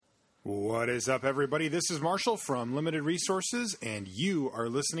What is up, everybody? This is Marshall from Limited Resources, and you are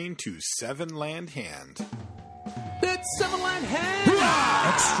listening to Seven Land Hand. It's Seven Land Hand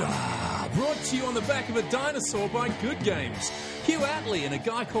Extra, brought to you on the back of a dinosaur by Good Games. Hugh Atlee and a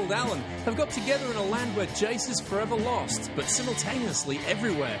guy called Alan have got together in a land where Jace is forever lost, but simultaneously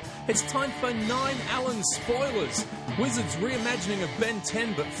everywhere. It's time for 9 Alan spoilers. Wizards reimagining of Ben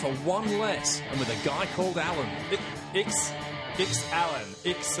 10, but for one less, and with a guy called Alan.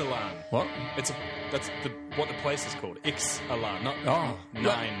 Ixalan. What? That's what the place is called. Ixalan, not Look,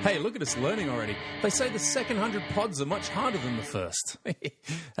 9. hey, look at us learning already. They say the second 100 pods are much harder than the first.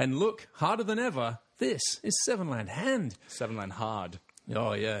 And look, harder than ever, this is Seven Land Hand. Seven Land Hard.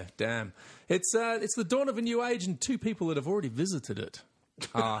 Oh, yeah, damn. It's the dawn of a new age and 2 people that have already visited it.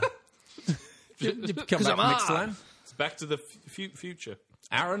 Come back from Ixalan. It's back to the future.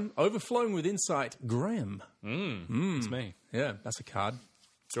 Aaron, overflowing with insight. Graham. It's me. Yeah, that's a card.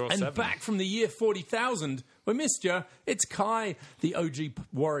 Draw And 7. back from the year 40,000, we missed you. It's Kai, the OG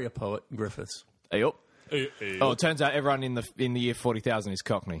warrior poet, Griffiths. Hey up. Hey, Oh, it turns out everyone in the year 40,000 is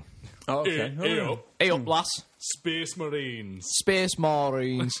Cockney. Oh, okay. Hey up, lass. Space Marines. Space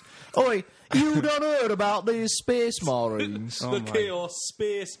Marines. Oi, you don't heard about these Space Marines. The Chaos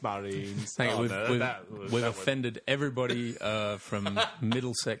Space Marines. Hang on, Oh, we've offended everybody from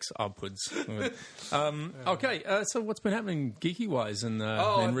Middlesex upwards. Okay, so what's been happening geeky-wise in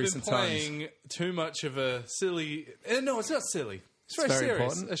recent I've been playing too much of a silly... no, it's not silly. It's very serious.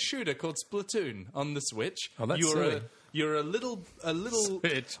 important. A shooter called Splatoon on the Switch. Oh, that's silly. You're a little...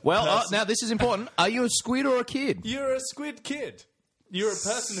 Switch. Well, now this is important. Are you a squid or a kid? You're a squid kid. You're a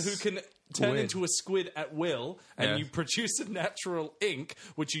person who can turn Squid. into a squid at will, and Yeah. you produce a natural ink,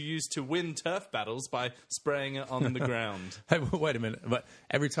 which you use to win turf battles by spraying it on the ground. Hey, wait a minute. But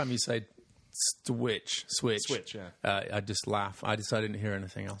every time you say Switch, yeah. I just laugh. I didn't hear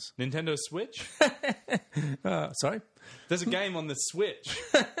anything else. Nintendo Switch? Sorry? There's a game on the Switch.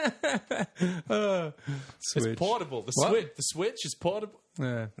 Switch. It's portable. The What? Switch is portable.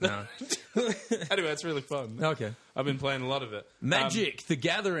 No. Anyway, it's really fun. Okay. I've been playing a lot of it. Magic, The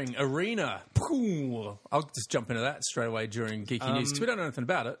Gathering, Arena. I'll just jump into that straight away during Geeky News. We don't know anything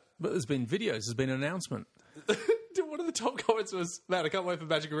about it, but there's been videos, there's been an announcement. One of the top comments was, "Man, I can't wait for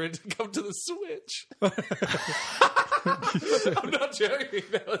Magic Arena to come to the Switch." I'm not joking.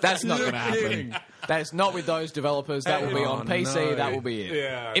 That's not going to happen. That's not with those developers. That will be on PC. no. That will be it.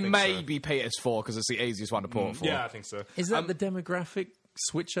 Yeah, I it think may so. be PS4 because it's the easiest one to port for. Yeah, I think so. Is that the demographic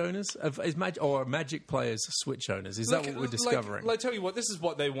Switch owners? Or Magic players Switch owners? Is that what we're discovering? Like, tell you what, this is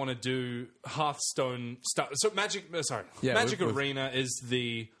what they want to do. Hearthstone stuff. So Magic we've- Arena is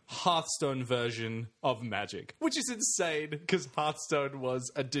the Hearthstone version of Magic, which is insane because Hearthstone was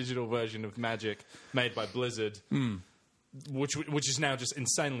a digital version of Magic made by Blizzard. Which is now just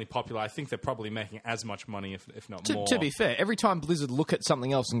insanely popular. I think they're probably making as much money, if not more. To be fair, every time Blizzard look at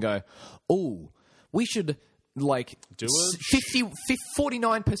something else and go, "Oh, we should Do it?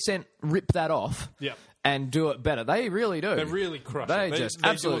 49% rip that off." Yep. And do it better. They really do. They really crush They it. just they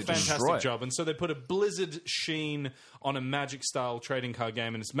absolutely do a destroy fantastic it. job. And so they put a Blizzard sheen on a Magic-style trading card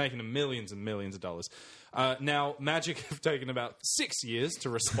game, and it's making them millions and millions of dollars. Now, Magic have taken about 6 years to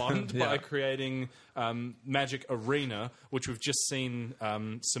respond by creating Magic Arena, which we've just seen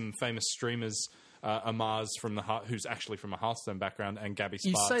some famous streamers, Amaz who's actually from a Hearthstone background, and Gabby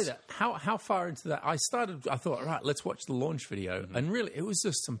You Sparks. say that. How far into that? I thought, right, let's watch the launch video. And really, it was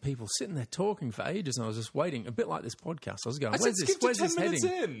just some people sitting there talking for ages, and I was just waiting, a bit like this podcast. I was going, I said where's skip this to 10 minutes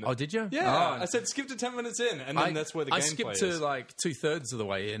heading? in. Oh, did you? Yeah, Oh, I said skip to 10 minutes in, and then that's where the I gameplay skipped is. to like 2/3 of the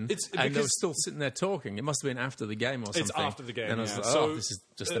way in, It's and they were because- still sitting there talking. It must have been after the game or something. It's after the game. And I was yeah. like, so, this is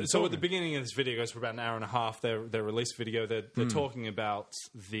just them so at talking. the beginning of this video, goes for about an hour and a half. Their release video, they're talking about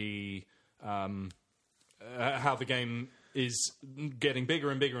the how the game is getting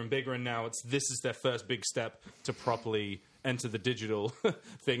bigger and bigger and bigger, and now this is their first big step to properly enter the digital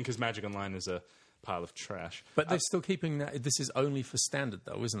thing, because Magic Online is a pile of trash. But they're still keeping that. This is only for standard,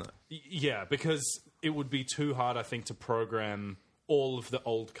 though, isn't it? Yeah, because it would be too hard, I think, to program all of the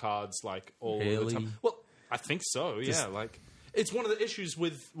old cards all of the Really? time. Well, I think so. Yeah, it's one of the issues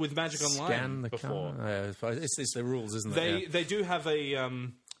with Magic Online. Scan the before. card. It's the rules, isn't it? They do have a.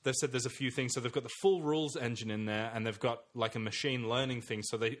 They've said there's a few things. So they've got the full rules engine in there, and they've got like a machine learning thing.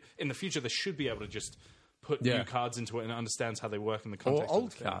 So in the future, they should be able to just put new cards into it and it understands how they work in the Or context. old of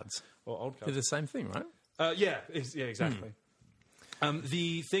the thing. cards. Or old They're cards. the same thing, right? Yeah, exactly.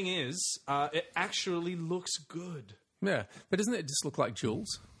 The thing is, it actually looks good. Yeah, but doesn't it just look like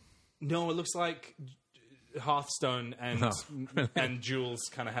jewels? No, it looks like Hearthstone and Jules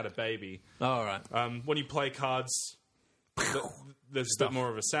kind of had a baby. Oh, all right. When you play cards, there's a bit more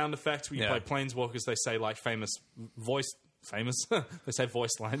of a sound effect. When you play Planeswalkers, they say like famous. They say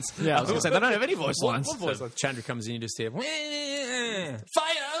voice lines. Yeah, I was going to say, they don't have any voice lines. What voice lines? Chandra comes in, you just hear, Fire!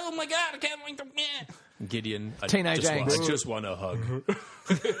 Oh my god, I can't wait to... Gideon. Teenage I angst. just want a hug.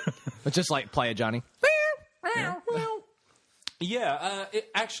 But just like Player Johnny. Yeah,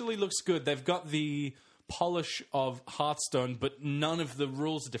 it actually looks good. They've got the polish of Hearthstone, but none of the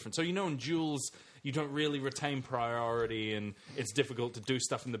rules are different. So, in Duels, you don't really retain priority, and it's difficult to do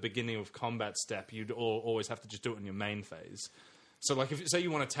stuff in the beginning of combat step. You'd always have to just do it in your main phase. So, like, if say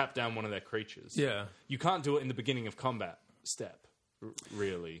you want to tap down one of their creatures, you can't do it in the beginning of combat step,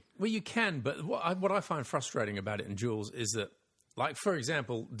 really. Well, you can, but what I find frustrating about it in Duels is that, like, for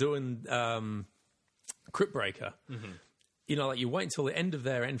example, doing Crypt Breaker, like you wait until the end of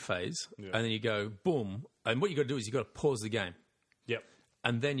their end phase, and then you go, boom, and what you got to do is you got to pause the game. Yep.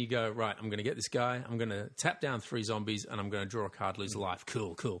 And then you go, right, I'm going to get this guy, I'm going to tap down 3 zombies, and I'm going to draw a card, lose a life.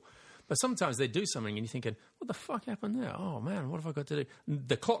 Cool. But sometimes they do something, and you're thinking, what the fuck happened there? Oh, man, what have I got to do? And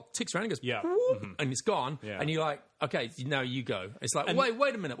the clock ticks around and goes, whoop, and it's gone. Yeah. And you're like, okay, now you go. It's like,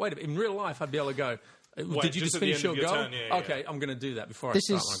 wait a minute. In real life, I'd be able to go, did you just finish your go? Okay, I'm going to do that before I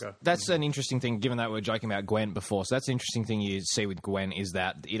start my go. That's an interesting thing, given that we were joking about Gwent before. So that's an interesting thing you see with Gwent is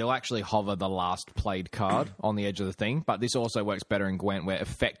that it'll actually hover the last played card on the edge of the thing. But this also works better in Gwent, where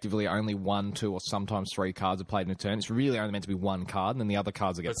effectively only 1, 2, or sometimes 3 cards are played in a turn. It's really only meant to be 1 card, and then the other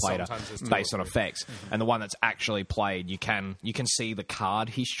cards that get played are based on effects. And the one that's actually played, you can see the card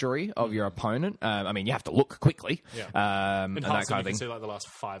history of your opponent. I mean, you have to look quickly, and that kind of thing. You can see like the last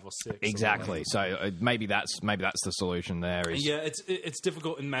 5 or 6. Exactly. So maybe that's the solution there. It's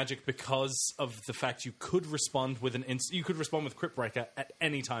difficult in Magic because of the fact you could respond with you could respond with Crypt Breaker at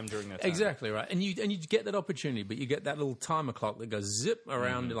any time during that turn. Exactly right, and you get that opportunity, but you get that little timer clock that goes zip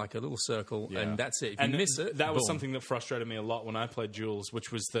around like a little circle, and that's it. If you miss it, that was something that frustrated me a lot when I played Duels,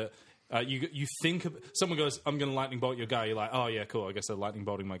 which was that. You think someone goes, I'm going to lightning bolt your guy. You're like, oh yeah, cool. I guess they're lightning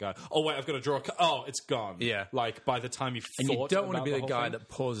bolting my guy. Oh wait, I've got to draw. Oh, it's gone. Yeah. Like by the time you've and thought you don't want to about be the guy thing. that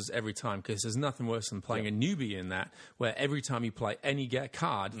pauses every time, because there's nothing worse than playing a newbie in that, where every time you play any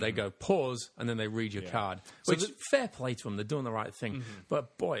card, they go pause and then they read your card. Which fair play to them, they're doing the right thing.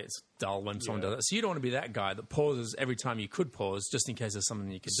 But boy, it's dull when someone does that. So you don't want to be that guy that pauses every time you could pause, just in case there's something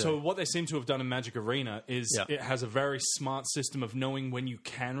you could do. So what they seem to have done in Magic Arena is it has a very smart system of knowing when you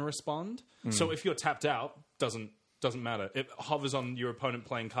can respond. So if you're tapped out, doesn't matter. It hovers on your opponent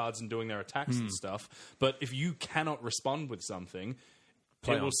playing cards and doing their attacks and stuff. But if you cannot respond with something,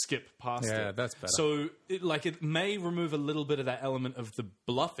 it will skip past it. Yeah, that's better. So it may remove a little bit of that element of the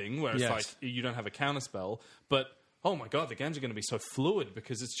bluffing, where it's like you don't have a counterspell, but oh my god, the games are going to be so fluid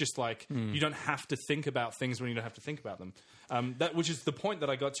because it's just like you don't have to think about things when you don't have to think about them. Which is the point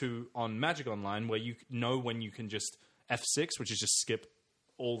that I got to on Magic Online, where you know when you can just F6, which is just skip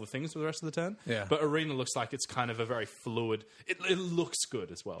all the things for the rest of the turn. Yeah. But Arena looks like it's kind of a very fluid. It looks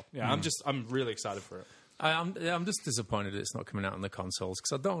good as well. Yeah, I'm really excited for it. I'm just disappointed it's not coming out on the consoles,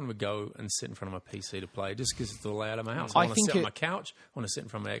 because I don't want to go and sit in front of my PC to play just because it's the layout of my house. I want to sit on my couch, I want to sit in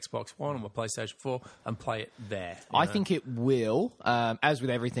front of my Xbox One or my PlayStation 4 and play it there. I think it will, as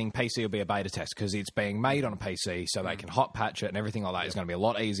with everything, PC will be a beta test because it's being made on a PC, so they can hot patch it and everything like that is going to be a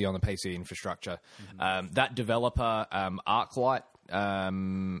lot easier on the PC infrastructure. That developer, Arclight,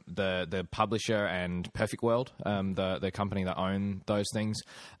 the publisher, and Perfect World, the company that own those things,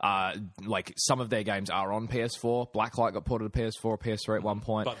 like some of their games are on PS4. Blacklight got ported to PS4, PS3 at one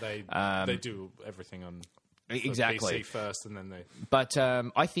point. But they do everything on exactly PC first, and then they. But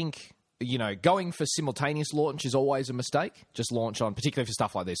I think, going for simultaneous launch is always a mistake. Just launch on, particularly for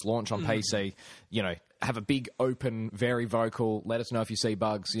stuff like this, launch on PC, have a big open, very vocal, let us know if you see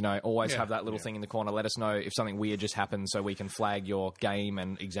bugs, always have that little thing in the corner. Let us know if something weird just happened so we can flag your game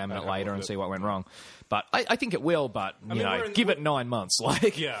and examine it later and see what went wrong. But I think it will, but, give it 9 months.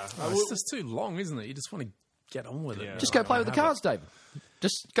 It's just too long, isn't it? You just want to get on with it. Yeah. Just go play with the cards, David.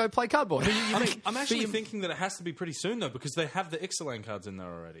 Just go play cardboard. I'm actually thinking that it has to be pretty soon, though, because they have the Ixalan cards in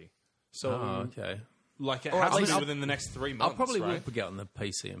there already. So, okay. Like, it has to be within the next 3 months. I'll probably will get on the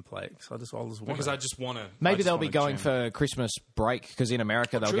PC and play it, because I just want to. Maybe they'll be going for Christmas break, because in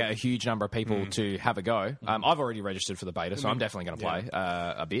America they'll get a huge number of people to have a go. I've already registered for the beta, so I'm definitely going to play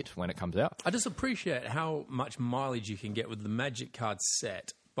a bit when it comes out. I just appreciate how much mileage you can get with the Magic card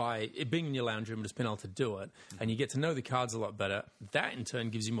set by it being in your lounge room and just being able to do it, and you get to know the cards a lot better. That in turn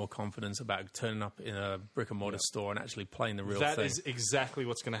gives you more confidence about turning up in a brick and mortar store and actually playing the real thing. That is exactly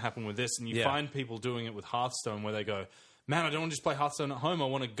what's going to happen with this, and you find people doing it with Hearthstone, where they go, man, I don't want to just play Hearthstone at home. I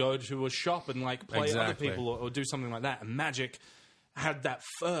want to go to a shop and play other people or do something like that. And Magic had that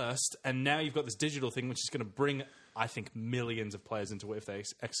first, and now you've got this digital thing which is going to bring I think, millions of players into it if they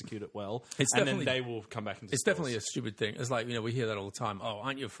execute it well. It's and then definitely- they will come back into It's stores. definitely a stupid thing. It's like, we hear that all the time. Oh,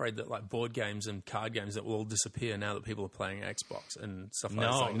 aren't you afraid that like board games and card games that will all disappear now that people are playing Xbox and stuff like that?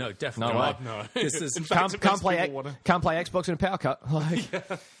 It's No. like, no, definitely No way. not. No. This is- In fact, it Can't makes people wanna- play Xbox in a power cut. Like,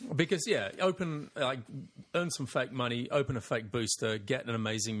 Because earn some fake money, open a fake booster, get an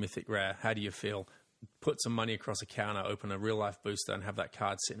amazing mythic rare. How do you feel? Put some money across a counter, open a real life booster, and have that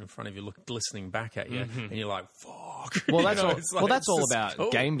card sitting in front of you, glistening back at you, and you're like, "Fuck!" Well, that's all. It's like, Well, that's it's all just about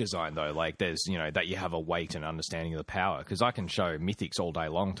cool. game design, though. Like, there's that you have a weight and understanding of the power. Because I can show mythics all day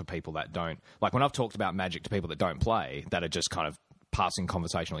long to people that don't. Like when I've talked about Magic to people that don't play, that are just kind of passing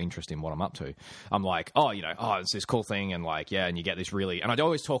conversational interest in what I'm up to. I'm like, it's this cool thing, and and you get this really. And I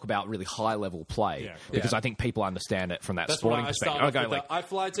always talk about really high level play because I think people understand it from that That's sporting why I perspective. start I off go with like. I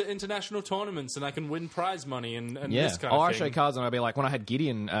fly to international tournaments and I can win prize money and Yeah, this kind of I thing. show cards and I'd be like, when I had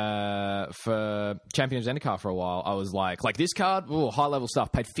Gideon for Champion of Zendikar for a while, I was like this card, high level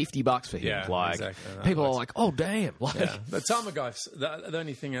stuff, paid $50 for him. Yeah, like exactly. That people are works. like, oh damn, like Yeah. The Tamagotchi, the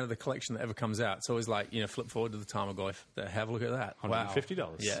only thing out of the collection that ever comes out, it's always like, flip forward to the Tamagotchi. Have a look at that. Wow.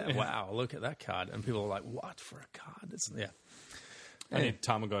 $150. Yeah, wow, look at that card. And people are like, what for a card? I need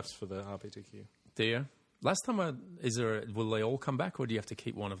Tamagotchis for the RPTQ. Do you? Last time, will they all come back, or do you have to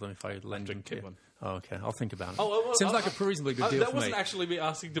keep one of them if I lend them to keep you? one. Oh, okay. I'll think about it. well, Seems like a reasonably good deal that for wasn't me. actually me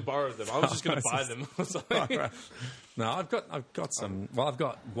asking to borrow them. I was just going to buy them. or something. Right. No, I've got some. Well, I've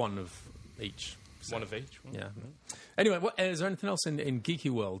got one of each. So, One of each. yeah. Anyway, is there anything else in geeky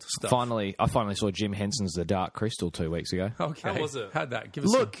world stuff? I finally saw Jim Henson's The Dark Crystal 2 weeks ago. Okay. How was it? How'd that? Give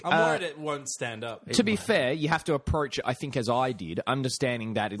us Look, some- I'm worried it won't stand up. to be fair, you have to approach it, I think, as I did,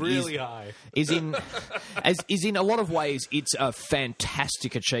 understanding that it is Really high. is in a lot of ways it's a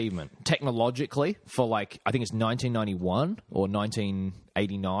fantastic achievement technologically for I think it's 1991 or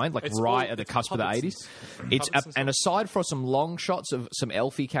 1989, It's right all- at the it's cusp of the puppets 80s. It's puppets and and aside from some long shots of some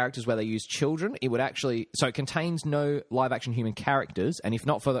elfy characters where they use children, it would actually it contains no live action human characters, and if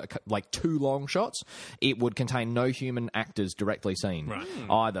not for the, 2 long shots, it would contain no human actors directly seen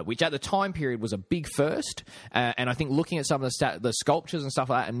either, which at the time period was a big first. And I think looking at some of the sculptures and stuff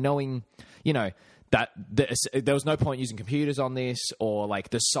like that, and knowing, that there was no point using computers on this or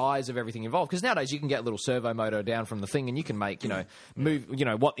the size of everything involved, because nowadays you can get a little servo motor down from the thing and you can make move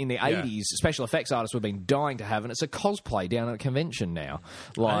what in the 80s special effects artists would have been dying to have, and it's a cosplay down at a convention now.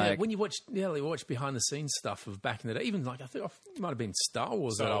 when you watch behind the scenes stuff of back in the day, even I think it might have been Star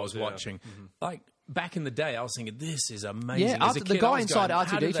Wars that I was watching. Back in the day, I was thinking, this is amazing. Yeah, As a the kid, guy I was inside going,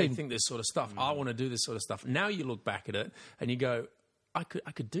 how do R2D2 they think this sort of stuff? I want to do this sort of stuff. Now you look back at it and you go, I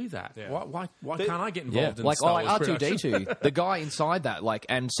could do that. Yeah. Why can't I get involved in like Star Wars production? R2D2, the guy inside that,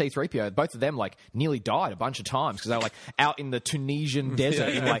 and C-3PO, both of them nearly died a bunch of times because they were out in the Tunisian desert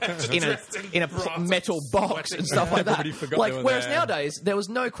in a metal box and stuff like that. Everybody forgot they were Whereas there. nowadays there was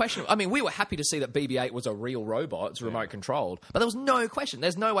no question. I mean, we were happy to see that BB-8 was a real robot, it's remote controlled, but there was no question.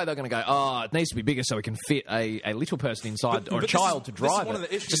 There's no way they're going to go, it needs to be bigger so we can fit a little person inside or a child to drive This is one of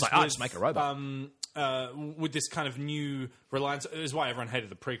the it. issues Just just make a robot. with this kind of new reliance. It is why everyone hated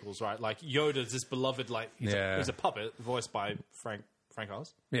the prequels, right? Like Yoda's this beloved, he's a puppet voiced by Frank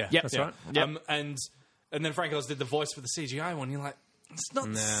Oz. Yeah, Yep. that's Yeah. right. Yep. And then Frank Oz did the voice for the CGI one. You're like, it's not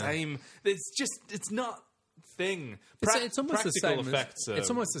the same. It's not thing. It's almost the Practical same. effects. It's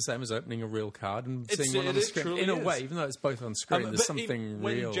almost the same as opening a real card and It's- seeing one on it the is, screen. truly In a is. way, even though it's both on screen, there's but something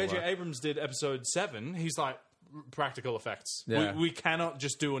when real. J.J. Abrams did Episode 7, he's like, practical effects. Yeah. We cannot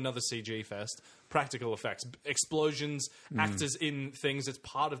just do another CG fest. Practical effects, explosions, actors in things. It's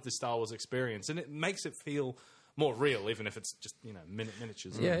part of the Star Wars experience, and it makes it feel more real, even if it's just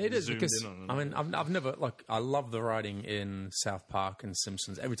miniatures. Yeah, it is zoomed because in on them. I've never I love the writing in South Park and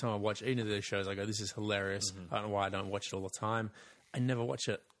Simpsons. Every time I watch any of those shows, I go, "This is hilarious." I don't know why I don't watch it all the time. I never watch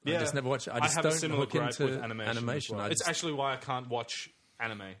it. I just never watch it. I just have don't a similar hook gripe into with animation. as well. It's actually why I can't watch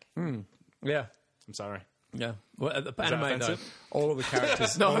anime. yeah. I'm sorry. Yeah, well, the anime though, offensive? all of the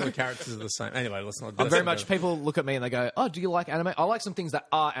characters, all the characters are the same. Anyway, let's not. I'm very much. People look at me and they go, "Oh, do you like anime?" I like some things that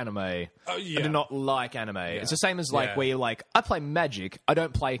are anime. yeah. I do not like anime. It's the same as where you're like, I play Magic. I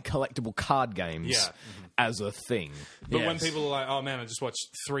don't play collectible card games as a thing. But when people are like, "Oh man, I just watched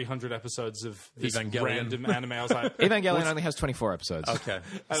 300 episodes of this Evangelion. random anime," I was like, Evangelion only has 24 episodes. Okay,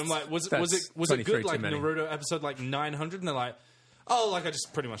 and I'm like, was That's it good 23 like too many. Naruto episode 900? And they're like, "Oh, I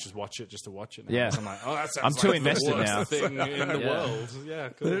just pretty much just watch it just to watch it." Now. Yeah. So I'm like, "Oh, that sounds I'm too like invested the worst now." thing in the world." Yeah,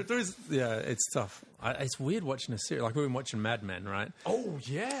 cool. there is. Yeah, it's tough. It's weird watching a series. Like we've been watching Mad Men, right? Oh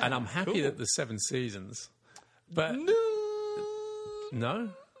yeah, And I'm happy cool. that there's 7 seasons, but no.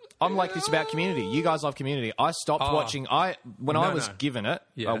 I'm like this about Community. You guys love Community. I stopped watching. When I was given it,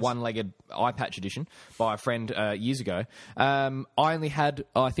 a one-legged eye patch edition by a friend years ago. I only had,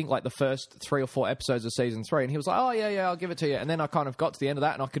 I think, like the first 3 or 4 episodes of season 3, and he was like, "Oh yeah, I'll give it to you." And then I kind of got to the end of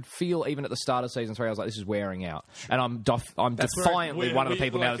that, and I could feel even at the start of season 3, I was like, "This is wearing out." And I'm defiantly one of the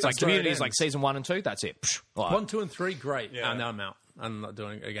people now that's like, Community is like season 1 and 2. That's it. Like, 1, 2, and 3, great. Yeah. And now I'm out. I'm not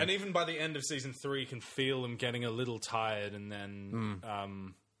doing it again. And even by the end of season 3, you can feel them getting a little tired, and then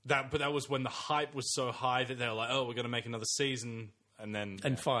that was when the hype was so high that they were like, "Oh, we're going to make another season," and then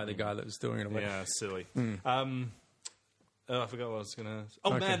fire the guy that was doing it. Yeah, silly. I forgot what I was going to.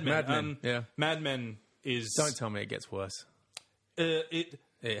 Oh, okay. Mad Men. Mad Men is. Don't tell me it gets worse. It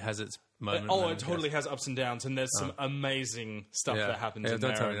has its moment. It totally has ups and downs, and there's some amazing stuff that happens in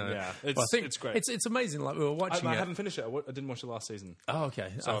there. Tell me it's great. It's amazing. Like we were watching. I haven't finished it. I didn't watch the last season. Oh,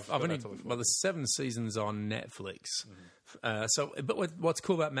 okay. So I've only there's 7 seasons on Netflix. But what's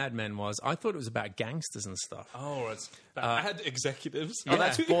cool about Mad Men was I thought it was about gangsters and stuff. Oh, it's bad executives. Oh,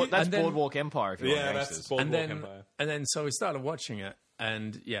 that's Boardwalk Empire. If you want that's Boardwalk Empire. And then so we started watching it.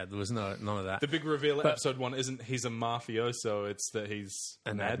 And there was none of that. The big reveal at episode 1 isn't he's a mafioso; it's that he's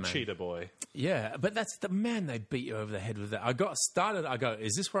a mad cheetah boy. Yeah, but that's they beat you over the head with that. I go,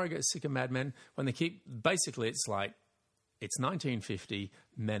 is this where I get sick of Mad Men? When they keep basically, it's like it's 1950,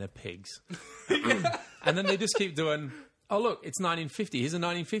 men are pigs, and then they just keep doing. Oh, look, it's 1950. Here's a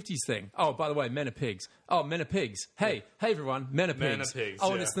 1950s thing. Oh, by the way, men are pigs. Oh, men are pigs. Hey, everyone, men are pigs. Men are pigs,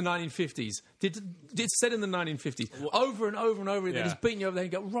 and it's the 1950s. It's set in the 1950s. Over and over and over, they're just beating you over there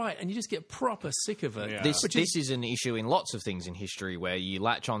and go, right, and you just get proper sick of it. Yeah. This is an issue in lots of things in history where you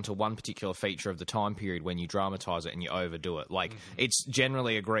latch onto one particular feature of the time period when you dramatise it and you overdo it. Like, it's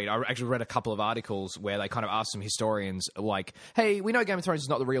generally agreed. I actually read a couple of articles where they kind of asked some historians, like, hey, we know Game of Thrones is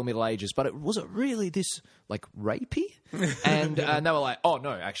not the real Middle Ages, but was it really this, like, rapey? And they were like, oh,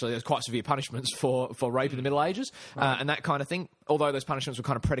 no, actually, there's quite severe punishments for rape in the Middle Ages and that kind of thing. Although those punishments were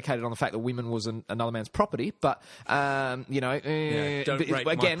kind of predicated on the fact that women was another man's property. But, don't rape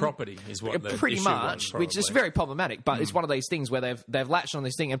my property is what the pretty issue much, was, which is very problematic. But it's one of these things where they've latched on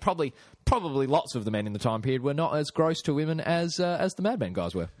this thing, and probably lots of the men in the time period were not as gross to women as the Mad Men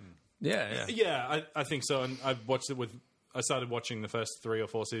guys were. Yeah, I think so. And I watched it I started watching the first 3 or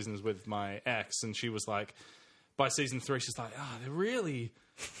 4 seasons with my ex, and she was like, by season 3, she's like,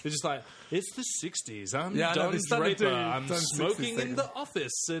 they're just like, it's the 60s. I'm Don Draper. I'm smoking in the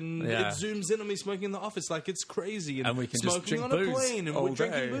office, and it zooms in on me smoking in the office like it's crazy. And we can smoking just drink on booze a plane, and we're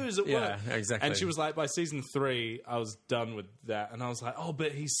drinking booze at work. Yeah, exactly. And she was like, by season 3, I was done with that, and I was like, oh,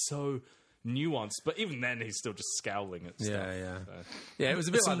 but he's so nuanced, but even then he's still just scowling at stuff. It was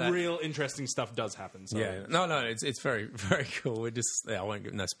a bit like that. Some real interesting stuff does happen. So. It's very, very cool. I won't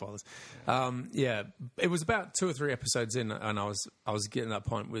give no spoilers. It was about 2 or 3 episodes in, and I was getting to that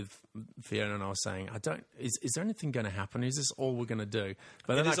point with Fiona, and I was saying, is there anything going to happen? Is this all we're going to do?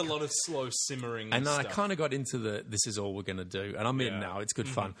 But there's a lot of slow simmering, and then stuff. I kind of got into this is all we're going to do, and I'm in now. It's good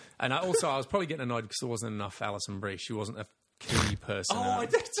fun, and I was probably getting annoyed because there wasn't enough Alison Brie. She wasn't a key person. Oh, I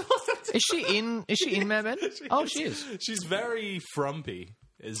did. Is she in Mad Men? She is. She's very frumpy.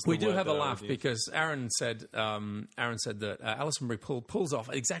 We do have a laugh because Aaron said that Alison Brie pulls off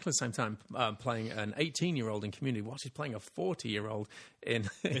at exactly the same time playing an 18-year-old in Community while she's playing a 40-year-old in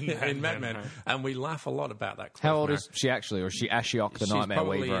Mad Men, and we laugh a lot about that. How old is she actually, or is she Ashiok the Nightmare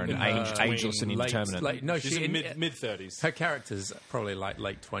Weaver and ageless and indeterminate? She's in mid-30s. Her character's probably like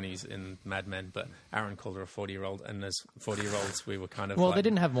late 20s in Mad Men, but Aaron called her a 40-year-old, and as 40-year-olds we were kind of they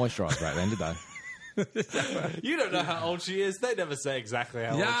didn't have moisturiser back then, did they? You don't know how old she is. They never say exactly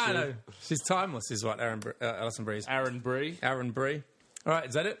how old she is. Yeah, I know. She's timeless, is what Alison Brie is. Aaron Brie. All right,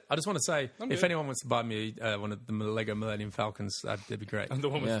 is that it? I just want to say, if anyone wants to buy me one of the Lego Millennium Falcons, that'd be great. And the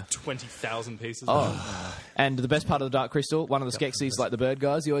one with 20,000 pieces. Oh, and the best part of the Dark Crystal, one of the Skeksis, like the bird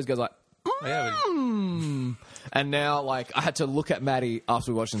guys, he always goes like, and now, like, I had to look at Maddie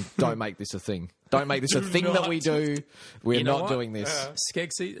after we watched him. Don't make this a thing. Don't make this a thing that we do. We're not doing this.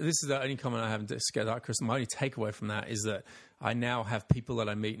 Skegsy, this is the only comment I have to Dark Crystal. My only takeaway from that is that I now have people that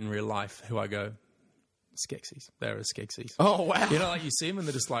I meet in real life who I go, Skeksis. They're a Skeksis. Oh, wow. You know, like you see them and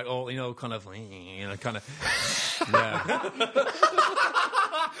they're just like, kind of. Yeah.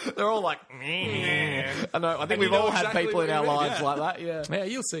 They're all like, I know. I think we've all had people in our lives like that. Yeah,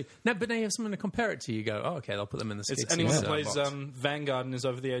 you'll see. Now, but now you have something to compare it to. You go, oh, okay, they'll put them in the Skeksis. Anyone who plays Vanguard and is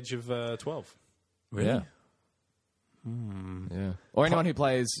over the age of 12. Really? Yeah. Yeah. Or anyone who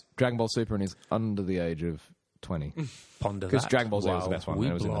plays Dragon Ball Super and is under the age of 20. Ponder that. Because Dragon Ball Z was the best one.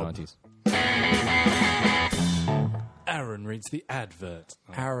 It was in the 90s. Aaron reads the advert.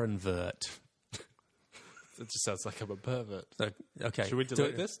 Aaron Vert. just sounds like I'm a pervert. So, okay. Should we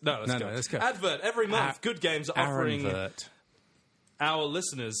delete this? No, let's go. Let's go. Advert. Every month, Good Games are offering Advert. our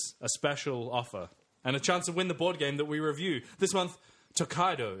listeners a special offer and a chance to win the board game that we review. This month,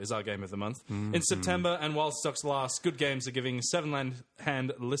 Tokaido is our game of the month. In September, and while stocks last, Good Games are giving Seven Land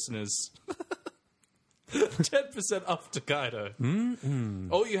Hand listeners 10% off Tokaido.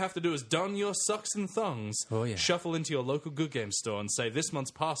 All you have to do is don your socks and thongs, shuffle into your local Good Games store and say this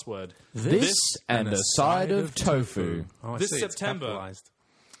month's password. This and a side of tofu. Oh, I This see, it's September. capitalized.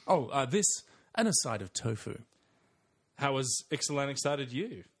 This and a side of tofu. How has Ixalan excited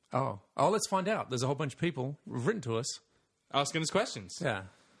you? Oh, let's find out. There's a whole bunch of people who've written to us. Asking us questions. Yeah.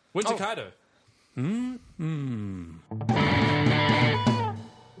 Win Tokaido.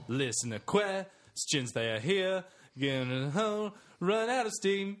 Listen to questions, they are here. Gonna home, run out of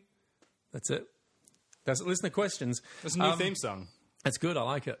steam. That's it. Listen to questions. That's a new theme song. That's good. I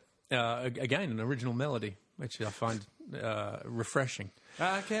like it. Again, an original melody, which I find refreshing.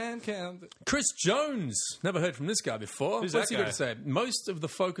 I can count. Chris Jones. Never heard from this guy before. Who's What's that he got guy? to say? Most of the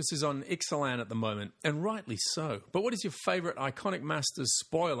focus is on Ixalan at the moment, and rightly so. But what is your favourite Iconic Masters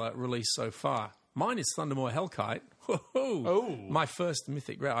spoiler release so far? Mine is Thundermaw Hellkite. Oh, my first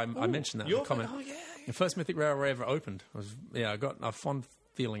Mythic Rare. I mentioned that in the comment. The first Mythic Rare I ever opened. I got a fond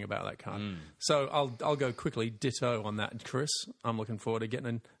feeling about that card. So I'll go quickly. Ditto on that, Chris. I'm looking forward to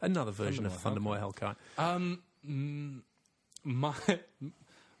getting another version of Thundermaw Hellkite.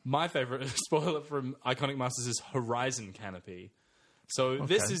 My favorite spoiler from Iconic Masters is Horizon Canopy. So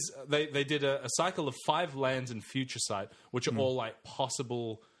this is they did a cycle of 5 lands in Future Sight, which are all like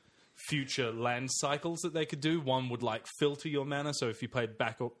possible future land cycles that they could do. One would like filter your mana, so if you played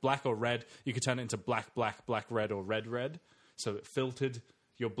black or red, you could turn it into black, red, or red. So it filtered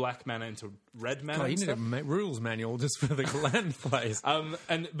your black mana into red mana. You need a rules manual just for the land plays.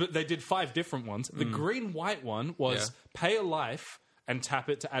 But they did 5 different ones. The green-white one was pay a life and tap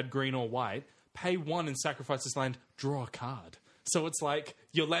it to add green or white. Pay 1 and sacrifice this land, draw a card. So it's like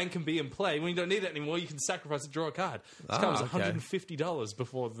your land can be in play. When you don't need it anymore, you can sacrifice it, draw a card. This card was $150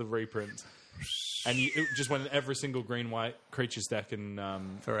 before the reprint. And it just went in every single green-white creatures deck in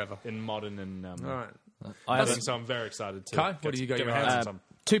Forever. in Modern and All right. so I'm very excited to Kai, what do you got get your my hands eye on some.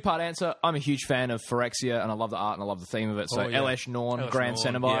 2-part answer. I'm a huge fan of Phyrexia, and I love the art and I love the theme of it. So LS Norn, Grand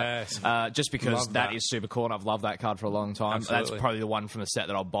Cenobite, just because that is super cool, and I've loved that card for a long time. Absolutely. That's probably the one from the set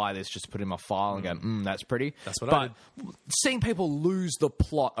that I'll buy this just to put in my file and go, that's pretty. That's what I But seeing people lose the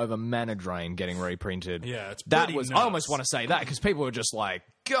plot over Mana Drain getting reprinted, it's that pretty was. nuts. I almost want to say that because people were just like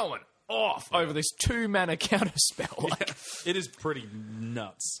going off over this 2-mana counter spell. It is pretty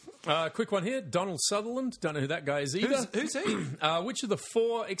nuts. Quick one here. Donald Sutherland. Don't know who that guy is either. Who's he? Which of the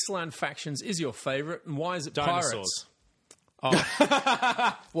 4 Ixalan factions is your favourite, and why is it Dinosaurs.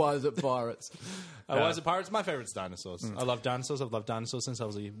 Pirates? Why is it pirates? Why is it pirates? My favourite's dinosaurs. I love dinosaurs. I've loved dinosaurs since I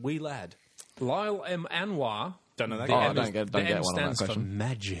was a wee lad. Lyle M. Anwar. Don't know that Oh, guy. I don't get The one M on that stands for question.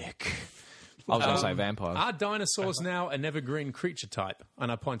 magic. I was going to say vampires. Are dinosaurs now an evergreen creature type?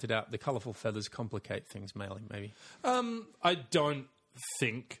 And I pointed out the colourful feathers complicate things, maybe. I don't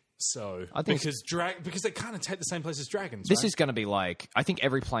think so. I think because they kind of take the same place as dragons. This right? is going to be like, I think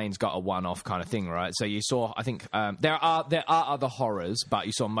every plane's got a one-off kind of thing, right? So you saw, I think there are other horrors, but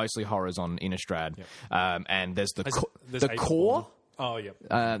you saw mostly horrors on Innistrad, and there's the there's core, Oh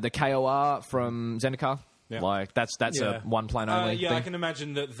yeah. the KOR from Zendikar. Yeah. Like that's a one plane only. Yeah, thing. I can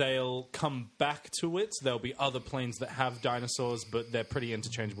imagine that they'll come back to it. There'll be other planes that have dinosaurs, but they're pretty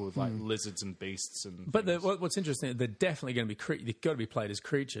interchangeable with like lizards and beasts. And But what's interesting, they're definitely going to be they've got to be played as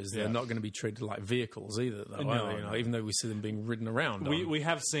creatures. They're not going to be treated like vehicles either, though. No. Even though we see them being ridden around. we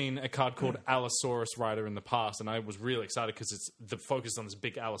have seen a card called Allosaurus Rider in the past, and I was really excited because it's the focus on this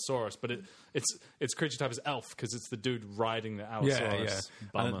big Allosaurus, but its creature type is elf because it's the dude riding the Allosaurus.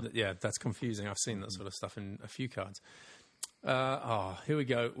 Bummer. That's confusing. I've seen that sort of stuff in a few cards. Here we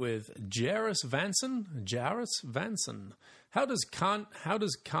go with Jairus Vanson. How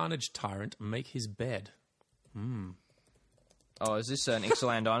does Carnage Tyrant make his bed? Oh, is this an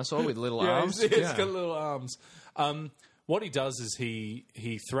Ixalan dinosaur with little arms? It's got little arms. What he does is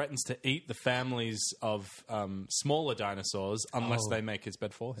he threatens to eat the families of smaller dinosaurs unless they make his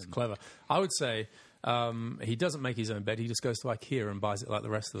bed for him. Clever. I would say he doesn't make his own bed. He just goes to IKEA and buys it like the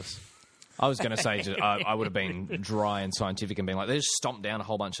rest of us. I was going to say I would have been dry and scientific and been like, they just stomp down a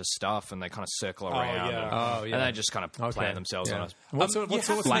whole bunch of stuff and they kind of circle around. And they just kind of plant themselves on us. What's You the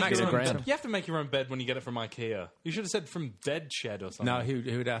maximum? maximum? You have to make your own bed when you get it from IKEA. You should have said from Bed Shed or something. No,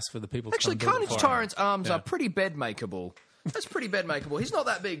 he would ask for the people Actually, to come build it Carnage for him. Tyrant's arms are pretty bed makeable. That's pretty bed makeable. He's not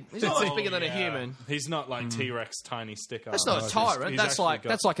that big. He's not much bigger than a human. He's not like T-Rex tiny stick arm. That's not a tyrant. That's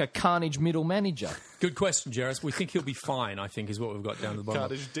like a Carnage middle manager. Good question, Jarvis. We think he'll be fine, I think, is what we've got down to the bottom.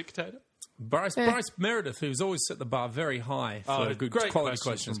 Carnage dictator. Bryce Meredith, who's always set the bar very high for good great quality questions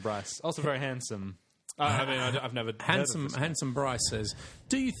questions. from Bryce. Also very handsome. I've never Handsome Bryce says,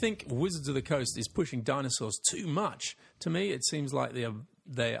 do you think Wizards of the Coast is pushing dinosaurs too much? To me, it seems like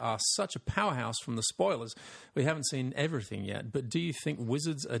they are such a powerhouse from the spoilers. We haven't seen everything yet, but do you think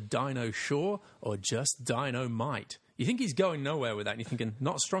Wizards are dino sure or just dino might? You think he's going nowhere with that, and you're thinking,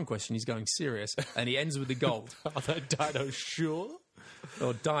 not a strong question, he's going serious, and he ends with the gold. Are they dino sure?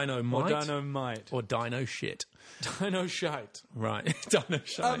 Or dino might? Or dino might? Or dino shit. Dino shite. Right. Dino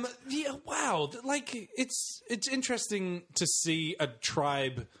shite. Yeah, wow. Like, it's interesting to see a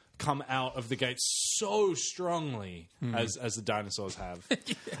tribe come out of the gate so strongly as the dinosaurs have.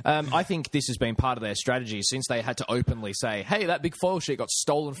 I think this has been part of their strategy since they had to openly say, hey, that big foil sheet got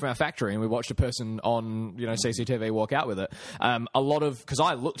stolen from our factory, and we watched a person on CCTV walk out with it. Because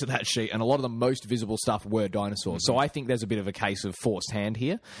I looked at that sheet, and a lot of the most visible stuff were dinosaurs. So I think there's a bit of a case of forced hand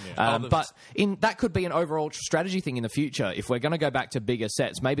here. Yeah. But that could be an overall strategy thing in the future. If we're going to go back to bigger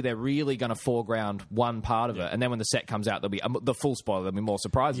sets, maybe they're really going to foreground one part of it, and then when the set comes out, there'll be the full spoiler, there'll be more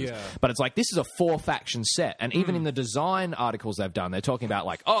surprises. Yeah. But it's like, this is a 4-faction set. And even in the design articles they've done, they're talking about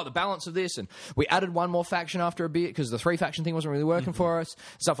like, the balance of this. And we added one more faction after a bit because the 3-faction thing wasn't really working for us.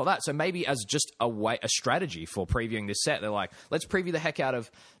 Stuff like that. So maybe as just a strategy for previewing this set, they're like, let's preview the heck out of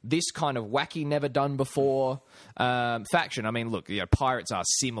this kind of wacky, never done before faction. I mean, look, pirates are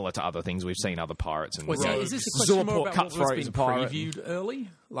similar to other things. We've seen other pirates. And is this a question more about Cutthroat what's been previewed early?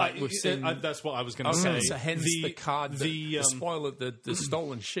 Like we've seen... that's what I was going to say. So hence the card, the spoiler, the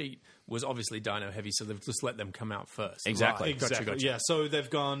stolen sheet was obviously dino heavy, so they've just let them come out first. Exactly. Right. Gotcha. Yeah, so they've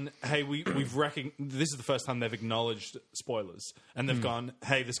gone, hey, we've this is the first time they've acknowledged spoilers. And they've gone,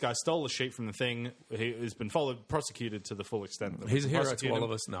 hey, this guy stole a sheet from the thing. He has been prosecuted to the full extent. That he's a hero to all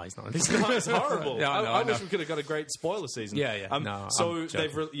of us. No, he's not. It's horrible. Yeah, I wish we could have got a great spoiler season. Yeah. So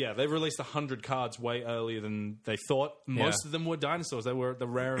they've released 100 cards way earlier than they thought. Most of them were dinosaurs. They were the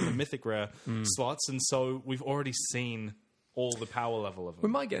rare and the mythic rare slots. And so we've already seen all the power level of them. We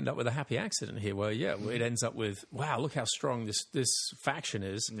might end up with a happy accident here where, it ends up with, wow, look how strong this faction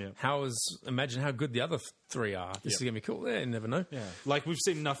is. Yeah. Imagine how good the other three are. This is going to be cool. You never know. Yeah. Like, we've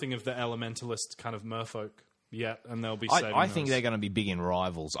seen nothing of the elementalist kind of merfolk yet, and they'll be saving I think they're going to be big in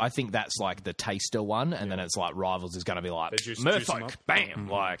Rivals. I think that's like the taster one, and then it's like Rivals is going to be like, merfolk, bam,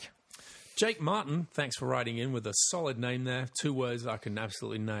 like... Jake Martin, thanks for writing in with a solid name there. 2 words I can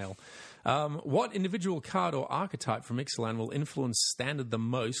absolutely nail. What individual card or archetype from Ixalan will influence Standard the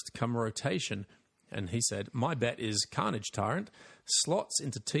most come rotation? And he said, my bet is Carnage Tyrant. Slots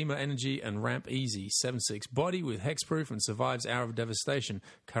into Temur Energy and ramp easy. 7/6 body with hexproof and survives Hour of Devastation.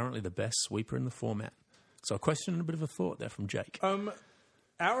 Currently the best sweeper in the format. So a question and a bit of a thought there from Jake.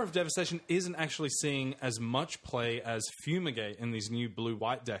 Hour of Devastation isn't actually seeing as much play as Fumigate in these new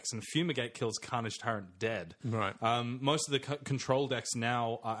blue-white decks, and Fumigate kills Carnage Tyrant dead. Right. Most of the control decks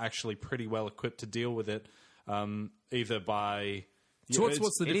now are actually pretty well equipped to deal with it, either by... So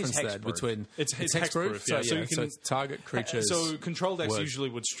what's the difference there between... It's hexproof? Yeah. So it's target creatures... So control decks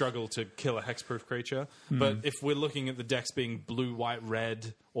usually would struggle to kill a hexproof creature, but if we're looking at the decks being blue, white,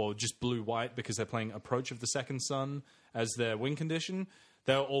 red, or just blue, white because they're playing Approach of the Second Sun as their win condition...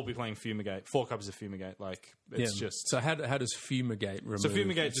 They'll all be playing Fumigate. 4 copies of Fumigate. Like, it's just... So how does Fumigate remove... So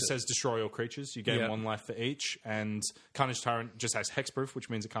Fumigate just says destroy all creatures. You gain 1 life for each. And Carnage Tyrant just has hexproof, which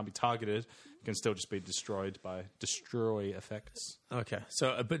means it can't be targeted. It can still just be destroyed by destroy effects. Okay.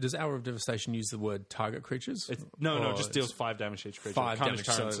 So, but does Hour of Devastation use the word target creatures? No, it just deals 5 damage to each creature. 5 Carnage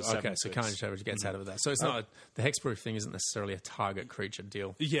damage. Tyrant So Carnage Tyrant gets out of that. So it's not... The hexproof thing isn't necessarily a target creature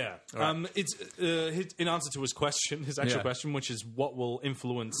deal. Yeah. Right. It's in answer to his question, his actual question, which is what will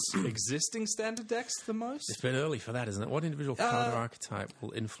influence existing Standard decks the most? It's a bit early for that, isn't it? What individual card or archetype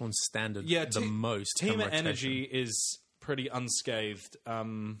will influence Standard the most? Temur Energy is pretty unscathed.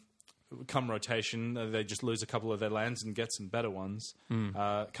 Come rotation, they just lose a couple of their lands and get some better ones.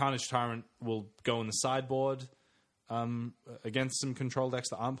 Carnage Tyrant will go in the sideboard against some control decks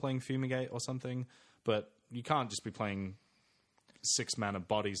that aren't playing Fumigate or something, but you can't just be playing 6-mana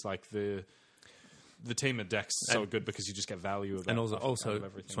bodies like the Temur deck's so good because you just get value of that. And also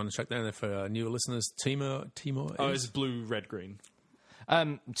just want to check there for newer listeners, Temur it's blue, red, green.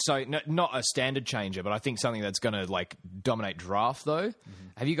 So not a standard changer, but I think something that's going to like dominate draft though.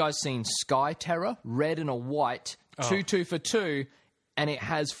 Have you guys seen Sky Terror? Red and a white, 2/2 for 2, and it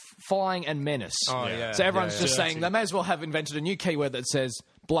has flying and menace. So everyone's just saying they may as well have invented a new keyword that says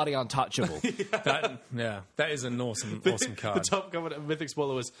bloody untouchable. That is an awesome card. The top comment of Mythic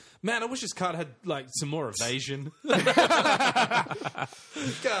Spoiler was, "Man, I wish this card had like some more evasion." God,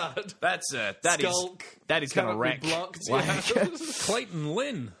 That is going to cannot be wreck. blocked. Like- Clayton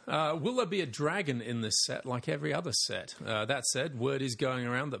Lynn, will there be a dragon in this set like every other set? That said, word is going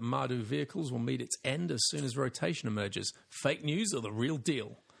around that Mardu Vehicles will meet its end as soon as rotation emerges. Fake news or the real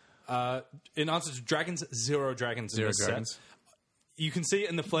deal? In answer to dragons, 0 dragons in this set. You can see it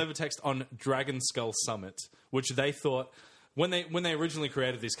in the flavor text on Dragon Skull Summit, which they thought when they originally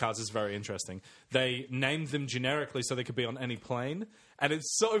created these cards is very interesting. They named them generically so they could be on any plane, and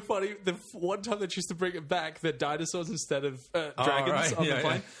it's so funny. The one time they choose to bring it back, they're dinosaurs instead of dragons on the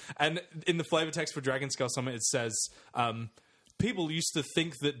plane. And in the flavor text for Dragon Skull Summit, it says. People used to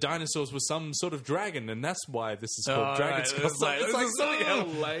think that dinosaurs were some sort of dragon, and that's why this is called Dragon Skull Summit. It's like something hell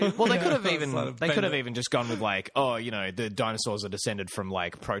lame. Well, they could have even just gone with like, oh, you know, the dinosaurs are descended from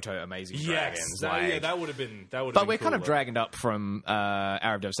like proto-amazing dragons. That would have been. But we're kind of dragged up from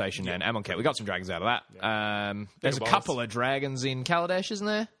Arab Devastation and Amonkhet. We got some dragons out of that. Yeah. There's a couple of dragons in Kaladesh, isn't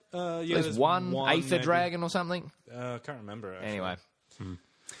there? There's one Aether dragon or something. I can't remember. Actually. Anyway.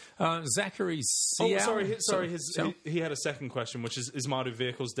 Zachary Oh, Siao. sorry. He had a second question, which is Mardu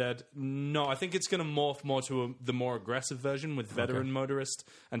Vehicles dead? No, I think it's going to morph more to the more aggressive version with Veteran Motorist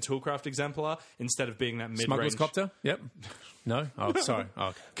and Toolcraft Exemplar instead of being that mid-range. Smuggler's Copter? Yep. No? Oh, sorry.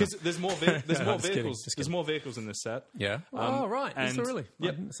 Because there's more vehicles. kidding. There's more vehicles in this set. Yeah. Oh, right. Is there really?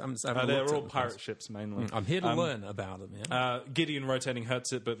 Yep. They're They're all pirate ships mainly. I'm here to learn about them. Yeah. Gideon rotating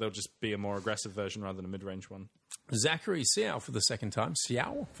hurts it, but they'll just be a more aggressive version rather than a mid-range one. Zachary Siao for the second time.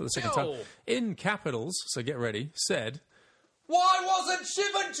 In capitals, so get ready, said, Why wasn't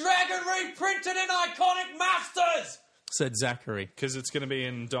Shivan Dragon reprinted in Iconic Masters? Said Zachary. Because it's going to be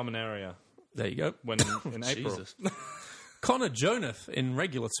in Dominaria There you go. when in April. Jesus. Connor Jonath, in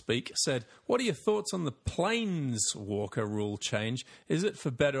regular speak, said, what are your thoughts on the Planeswalker rule change? Is it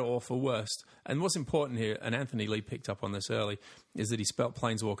for better or for worse? And what's important here, and Anthony Lee picked up on this early, is that he spelt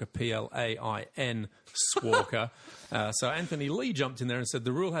Planeswalker Plain Swalker. So Anthony Lee jumped in there and said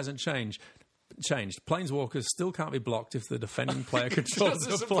the rule hasn't changed. Planeswalkers still can't be blocked if the defending player controls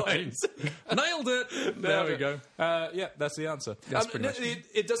the planes. Nailed it. There we go. Yeah, that's the answer. That's pretty much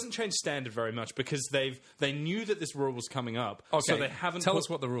it doesn't change standard very much because they knew that this rule was coming up. Okay, so they haven't. Tell us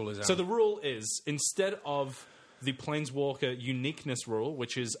what the rule is. So the rule is instead of the Planeswalker uniqueness rule,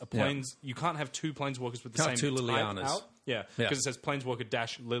 which is a planes, you can't have two Planeswalkers with the Can't same have two type Lilianas. out. Yeah, because it says Planeswalker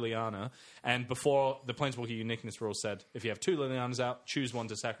 - Liliana, and before the Planeswalker uniqueness rule said if you have two Lilianas out, choose one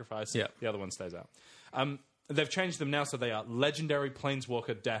to sacrifice. Yeah. The other one stays out. They've changed them now so they are Legendary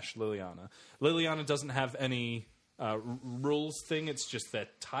Planeswalker - Liliana. Liliana doesn't have any rules thing; it's just their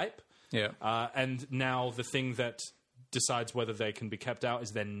type. Yeah. And now the thing that decides whether they can be kept out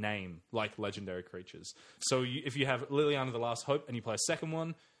is their name, like legendary creatures. So if you have Liliana the Last Hope and you play a second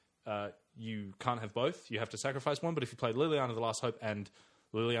one, you can't have both. You have to sacrifice one. But if you play Liliana the Last Hope and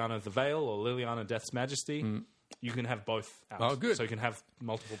Liliana the Veil or Liliana Death's Majesty, you can have both out. Oh, good. So you can have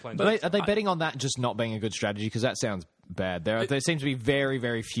multiple planes. But are they betting on that just not being a good strategy? Because that sounds bad. There seems to be very,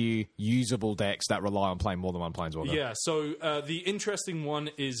 very few usable decks that rely on playing more than one Planeswalker. Yeah, so the interesting one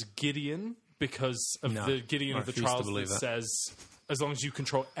is Gideon, because of the Gideon of the Trials that says as long as you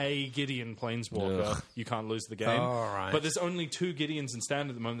control a Gideon Planeswalker, you can't lose the game. All right. But there's only two Gideons in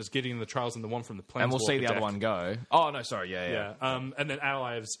Standard at the moment. There's Gideon of the Trials and the one from the Planeswalker And we'll see the deck. other one go. Oh, no, sorry. Yeah. And then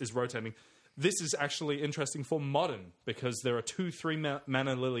Ally is rotating. This is actually interesting for Modern, because there are 2/3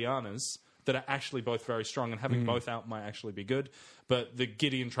 mana Lilianas that are actually both very strong, and having both out might actually be good. But the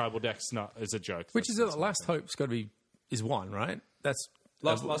Gideon tribal deck's is a joke. Which is the Last Hope's got to be is one, right? That's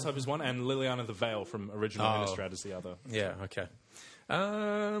Last Hope is one, and Liliana the Veil from original Innistrad is the other. Yeah, okay.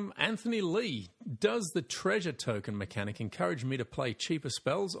 Anthony Lee, does the treasure token mechanic encourage me to play cheaper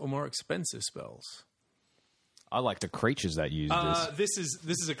spells or more expensive spells? I like the creatures that use this.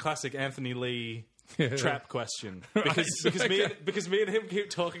 This is a classic Anthony Lee trap question because me and him keep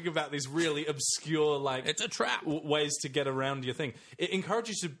talking about these really obscure It's a trap. ways to get around your thing. It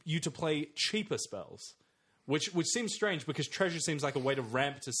encourages you to play cheaper spells. Which seems strange because treasure seems like a way to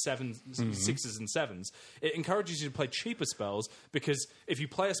ramp to 6s and 7s. It encourages you to play cheaper spells because if you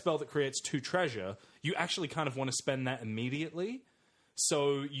play a spell that creates 2 treasure, you actually kind of want to spend that immediately.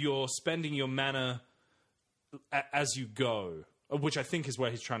 So you're spending your mana as you go, which I think is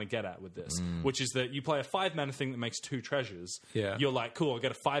where he's trying to get at with this, which is that you play a 5 mana thing that makes 2 treasures. Yeah. You're like, cool, I'll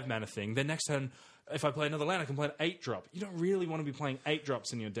get a 5 mana thing. Then next turn, if I play another land, I can play an 8-drop. You don't really want to be playing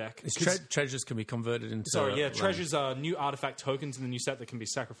 8-drops in your deck. Treasures can be converted into... treasures are new artifact tokens in the new set that can be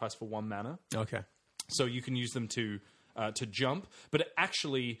sacrificed for 1 mana. Okay. So you can use them to to jump, but it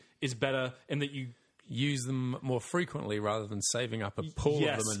actually is better in that you use them more frequently rather than saving up a pool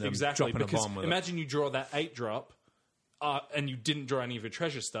yes, of them and then exactly, dropping a because bomb with imagine you draw that 8-drop and you didn't draw any of your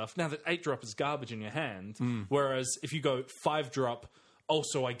treasure stuff. Now that 8-drop is garbage in your hand, whereas if you go 5-drop,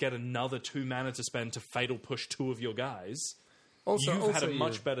 also I get another 2 mana to spend to fatal push 2 of your guys. You've had a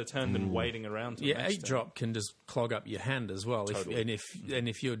much better turn than waiting around to the next 8-drop can just clog up your hand as well. Totally.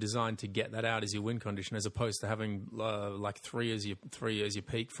 If you're designed to get that out as your win condition, as opposed to having like 3 as your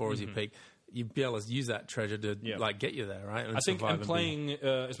peak, 4 as your peak, you'd be able to use that treasure to like get you there, right? And I think survive I'm playing,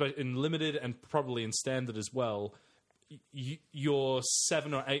 especially in limited and probably in standard as well. Your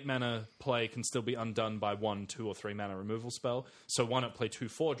 7 or 8 mana play can still be undone by 1, 2, or 3 mana removal spell. So why not play 2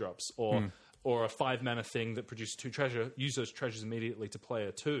 4-drops or a 5 mana thing that produces 2 treasure? Use those treasures immediately to play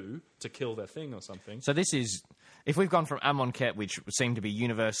a 2 to kill their thing or something. So this is, if we've gone from Amonkhet, which seemed to be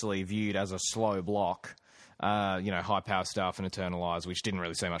universally viewed as a slow block, high power stuff and Eternalize, which didn't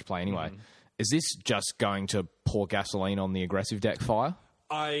really see much play anyway. Is this just going to pour gasoline on the aggressive deck fire?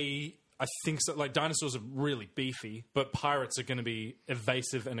 I think so. Like, dinosaurs are really beefy, but pirates are going to be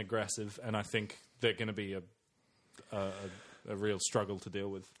evasive and aggressive, and I think they're going to be a real struggle to deal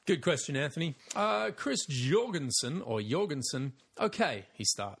with. Good question, Anthony. Chris Jorgensen, okay, he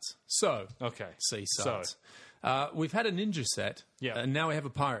starts. So, C starts. We've had a ninja set, and now we have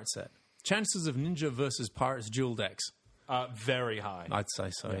a pirate set. Chances of ninja versus pirates dual decks? Very high. I'd say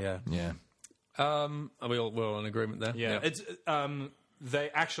so, yeah. Are we all in agreement there? Yeah. It's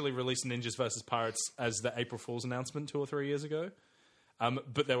they actually released Ninjas versus Pirates as the April Fool's announcement 2 or 3 years ago.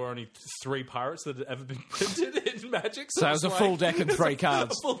 But there were only 3 pirates that had ever been printed in Magic. So it was a full deck and 3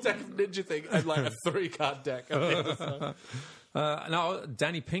 cards. A full deck of Ninja thing and like a 3-card deck. Now,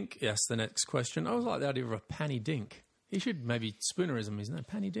 Danny Pink asked the next question. I was like the idea of a Panny Dink. He should maybe Spoonerism, isn't it?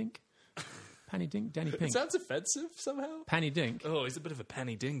 Panny Dink? Panny Dink? Danny Pink. It sounds offensive somehow. Panny Dink. Oh, he's a bit of a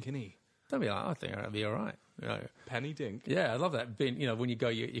panny dink, isn't he? Don't be like, I think that'd be all right. Panny dink. Yeah, I love that. Being, when you go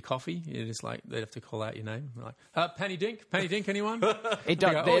your coffee, you're just like, they'd have to call out your name. Like, Panny Dink? Panny Dink, anyone? It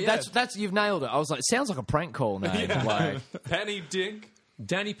does. That's you've nailed it. I was like, it sounds like a prank call name. Like, Panny Dink.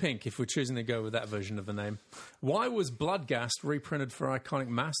 Danny Pink, if we're choosing to go with that version of the name. Why was Bloodghast reprinted for Iconic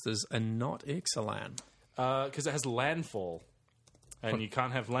Masters and not Ixalan? Because it has landfall. And you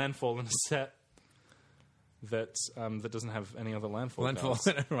can't have landfall in a set that doesn't have any other landfall.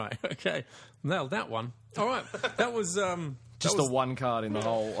 Right, okay. Nailed that one. All right. That was... just the one card in the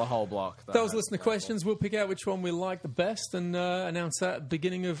whole block. That was listener questions. We'll pick out which one we like the best and announce that at the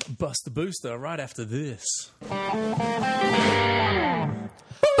beginning of Bust the Booster right after this. Bust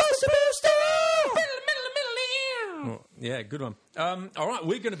the Booster! Oh, yeah, good one. All right,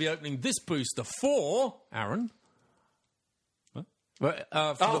 we're going to be opening this booster for... Aaron? What?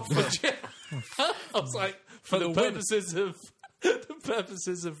 I was like, for the purposes of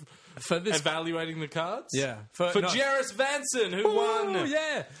for this evaluating the cards? Yeah. For Jarris Vanson,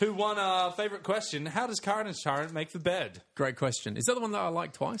 who won our favourite question, how does Carnage Tyrant make the bed? Great question. Is that the one that I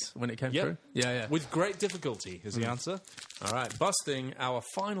liked twice when it came through? Yeah. With great difficulty is the answer. All right, busting our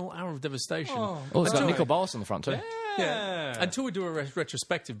final Hour of Devastation. Oh, it's got Nicol Bolas on the front too. Yeah. Until we do a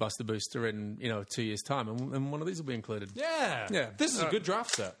retrospective Buster Booster in 2 years' time, and one of these will be included. Yeah. This is a good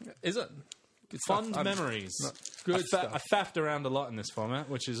draft set. Is it? Fond memories. Good I faffed around a lot in this format,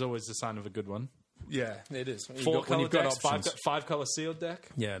 which is always a sign of a good one. Yeah, it is. 4-color decks, 5-color sealed deck.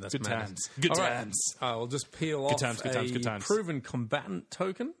 Yeah, that's good madness. times. Good times. I'll just peel off a proven combatant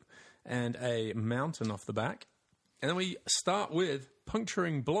token and a mountain off the back. And then we start with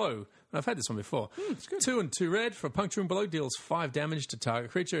Puncturing Blow. And I've had this one before. It's good. 2 and 2 red for Puncturing Blow deals 5 damage to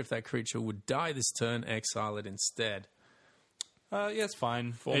target creature. If that creature would die this turn, exile it instead. Yeah, it's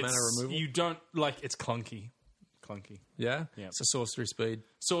fine. 4 mana removal. You don't it's clunky. Yeah? Yeah. It's a sorcery speed.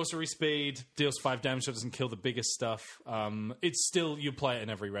 Sorcery speed, deals 5 damage, so it doesn't kill the biggest stuff. It's still, you play it in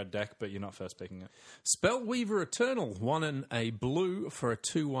every red deck, but you're not first picking it. Spellweaver Eternal, 1 and a blue for a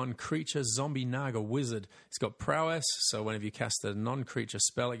 2/1 creature zombie naga wizard. It's got prowess, so whenever you cast a non-creature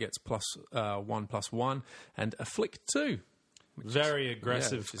spell, it gets +1/+1, and afflict 2. Very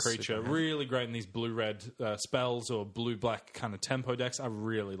aggressive which is creature. super Really great in these blue-red spells or blue-black kind of tempo decks. I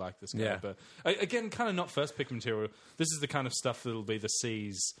really like this guy. Yeah. But again, kind of not first pick material. This is the kind of stuff that'll be the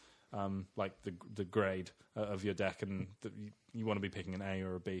C's, like the grade of your deck, and you want to be picking an A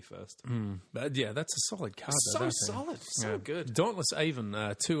or a B first. But yeah, that's a solid card. So solid. So good. Dauntless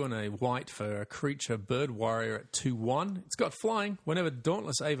Avon, 2 and a white for a creature bird warrior at 2/1. It's got flying. Whenever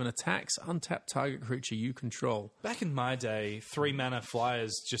Dauntless Avon attacks, untap target creature you control. Back in my day, 3 mana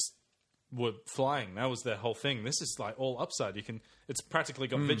flyers just were flying. That was their whole thing. This is like all upside. It's practically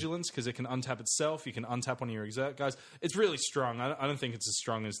got vigilance because it can untap itself. You can untap one of your exert guys. It's really strong. I don't think it's as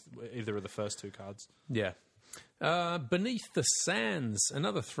strong as either of the first 2 cards. Yeah. Beneath the Sands,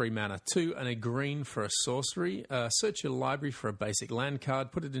 another 3 mana, 2 and a green for a sorcery. Search your library for a basic land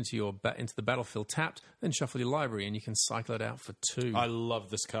card, put it into into the battlefield tapped, then shuffle your library, and you can cycle it out for 2. I love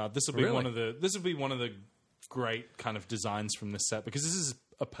this card. This will be Really? one of the great kind of designs from this set because this is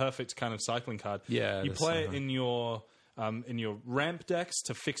a perfect kind of cycling card. Yeah, you there's play it some, in your ramp decks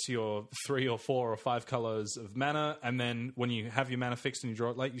to fix your 3 or 4 or 5 colors of mana, and then when you have your mana fixed and you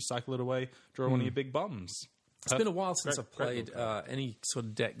draw it late, you cycle it away, draw one of your big bombs. It's been a while since I've Great played any sort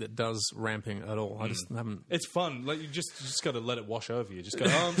of deck that does ramping at all. I just haven't. It's fun. Like you just got to let it wash over you. Just go.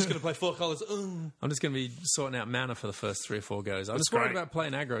 Oh, I'm just going to play 4 colors. I'm just going to be sorting out mana for the first 3 or 4 goes. I was just worried about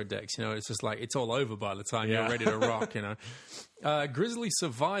playing aggro decks. It's just like it's all over by the time you're ready to rock. Grizzly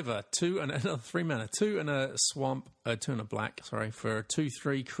Survivor, 2 and another 3 mana, 2 and a swamp, 2 and a black. Sorry, for a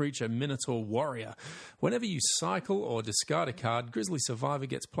 2/3 creature Minotaur Warrior. Whenever you cycle or discard a card, Grizzly Survivor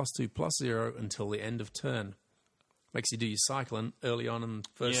gets +2/+0 until the end of turn. Makes you do your cycling early on in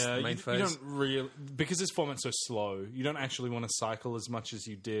the main phase. You don't really, because this format's so slow, you don't actually want to cycle as much as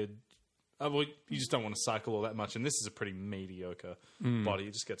you did. Well, you just don't want to cycle all that much, and this is a pretty mediocre body.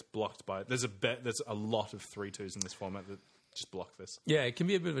 It just gets blocked by it. There's a lot of 3/2s in this format that just block this. Yeah, it can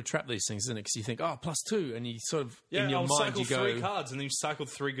be a bit of a trap, these things, isn't it? Because you think, +2, and you sort of, in your I'll mind, cycle you go... 3 cards, and then you cycled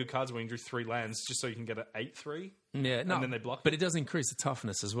 3 good cards when you drew 3 lands, just so you can get an 8/3. Yeah, no, and then they block. But it does increase the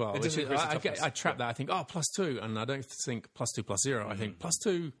toughness as well. It does increase the toughness. I trap that. I think, +2, and I don't think +2/+0. I think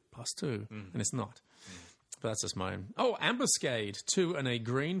 +2/+2, and it's not. But that's just my own. Oh, Ambuscade, 2 and a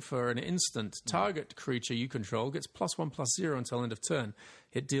green for an instant. Target creature you control gets +1/+0 until end of turn.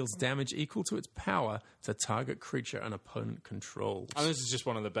 It deals damage equal to its power to target creature an opponent controls. And this is just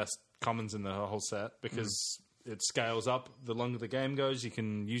one of the best commons in the whole set because it scales up the longer the game goes. You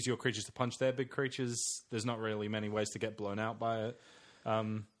can use your creatures to punch their big creatures. There's not really many ways to get blown out by it.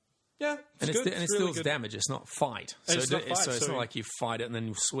 Yeah, and good. it really deals good. damage. It's not fight. So It's not fight, so it's so not like you fight it and then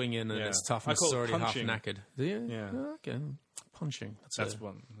you swing in and it's tough and I call it's it already punching. half knackered. Yeah. Yeah. Okay. Punching. That's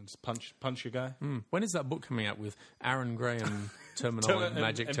one. Just punch your guy. When is that book coming out with Aaron Graham terminology,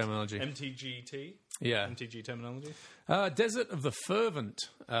 magic terminology? MTGT. Yeah. MTG terminology. Desert of the Fervent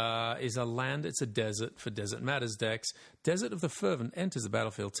is a land. It's a desert for Desert Matters decks. Desert of the Fervent enters the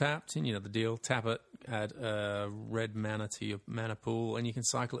battlefield tapped, and you know the deal. Tap it, add red mana to your mana pool, and you can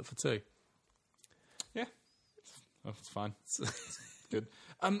cycle it for 2. Yeah. Oh, it's fine. Good.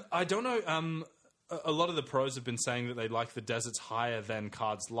 I don't know. A lot of the pros have been saying that they like the deserts higher than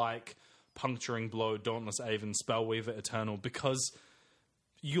cards like Puncturing Blow, Dauntless Aven, Spellweaver Eternal, because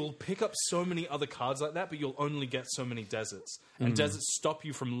you'll pick up so many other cards like that, but you'll only get so many deserts. And deserts stop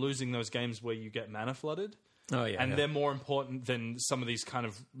you from losing those games where you get mana flooded. Oh, yeah. And they're more important than some of these kind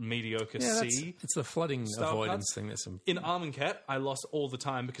of mediocre C. It's the flooding style avoidance cards. thing. That's some... In Armenket, I lost all the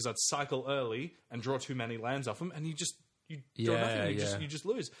time because I'd cycle early and draw too many lands off them, and you draw nothing. You just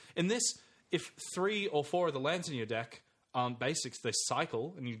lose. In this, if 3 or 4 of the lands in your deck aren't basics, they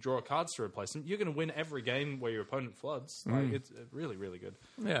cycle, and you draw cards to replace them, you're going to win every game where your opponent floods. Like, it's really, really good.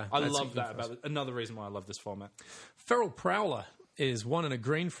 Yeah, I love that about it. Another reason why I love this format. Feral Prowler is 1 and a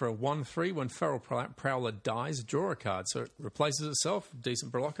green for a 1/3. When Feral Prowler dies, draw a card. So it replaces itself.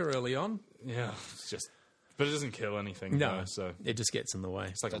 Decent blocker early on. Yeah, it's just... But it doesn't kill anything. No, though, so it just gets in the way.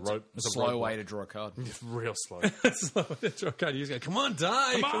 it's like a rope. It's a Slow rope way to draw a card. It's real slow. Draw a card. You just go, come on,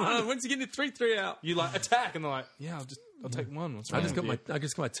 die. Come on. When's he getting the 3/3 out? You like attack, and they're like, "Yeah, I'll take one." What's wrong I just got with you?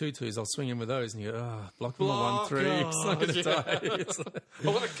 my 2/2s. I'll swing in with those, and you go, block them a 1/3. It's not going to die. It's like,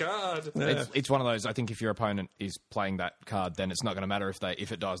 Oh, what a card! It's one of those. I think if your opponent is playing that card, then it's not going to matter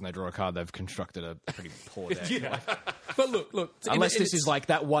if it dies and they draw a card. They've constructed a pretty poor deck. but look. Unless this is like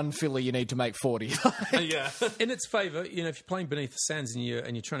that one filler you need to make 40. Yeah. In its favour, if you're playing Beneath the Sands and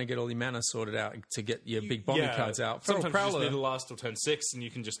you're trying to get all your mana sorted out to get your big bombing cards out, Feral Sometimes you just Prowler, need to last till turn 6, and you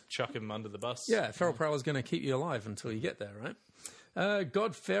can just chuck him under the bus. Feral Prowler's going to keep you alive until you get there, right?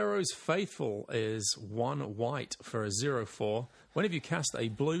 God Pharaoh's Faithful is 1 white for a 0/4. Whenever you cast a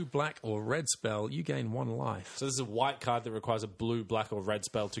blue, black, or red spell, you gain 1 life. So this is a white card that requires a blue, black, or red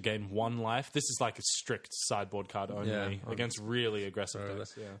spell to gain 1 life. This is like a strict sideboard card only against really aggressive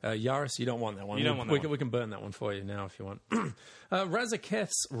decks. Yeah. Yaris, you don't want that one. You don't want that we can burn that one for you now if you want.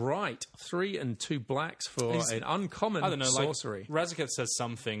 Razaketh's Right, 3 and 2 blacks for an uncommon I don't know, sorcery. like, Razaketh says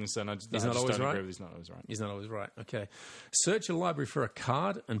some things, and I just not always don't right? agree with. He's not always right. He's not always right. Okay. Search your library for a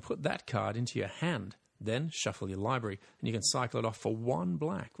card and put that card into your hand. Then shuffle your library, and you can cycle it off for 1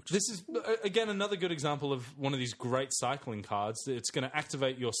 black. Which This is, again, another good example of one of these great cycling cards. It's going to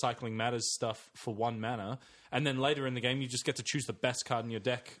activate your Cycling Matters stuff for 1 mana, and then later in the game, you just get to choose the best card in your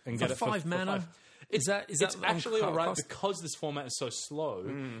deck and get it for 5 mana. For 5. Is that It's actually all right cost? because this format is so slow.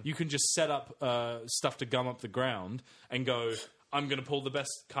 You can just set up stuff to gum up the ground and go, I'm going to pull the best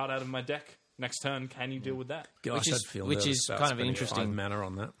card out of my deck next turn. Can you deal with that? Gosh, Which is- I'd feel which nervous is about kind of spending interesting. 5 mana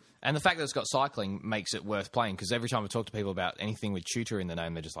on that. And the fact that it's got cycling makes it worth playing, because every time I talk to people about anything with tutor in the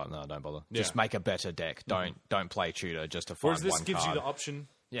name, they're just like, no, don't bother. Just make a better deck. Don't play tutor just to find Whereas this one gives card. you the option.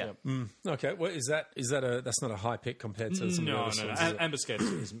 Yeah. Okay, well, is that that's not a high pick compared to some No, of the no, other no. ones, is it?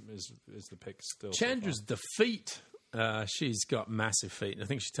 Ambuscade is the pick still. Chandra's Defeat. She's got massive feet. I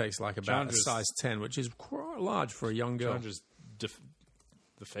think she takes like about Chandra's- a size 10, which is quite large for a young girl. Chandra's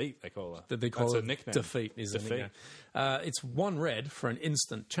Defeat, they call her. That they call That's it a nickname. Defeat is a Defeat. nickname. It's 1 red for an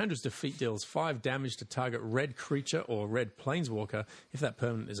instant. Chandra's Defeat deals 5 damage to target red creature or red planeswalker. If that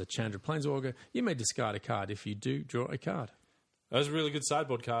permanent is a Chandra planeswalker, you may discard a card. If you do, draw a card. That was a really good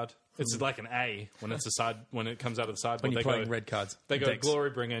sideboard card. It's like an A when it's when it comes out of the sideboard. When you're they playing go, red cards. They go decks. Glory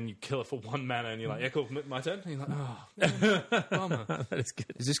Bringer and you kill it for 1 mana and you're like, yeah, cool, my turn. And you're like, oh, bummer. That is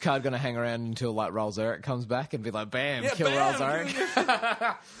good. Is this card going to hang around until like Rolzeric comes back and be like, bam, kill bam!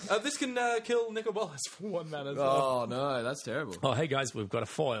 Rolzeric? This can kill Nicol Bolas for 1 mana as well. Oh, no, that's terrible. Oh, hey guys, we've got a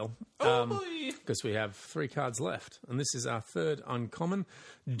foil. Oh, boy. Because we have 3 cards left. And this is our 3rd uncommon.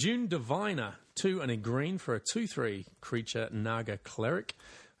 June Diviner, 2 and a green for a 2/3 creature Naga Cleric.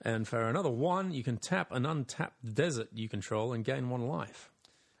 And for another 1, you can tap an untapped desert you control and gain 1 life.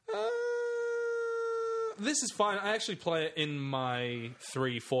 This is fine. I actually play it in my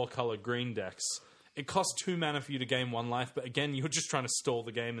 3-4 color green decks. It costs 2 mana for you to gain 1 life, but again, you're just trying to stall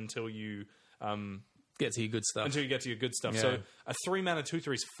the game until you Get to your good stuff. get to your good stuff. Yeah. So a 3 mana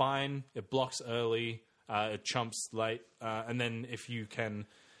 2/3 is fine. It blocks early. It chumps late, and then if you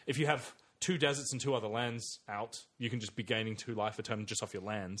have 2 deserts and 2 other lands out, you can just be gaining 2 life a turn just off your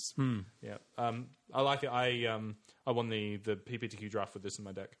lands. Yeah, I like it. I won the PPTQ draft with this in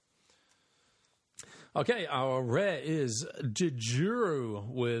my deck. Okay, our rare is Jejuru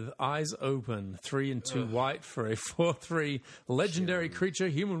with Eyes Open, 3 and 2 white for a 4/3 legendary creature,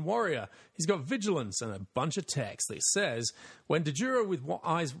 human warrior. He's got vigilance and a bunch of text that says, when Jejuru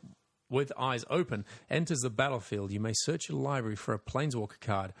with eyes open enters the battlefield, you may search your library for a planeswalker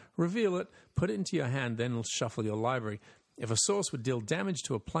card, reveal it, put it into your hand, then shuffle your library. If a source would deal damage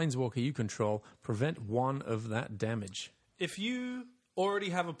to a planeswalker you control, prevent 1 of that damage. If you already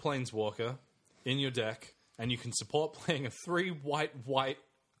have a planeswalker in your deck and you can support playing a 3 white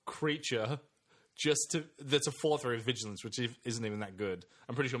creature that's a 4/3 vigilance, which isn't even that good.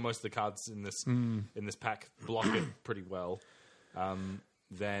 I'm pretty sure most of the cards in this pack block it pretty well.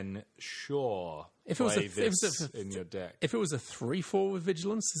 Then sure, If it was play a- if it was this a- in your deck. If it was a 3/4 with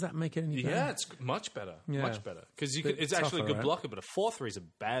vigilance, does that make it any better? Yeah, it's much better. Yeah. Much better. Because Bit it's actually a tougher, good right? blocker, but a 4/3 is a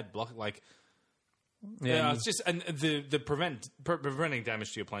bad blocker. Like, yeah, it's just, and the preventing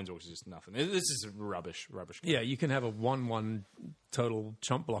damage to your planeswalkers is just nothing. This is rubbish. Yeah, you can have a 1/1 total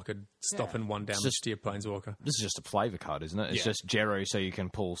chump blocker stopping 1 damage just- to your planeswalker. This is just a flavor card, isn't it? It's Yeah. just Jeru, so you can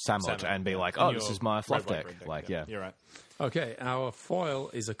pull Samut Salmon. and be like, And oh, your this is my fluff red, white, deck. red Like, yeah. You're right. Okay, our foil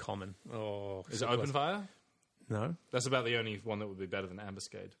is a common. Oh, Is it Open Fire? No. That's about the only one that would be better than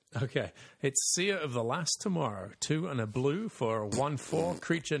Ambuscade. Okay, it's Seer of the Last Tomorrow, 2 and a blue for a 1/4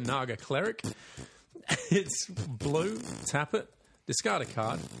 creature Naga Cleric. It's blue, tap it, discard a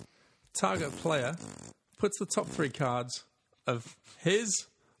card. Target player puts the top 3 cards of his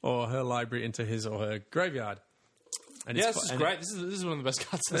or her library into his or her graveyard. And Yeah, it's this is and great. This is one of the best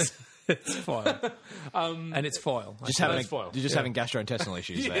cards. It's foil. And it's foil. Just That's having, foil. you're just having gastrointestinal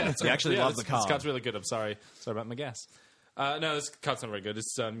issues there. You actually love the This card. card's really good. I'm sorry about my gas. No, this card's not very good.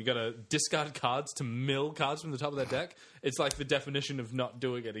 It's you got to discard cards to mill cards from the top of that deck. It's like the definition of not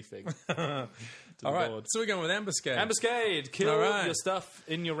doing anything. All right, so we're going with Ambuscade. Ambuscade, kill All right. your stuff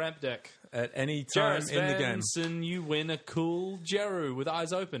in your ramp deck. At any time Jairus in the game. Svensson, you win a cool Jeru with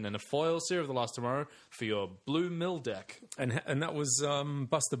Eyes Open and a foil Seer of the Last Tomorrow for your blue mill deck. And that was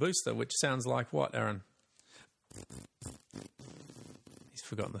Buster Booster, which sounds like what, Aaron? He's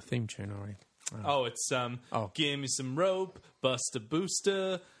forgotten the theme tune already. Oh, it's give me some rope, bust a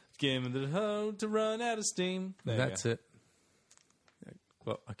booster, give me the hoe to run out of steam. There you That's go. it.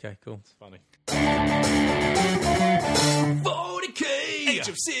 Well, okay, cool. It's funny. 40K! Age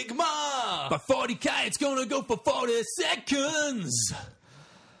of Sigma! By 40K, it's gonna go for 40 seconds!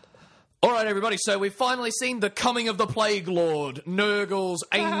 All right, everybody, so we've finally seen the coming of the Plague Lord, Nurgle's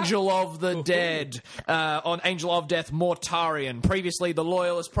Angel of the Dead, on Angel of Death Mortarion. Previously, the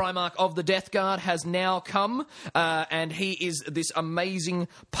Loyalist Primarch of the Death Guard has now come, and he is this amazing,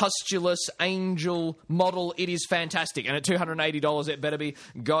 pustulous angel model. It is fantastic, and at $280, it better be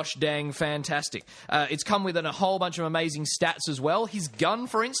gosh dang fantastic. It's come with a whole bunch of amazing stats as well. His gun,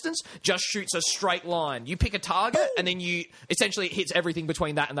 for instance, just shoots a straight line. You pick a target, and then essentially it hits everything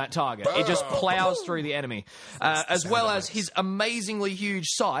between that and that target. It just plows through the enemy. As well as his amazingly huge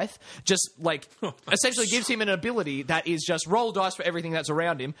scythe just, essentially gives him an ability that is just roll dice for everything that's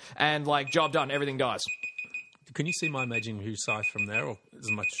around him and, job done, everything dies. Can you see my amazing huge scythe from there, or is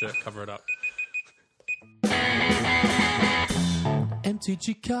it much cover it up?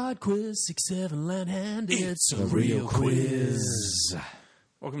 MTG Card Quiz, 6-7 Land Hand. It's a real quiz.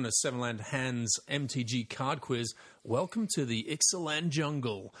 Welcome to 7 Land Hand's MTG Card Quiz. Welcome to the Ixalan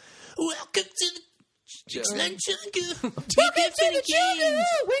Jungle. Welcome to the Ixalan Jungle. Welcome to the jungle!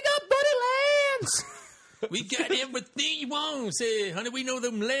 We got Borderlands! We got everything you want. Say, honey, we know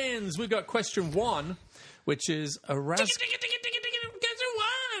them lands. We got question 1, which is a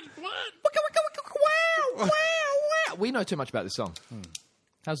We know too much about this song.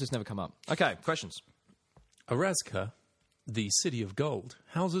 How's this never come up? Okay, questions. Orazca, the City of Gold,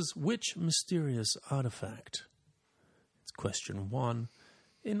 houses which mysterious artifact? It's question 1.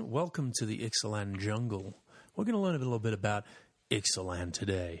 In Welcome to the Ixalan Jungle, we're going to learn a little bit about Ixalan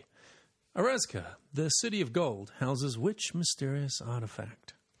today. Orazca, the City of Gold, houses which mysterious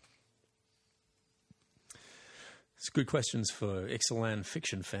artifact? It's good questions for Ixalan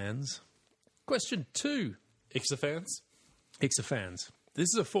fiction fans. Question 2. Ixafans? Ixafans. This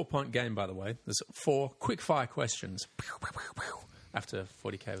is a 4-point game, by the way. There's 4 quick-fire questions. After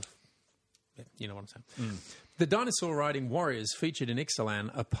 40k. You know what I'm saying. The dinosaur-riding warriors featured in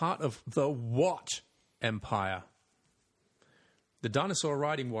Ixalan are part of the what empire? The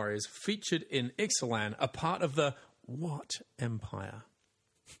dinosaur-riding warriors featured in Ixalan are part of the what empire?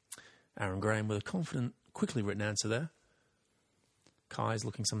 Aaron Graham with a confident, quickly written answer there. Kai's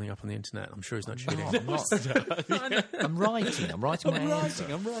looking something up on the internet. I'm sure he's not cheating. I'm writing my answer.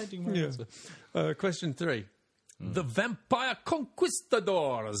 I'm writing my answer. Question 3. The vampire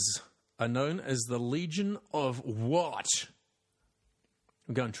conquistadors are known as the Legion of what?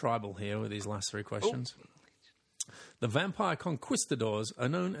 We're going tribal here with these last 3 questions. The vampire conquistadors are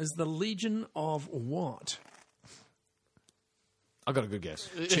known as the Legion of what? I got a good guess.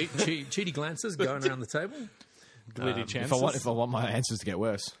 Cheaty glances going around the table. If I want my answers to get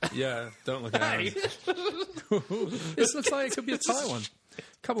worse. Yeah, don't look at Aaron. This looks like it could be a tie one. A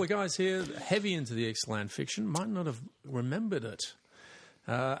couple of guys here heavy into the Ixalan fiction might not have remembered it.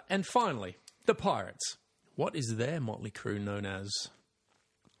 And finally, the pirates. What is their motley crew known as?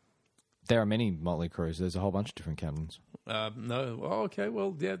 There are many motley crews. There's a whole bunch of different captains. No. Oh, okay.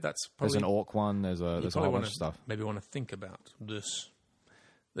 Well, yeah, that's probably... There's an orc one. There's a whole bunch of stuff. Maybe want to think about this.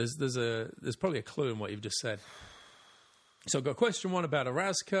 There's probably a clue in what you've just said. So I've got question 1 about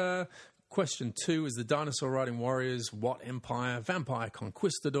Orazca. Question 2 is the dinosaur-riding warriors, what empire? Vampire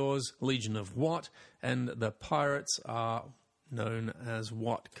conquistadors, Legion of what? And the pirates are known as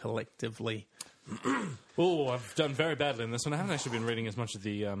what collectively? Oh, I've done very badly in this one. I haven't actually been reading as much of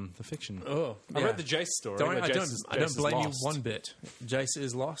the fiction. Oh, I read the Jace story. I don't blame you one bit. Jace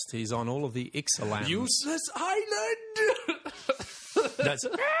is lost. He's on all of the Ixalan. Useless island! That's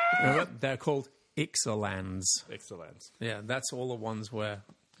they're called Ixalans. Ixalans. Yeah, that's all the ones where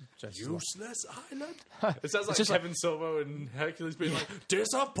Jace is lost. Useless island? It sounds like Kevin Silver and Hercules being like,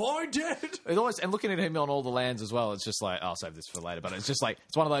 disappointed! It always, and looking at him on all the lands as well, it's just like, I'll save this for later. But it's just like,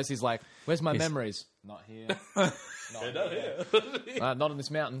 it's one of those, he's like, where's my memories? Not here. Not here. Not in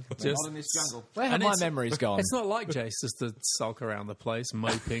this mountain. Not in this jungle. Where have my memories gone? It's not like Jace just to sulk around the place,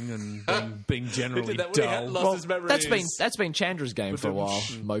 moping and being generally Did that when he had dull. lost his memories. That's been Chandra's game for a while,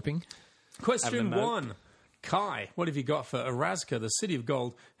 moping. Question 1. Kai, what have you got for Orazca, the City of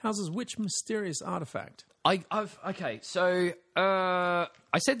Gold, houses which mysterious artifact? Okay, so I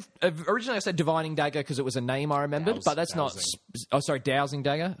said originally I said Divining Dagger because it was a name I remembered, but that's Dowsing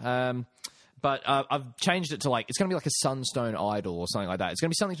Dagger. But I've changed it to it's going to be like a Sunstone Idol or something like that. It's going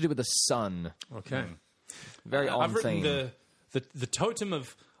to be something to do with the sun. Okay, very on I've written theme. the totem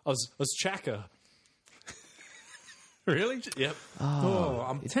of Ozchaka. Really? Yep. Oh,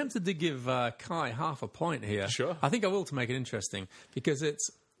 I'm tempted to give Kai half a point here. Sure. I think I will to make it interesting because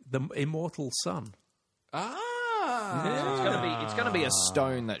it's the immortal sun. Ah! It's gonna be a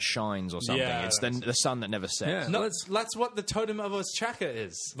stone that shines or something. Yeah. It's the sun that never sets. Yeah. No, that's what the totem of Oaxaca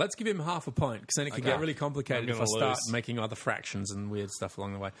is. Let's give him half a point, because then it could get really complicated I'm if I gonna start lose. making other fractions and weird stuff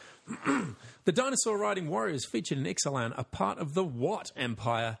along the way. The dinosaur riding warriors featured in Ixalan are part of the what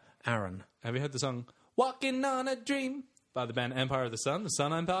empire, Aaron? Have you heard the song "Walking on a Dream" by the band Empire of the Sun, the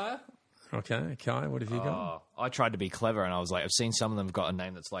Sun Empire? Okay, Kai, what have you got? I tried to be clever, and I was like, I've seen some of them have got a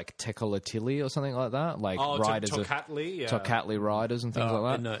name that's like Tekalatili or something like that, like riders of Tocatli, yeah. Tocatli riders and things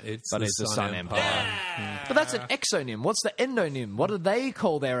like that. No, it's but the it's the Sun Sun Empire. Empire. But that's an exonym. What's the endonym? What do they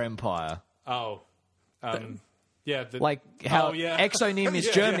call their empire? Oh, yeah. Like how exonym is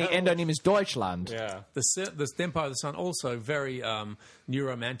Yeah, Germany, yeah. endonym is Deutschland. Yeah. The Empire of the Sun also very new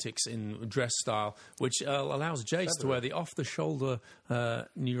romantics in dress style, which allows Jace to wear the off-the-shoulder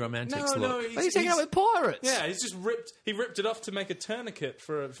new romantics look. He's hanging out with pirates. Yeah, he's just ripped. He ripped it off to make a tourniquet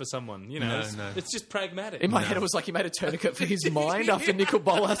for someone. You know, it's just pragmatic. In my head, it was like he made a tourniquet for his mind after Nicol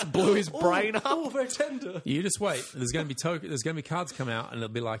Bolas blew his brain up. Oh, very tender. You just wait. There's going to be cards come out, and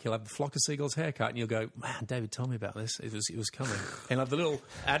it'll be like he'll have the Flock of Seagulls haircut, and you'll go, "Man, David told me about this. It was coming." And he'll have the little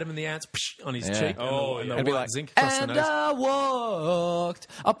Adam and the Ants on his cheek, and the It'd be white like, zinc across the and nose. I walked,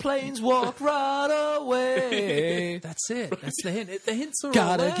 our planes walked right away. That's it. That's the hint. The hints are all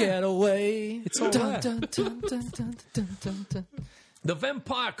Gotta there. get away. It's all there. Dun, dun, dun, dun, dun, dun, dun. The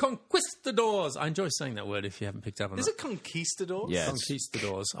Vampire Conquistadors. I enjoy saying that word if you haven't picked up on Is it. it conquistadors? Yeah.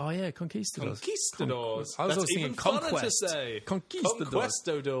 Conquistadors. Oh, yeah, Conquistadors. Conquistadors. I was That's always thinking even funner conquest. to say. Conquistadors.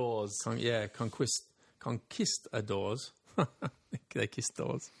 Conquistadors. Conquistadors. They kissed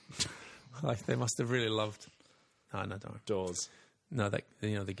doors. Like they must have really loved. Oh, no, don't. Doors. No, that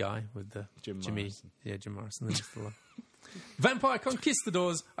the guy with the Jim Jimmy. Morrison. Yeah, Jim Morrison. They must have loved. Vampire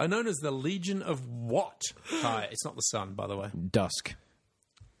Conquistadors are known as the Legion of what? Hi, it's not the sun, by the way. Dusk.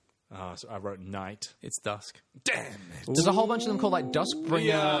 So I wrote night. It's dusk. Damn it. There's a whole bunch of them called like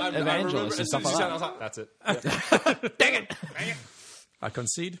Duskbringer evangelists and stuff like that. I was like, that's it. Dang it! I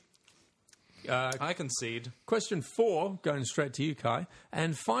concede. I concede. Question 4, going straight to you, Kai.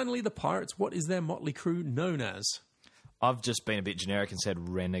 And finally, the pirates. What is their motley crew known as? I've just been a bit generic and said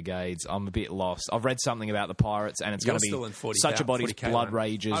renegades. I'm a bit lost. I've read something about the pirates, and it's You're going to still in be 40K such a body's 40K blood land.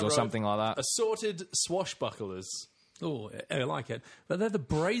 rages I or wrote something like that. Assorted swashbucklers. Oh, I like it. But they're the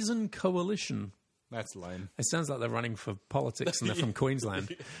Brazen Coalition. That's lame. It sounds like they're running for politics and they're from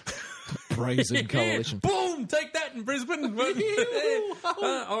Queensland. Brazen Coalition. Boom! Take that in Brisbane.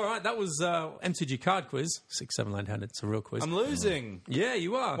 All right, that was MCG card quiz. 6-7 land-handed. It's a real quiz. I'm losing. Yeah,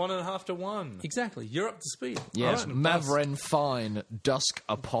 you are. 1.5 to 1. Exactly. You're up to speed. Yes, All right. Mavren Fine, Dusk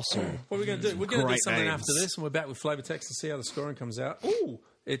Apostle. What are we going to do? We're going to do Great something names. after this, and we're back with Flavor Text to see how the scoring comes out. Ooh,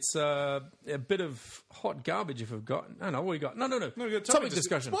 it's a bit of hot garbage if we've got... No, what we got? No. No, we got Topic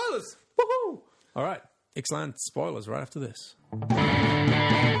discussion. Spoilers. Woohoo! All right. Ixalan spoilers right after this.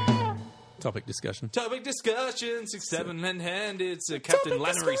 Topic discussion. Topic discussion. 6-7 hand. It's Captain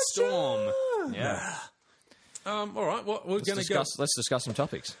Lannery Storm. Yeah. All right, what we're going to go... Let's discuss some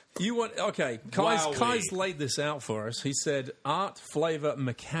topics. You want... Okay, Wowee. Kai's laid this out for us. He said art, flavour,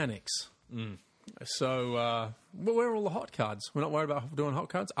 mechanics. So, where are all the hot cards? We're not worried about doing hot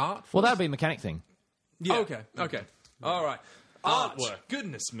cards? Art? Well, that'd be a mechanic thing. Yeah. Okay. All right. Artwork.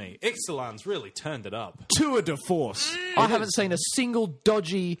 Goodness me. Ixalan's really turned it up. Tour de force. I haven't seen a single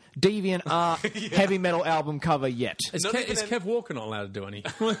dodgy, deviant art heavy metal album cover yet. Is Not even Kev Walker not allowed to do any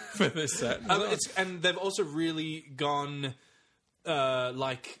for this set? And they've also really gone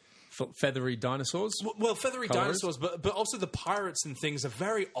like... Feathery dinosaurs? Well, feathery Colours? dinosaurs, but also the pirates and things are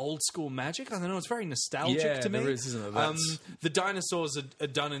very old school magic. I don't know, it's very nostalgic Yeah, to me. there is, isn't it? That's- The dinosaurs are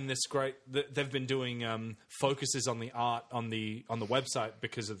done in this great. They've been doing focuses on the art on the website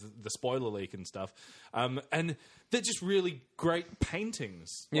because of the spoiler leak and stuff, and they're just really great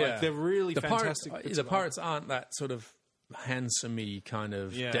paintings. Like, they're really fantastic. The pirates aren't that sort of handsome-y kind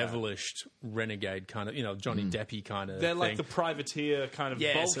of devilish renegade kind of, Johnny Deppy kind of They're thing. like the privateer kind of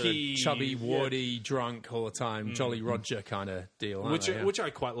bulky, sort of chubby, warty, drunk all the time, Jolly Roger kind of deal, aren't they? Yeah. which I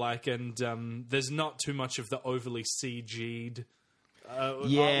quite like, and there's not too much of the overly CG'd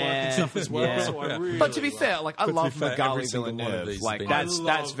artwork and stuff as well. Yeah. So I really But to be like fair, like I But to love be fair, every Magali single one of Villeneuve. these Like has been-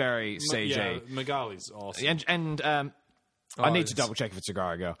 that's very CG. Yeah, Magali's awesome. And I need to it's- double check if it's a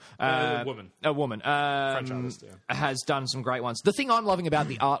guy or girl. A woman. A woman. French artist, yeah. Has done some great ones. The thing I'm loving about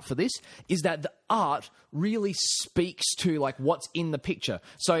the art for this is that the art really speaks to like what's in the picture.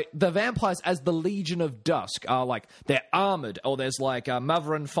 So the vampires as the Legion of Dusk are like they're armored, or there's like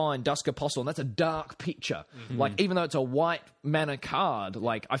Mavren Fine, Dusk Apostle, and that's a dark picture. Like even though it's a white mana card,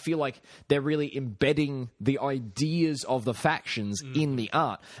 like I feel like they're really embedding the ideas of the factions in the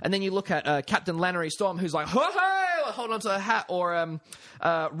art. And then you look at Captain Lannery Storm, who's like, hey, hold on to a hat, or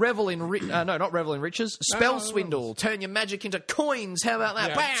revel in not revel in riches. Spell swindle, turn your magic into coins. How about that?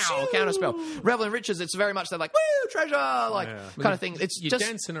 Yeah. Wow, counterspell. Revel in riches. It's very much they're like woo treasure, kind of thing. It's You're just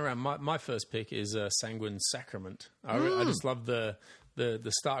dancing around. My first pick is Sanguine Sacrament. I just love the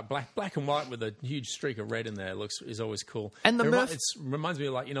stark black and white with a huge streak of red in there. Is always cool. And the it reminds me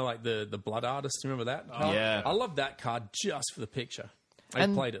of like the Blood Artist. Remember that? Yeah. I love that card just for the picture. I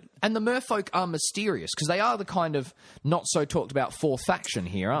played it. And the merfolk are mysterious because they are the kind of not so talked about fourth faction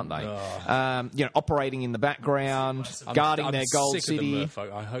here, aren't they? Operating in the background, guarding I'm their gold sick city. Of the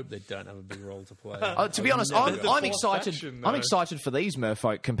merfolk. I hope they don't have a big role to play. To be honest, I'm fourth excited. faction, I'm though. excited for these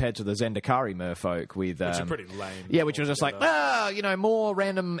merfolk compared to the Zendikari merfolk with Which are pretty lame. Yeah, which was just like more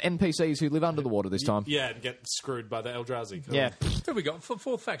random NPCs who live under the water this time. Yeah, and get screwed by the Eldrazi. Yeah. Who we got for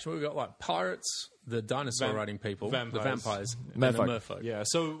fourth faction? We got like pirates, the dinosaur riding people, the vampires, and the merfolk. Yeah,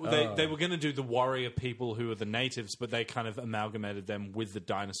 so they were going to do the warrior people who are the natives, but they kind of amalgamated them with the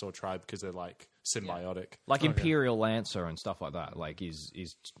dinosaur tribe because they're like symbiotic. Like Imperial Lancer and stuff like that. Like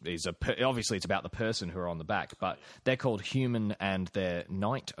obviously it's about the person who are on the back, but they're called human and they're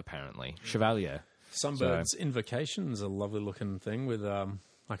knight apparently, chevalier. Sunbird's Invocation is a lovely looking thing with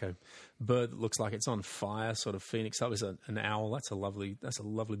like a bird that looks like it's on fire, sort of phoenix. That was an owl. That's a lovely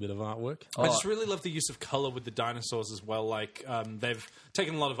bit of artwork. I just really love the use of color with the dinosaurs as well. Like they've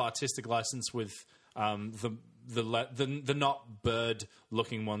taken a lot of artistic license with the not bird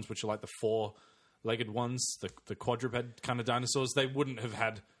looking ones, which are like the four-legged ones, the quadruped kind of dinosaurs. They wouldn't have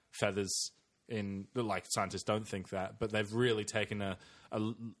had feathers in. Like scientists don't think that, but they've really taken a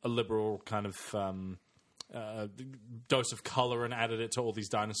liberal kind of dose of color and added it to all these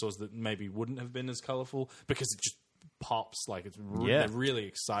dinosaurs that maybe wouldn't have been as colorful because it just pops like it's they're really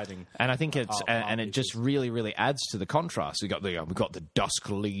exciting. And I think it's it just really, really adds to the contrast. We've got the Dusk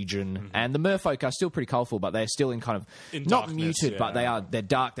Legion and the merfolk are still pretty colourful, but they're still in kind of not darkness, muted, but they're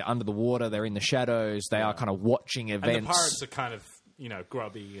dark. They're under the water. They're in the shadows. They are kind of watching events. And the pirates are kind of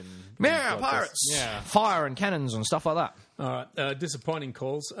grubby and pirates, yeah, fire and cannons and stuff like that. All right, disappointing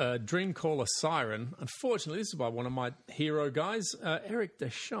calls. Dreamcaller Siren. Unfortunately, this is by one of my hero guys. Eric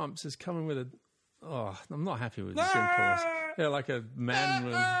Deschamps is coming with I'm not happy with the Dreamcallers. Yeah, like a man.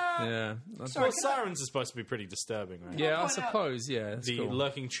 Yeah. Well, sirens are supposed to be pretty disturbing, right? Yeah, I suppose. Yeah, that's The cool.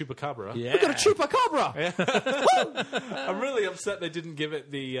 lurking chupacabra. Yeah. We've got a chupacabra. I'm really upset they didn't give it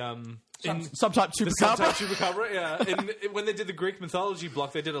the Subtype the chupacabra. subtype chupacabra. Yeah, when they did the Greek mythology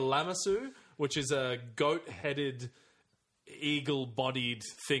block, they did a lamassu, which is a goat-headed, eagle-bodied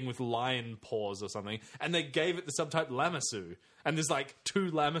thing with lion paws or something, and they gave it the subtype lamassu. And there's like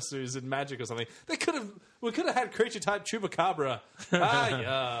 2 lamassus in Magic or something. We could have had creature type chupacabra.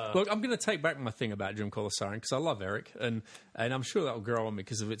 Yeah. Look, I'm going to take back my thing about Dreamcaller Siren because I love Eric, and I'm sure that will grow on me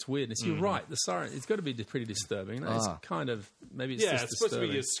because of its weirdness. You're right, the siren, it's got to be pretty disturbing. It's kind of, maybe it's just it's supposed disturbing.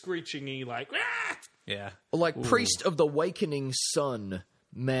 to be a screeching-y, like, "Ah!" Yeah. Like Priest of the Wakening Sun.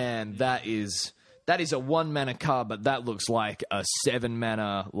 Man, that is a 1-mana card, but that looks like a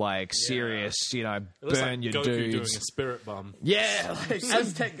 7-mana, like serious, It looks burn like your Goku dudes. doing a spirit bomb. Yeah, like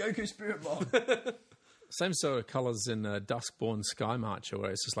Aztec Goku Spirit Bomb. Same sort of colours in Duskborn Sky Marcher,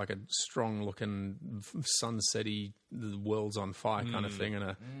 where it's just like a strong-looking, sunsetty, the world's on fire kind of thing, and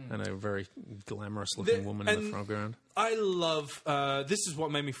a very glamorous-looking woman in the foreground. I love... this is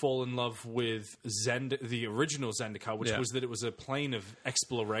what made me fall in love with the original Zendikar, which was that it was a plane of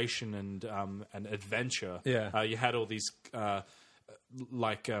exploration and adventure. Yeah. You had all these,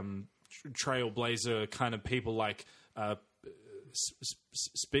 trailblazer kind of people like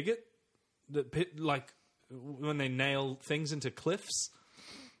Spigot, when they nail things into cliffs.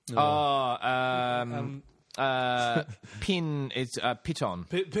 It's Piton.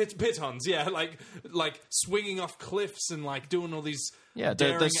 Pitons, yeah, like swinging off cliffs and like doing all these Yeah,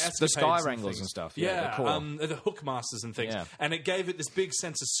 daring the escapades Sky and Wranglers things. and stuff. Yeah, they're cool. the Hookmasters and things. Yeah. And it gave it this big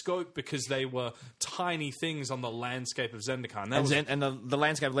sense of scope because they were tiny things on the landscape of Zendikar. And the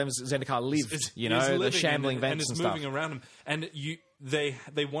landscape of Zendikar lived, It's the living shambling and vents it's and stuff. moving around them. And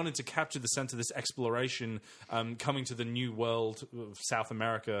they wanted to capture the sense of this exploration, coming to the new world of South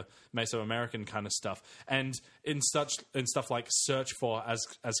America, Mesoamerican kind of stuff, and in stuff like Search for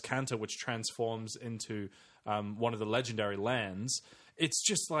Azcanta, which transforms into one of the legendary lands. It's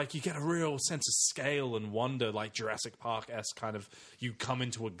just like you get a real sense of scale and wonder, like Jurassic Park-esque kind of. You come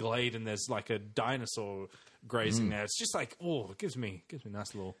into a glade and there's like a dinosaur grazing there. It's just like, it gives me a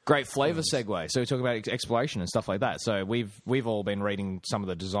nice little Great flavour segue. So we talk about exploration and stuff like that. So we've all been reading some of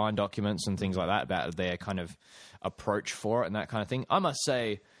the design documents and things like that about their kind of approach for it and that kind of thing. I must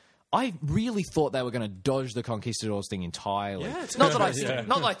say, I really thought they were going to dodge the Conquistadors thing entirely. Yeah, it's not that I good.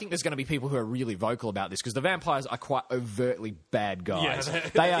 not that I think there's going to be people who are really vocal about this, because the vampires are quite overtly bad guys. Yeah,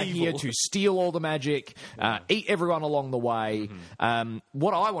 they are evil. here to steal all the magic, eat everyone along the way.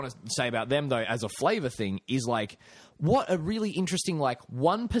 What I want to say about them, though, as a flavor thing, is like, what a really interesting, like,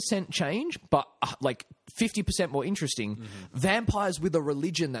 1% change, but like 50% more interesting. Vampires with a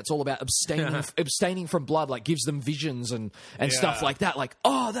religion that's all about abstaining from blood, like, gives them visions and stuff like that. Like,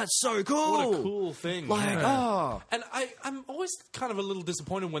 oh, that's so cool. What a cool thing. Like, oh. And I'm always kind of a little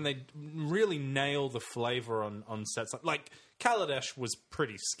disappointed when they really nail the flavor on sets. Like Kaladesh was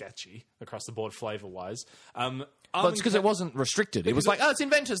pretty sketchy across the board flavor-wise. But it's because it wasn't restricted. It was like, it's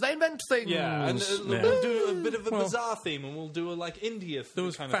inventors. They invent things. Yeah, and we'll do a bit of a bizarre theme, and we'll do a, like, India theme. There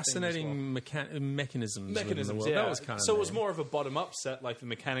was kind of fascinating mechanisms. within the world. Yeah. That was kind of so it was more of a bottom-up set, like the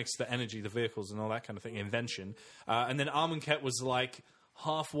mechanics, the energy, the vehicles, and all that kind of thing, invention. And then Amonkhet was like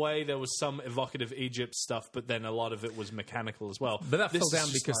halfway. There was some evocative Egypt stuff, but then a lot of it was mechanical as well. But that This fell is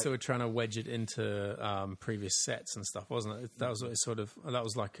down just because like- they were trying to wedge it into previous sets and stuff, wasn't it? That was sort of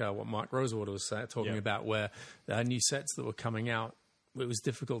like what Mike Rosewater was talking Yeah. about, where new sets that were coming out. It was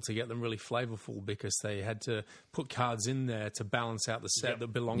difficult to get them really flavorful because they had to put cards in there to balance out the set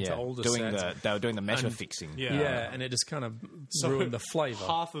that belonged to older sets. They were doing the meta fixing. Yeah, and it just kind of ruined the flavor.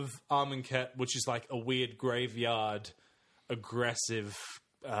 Half of Amonkhet, which is like a weird graveyard, aggressive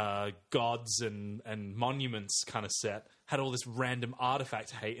gods and monuments kind of set, had all this random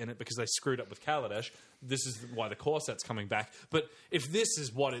artifact hate in it because they screwed up with Kaladesh. This is why the core set's coming back. But if this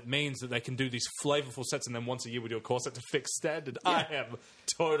is what it means, that they can do these flavorful sets and then once a year we do a core set to fix standard, I am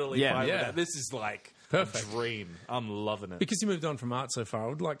totally fine with that. This is like Perfect. a dream. I'm loving it. Because you moved on from art so far, I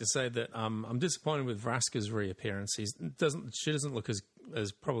would like to say that I'm disappointed with Vraska's reappearance. She doesn't look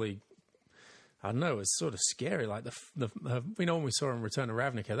as probably, I don't know, it's sort of scary. Like when we saw him Return to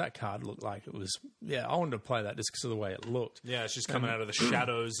Ravnica, that card looked like it was. Yeah, I wanted to play that just because of the way it looked. Yeah, she's coming out of the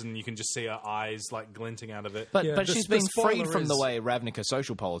shadows and you can just see her eyes like glinting out of it. But Yeah, she's the been freed spoiler from the is- way Ravnica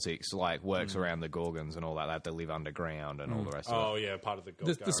social politics like works around the Gorgons and all that. They have to live underground and all the rest of it. Oh yeah, part of the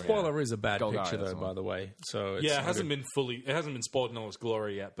The Golgari. spoiler is a bad Golgari, picture, that's though. the one. By the way, so it's Yeah, it hasn't been spoiled in all its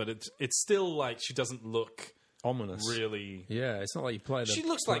glory yet, but it's still like she doesn't look ominous. really. Yeah, it's not like you play the. She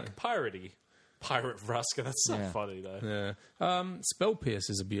looks like piratey. Pirate Vraska. That's so funny though. Yeah. Spell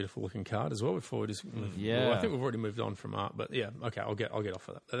Pierce is a beautiful looking card as well. Before we just, Yeah. I think we've already moved on from art, but yeah, okay, I'll get off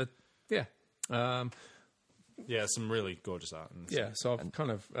of that. Yeah. Yeah, some really gorgeous art. And Yeah, so I've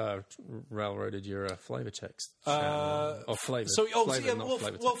kind of railroaded your flavor checks. Or flavor. So, flavor, not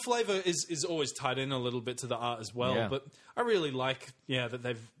flavor text. flavor is always tied in a little bit to the art as well. Yeah. But I really like, that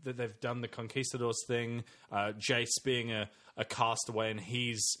they've done the Conquistadors thing. Jace being a castaway, and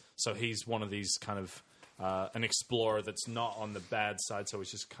he's one of these kind of an explorer that's not on the bad side, so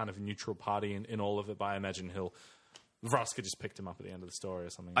he's just kind of a neutral party in all of it. But I imagine Vraska just picked him up at the end of the story or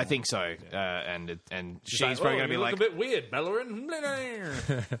something. I think so. And she's Like, probably "Oh, going to be you like, look a bit weird, Bellerin.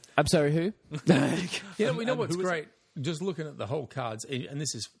 I'm sorry, who? Yeah, we know what's who is great. Just looking at the whole cards, and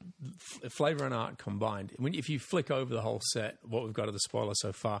this is flavor and art combined. If you flick over the whole set, what we've got of the spoiler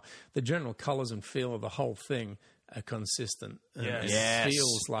so far, the general colors and feel of the whole thing are consistent. And Yes. it Yes.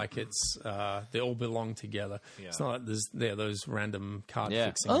 feels like it's they all belong together. It's not like there's those random card Yeah.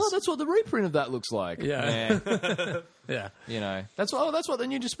 fixings. Oh, that's what the reprint of that looks like. Yeah. Yeah. yeah. You know, that's what the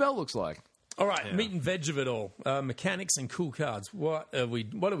new Dispel looks like. All right, meat and veg of it all. Mechanics and cool cards. What are we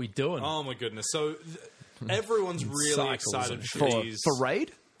doing? Oh my goodness! So everyone's really Cycles excited and for these For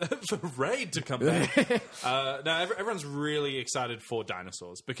Raid? for Raid to come back. No, everyone's really excited for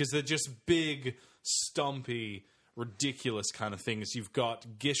dinosaurs because they're just big, stompy, ridiculous kind of things. You've got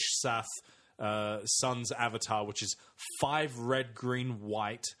Gish Sath, Sun's Avatar, which is 5 red, green,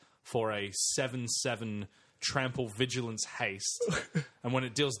 white for a 7/7 trample, vigilance, haste, and when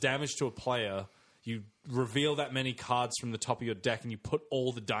it deals damage to a player, you reveal that many cards from the top of your deck and you put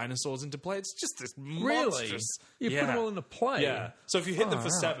all the dinosaurs into play. It's just this monstrous. You put them all into play? Yeah. So if you hit them for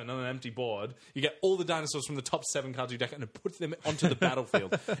 7 on an empty board, you get all the dinosaurs from the top 7 cards of your deck and put them onto the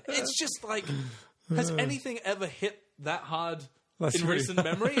battlefield. It's just like, has anything ever hit that hard in recent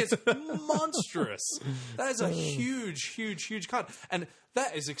memory? It's monstrous. That is a huge, huge, huge card. And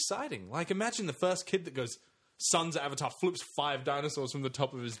that is exciting. Like, imagine the first kid that goes, Sun's Avatar flips 5 dinosaurs from the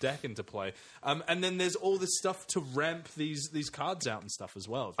top of his deck into play. And then there's all this stuff to ramp these cards out and stuff as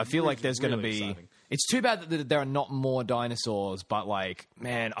well. I feel like there's going to really be. exciting. It's too bad that there are not more dinosaurs, but like,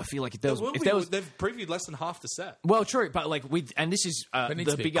 man, I feel like if there was, They've previewed less than half the set. well, true, but like and this is needs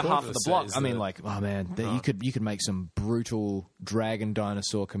the to be a bigger quarter half of of the the block. set, I mean, is like, oh man, you could make some brutal dragon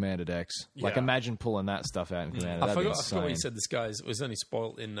dinosaur commander decks. Like, Yeah. imagine pulling that stuff out in commander. I That'd be forgot what you insane. said. This guy was only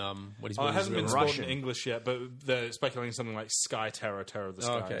spoiled in what he's. It hasn't been real spoiled Russian. in English yet, but they're speculating something like Sky Terror, Terror of the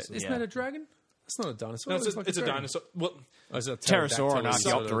Skies. Okay, isn't Yeah. that a dragon? It's not a dinosaur. No, it's like a dragon. dinosaur. Well, Oh, is it a Pterosaur and pterodactyl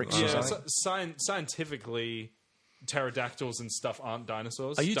sort of- Archaeopteryx or yeah, something. scientifically, pterodactyls and stuff aren't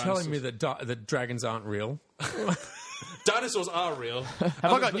dinosaurs. Are you Dinosaurs- telling me that dragons aren't real? dinosaurs are real? Have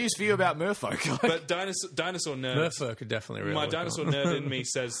I got news for you about Merfolk? But dinosaur nerds. Merfolk are definitely real. My dinosaur nerd in me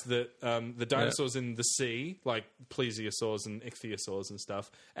says that the dinosaurs in the sea, like plesiosaurs and ichthyosaurs and stuff,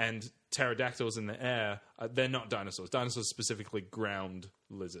 and pterodactyls in the air, they're not dinosaurs. Dinosaurs specifically ground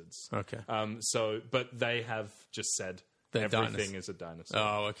lizards. Okay. But they have just said They're everything is a dinosaur.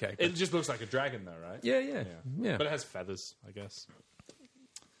 Oh, okay. It just looks like a dragon, though, right? Yeah. But it has feathers, I guess.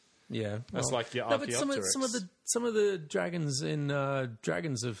 Yeah, That's like your no, but some Archaeopteryx. of the dragons in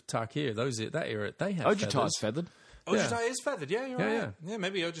Dragons of Tarkir, that era, they have Ojutai's feathers. feathered. Ojutai is feathered. Yeah, you're Yeah, right. Yeah,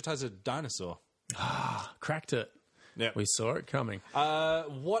 maybe Ojutai's a dinosaur. Cracked it. Yeah. We saw it coming.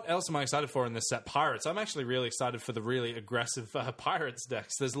 What else am I excited for in this set? Pirates. I'm actually really excited for the really aggressive Pirates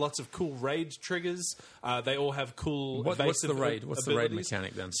decks. There's lots of cool raid triggers. They all have cool What's evasive the raid? What's the raid abilities.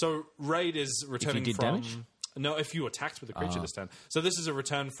 mechanic then? So raid is returning did from... damage? No, if you attacked with a creature this turn. So this is a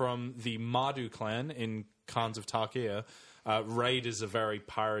return from the Mardu clan in Khans of Tarkir. Raid is a very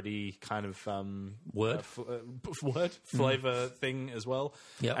piratey kind of Word? flavor thing as well.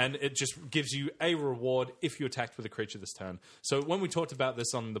 Yep. And it just gives you a reward if you attacked with a creature this turn. So when we talked about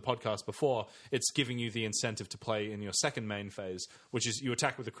this on the podcast before, it's giving you the incentive to play in your second main phase, which is you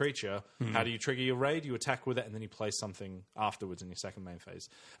attack with a creature. How do you trigger your raid? You attack with it, and then you play something afterwards in your second main phase.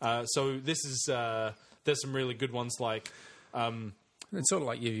 So this is there's some really good ones like. It's sort of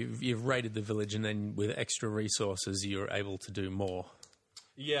like you've raided the village, and then with extra resources, you're able to do more.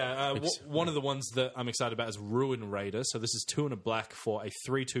 Yeah, one of the ones that I'm excited about is Ruin Raider. So this is 2 and a black for a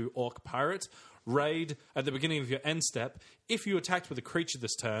 3/2 Orc Pirate. Raid at the beginning of your end step. If you attacked with a creature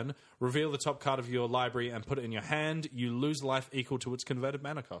this turn, reveal the top card of your library and put it in your hand. You lose life equal to its converted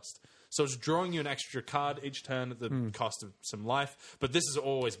mana cost. So it's drawing you an extra card each turn at the cost of some life. But this has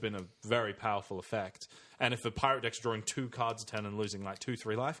always been a very powerful effect. And if a pirate deck's drawing 2 cards a turn and losing like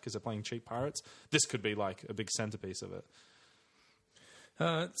 2-3 life because they're playing cheap pirates, this could be like a big centerpiece of it.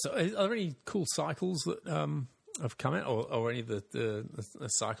 So, are there any cool cycles that have come out, or any of the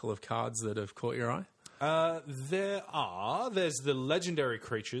cycle of cards that have caught your eye? There's the legendary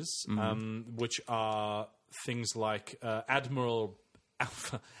creatures, which are things like Admiral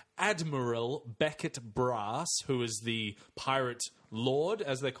Beckett Brass, who is the pirate lord,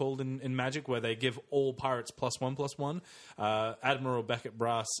 as they're called in Magic, where they give all pirates +1/+1. Admiral Beckett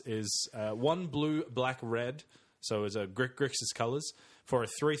Brass is 1 blue, black, red, so it's a Grixis colors for a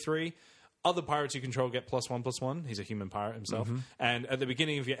 3/3. Other pirates you control get +1/+1. He's a human pirate himself. And at the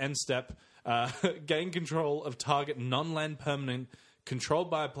beginning of your end step, gain control of target non-land permanent controlled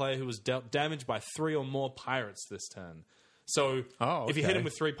by a player who was dealt damage by 3 or more pirates this turn. So if you hit him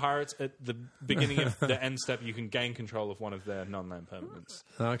with 3 pirates at the beginning of the end step, you can gain control of one of their non-land permanents.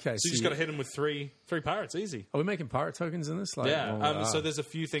 Okay, So you just got to hit him with three pirates, easy. Are we making pirate tokens in this? Like, Yeah. So there's a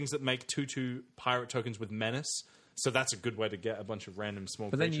few things that make 2/2 pirate tokens with menace. So that's a good way to get a bunch of random small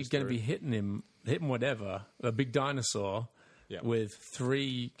but then creatures you're going to through. be hitting whatever, a big dinosaur. Yeah. With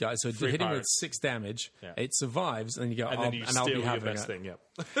 3 guys, so Three you hit him with pirates. 6 damage. Yeah. It survives, and then you go, and then you and I'll steal be your having best it. thing, yep.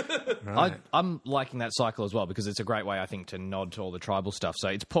 I'm liking that cycle as well because it's a great way, I think, to nod to all the tribal stuff. So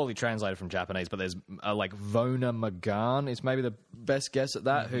it's poorly translated from Japanese, but there's like Vona Magan is maybe the best guess at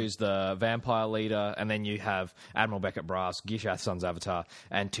that, who's the vampire leader, and then you have Admiral Beckett Brass, Gishath Sun's Avatar,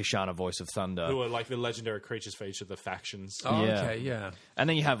 and Tishana Voice of Thunder. Who are like the legendary creatures for each of the factions. Oh, Yeah. okay, yeah. And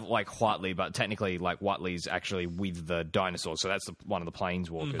then you have like Whiteley, but technically like Whiteley's actually with the dinosaurs, so that's one of the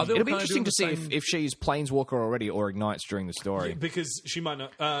planeswalkers. Are they all It'll be kinda interesting doing to see the same- if she's planeswalker already or ignites during the story. Because she might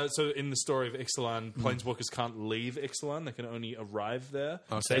not. So in the story of Ixalan, planeswalkers can't leave Ixalan; they can only arrive there.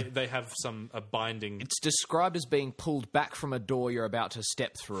 Okay. They have a binding. It's described as being pulled back from a door you're about to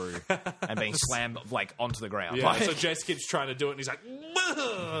step through and being slammed like onto the ground. Yeah. Like- So Jace keeps trying to do it, and he's like,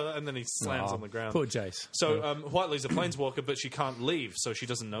 "Bah!" And then he slams on the ground. Poor Jace. So Whiteley's a planeswalker, but she can't leave, so she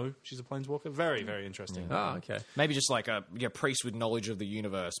doesn't know she's a planeswalker. Very, very interesting. Oh, okay. Maybe just like a priest with knowledge of the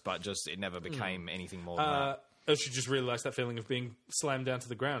universe, but just it never became anything more than that. she just really likes that feeling of being slammed down to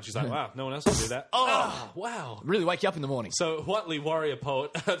the ground. She's like, wow, no one else can do that. Oh, wow. Really wake you up in the morning. So Whiteley, Warrior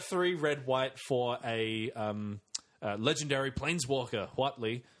Poet, 3 red, white for a legendary Planeswalker,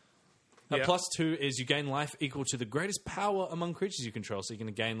 Whiteley. Yeah. +2 is you gain life equal to the greatest power among creatures you control. So you're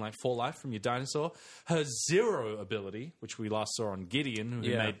going to gain like 4 life from your dinosaur. Her 0 ability, which we last saw on Gideon, who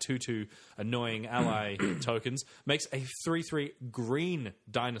made 2/2 annoying ally tokens, makes a 3/3 green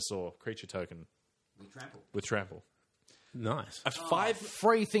dinosaur creature token. With trample. Nice. A 5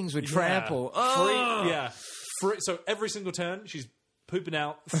 Free things with trample. Free, so every single turn, she's pooping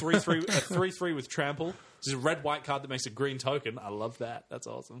out 3/3 a 3/3 with trample. This is a red-white card that makes a green token. I love that. That's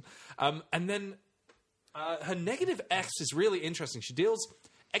awesome. And then her negative X is really interesting. She deals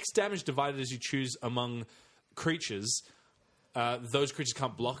X damage divided as you choose among creatures. Those creatures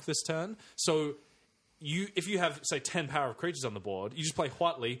can't block this turn. So if you have, say, 10 power of creatures on the board, you just play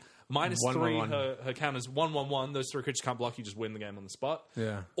Whiteley. -3, her counter's 1/1/1. Those 3 creatures can't block. You just win the game on the spot.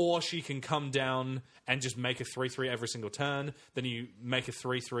 Yeah. Or she can come down and just make a 3/3 every single turn. Then you make a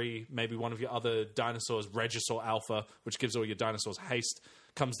 3/3. Maybe one of your other dinosaurs, Regisaur Alpha, which gives all your dinosaurs haste,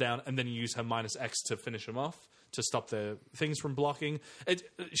 comes down, and then you use her -X to finish them off to stop the things from blocking.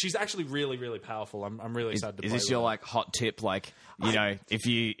 She's actually really, really powerful. I'm really excited to play Is this with your her. like hot tip? Like, you know,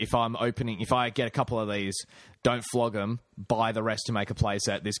 if I get a couple of these, don't flog them. Buy the rest to make a play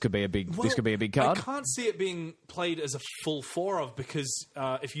set. This could be a big. This could be a big card. I can't see it being played as a full 4 of because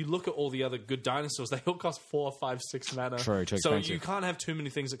if you look at all the other good dinosaurs, they all cost 4, 5, 6 mana. True, too so expensive. you can't have too many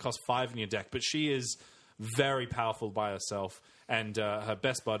things that cost 5 in your deck. But she is very powerful by herself. And her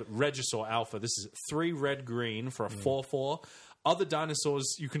best bud, Regisaur Alpha. This is 3 red-green for a 4/4. Other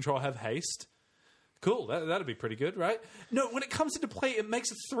dinosaurs you control have haste. Cool, that'd be pretty good, right? No, when it comes into play, it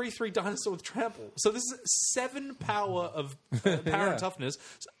makes a 3/3 dinosaur with trample. So this is 7 power of power and toughness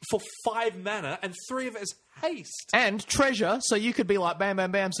for 5 mana, and 3 of it is haste. And treasure, so you could be like, bam,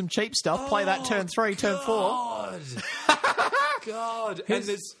 bam, bam, some cheap stuff. Play that turn 3, turn 4. God, and This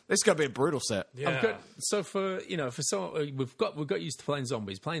is going to be a brutal set. I've got, so for someone, we've got used to playing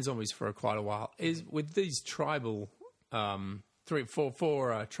zombies for quite a while. Is with these tribal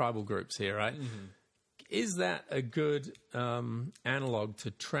 4 tribal groups here, right? Mm-hmm. Is that a good analog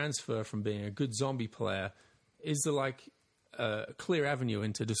to transfer from being a good zombie player? Is there like a clear avenue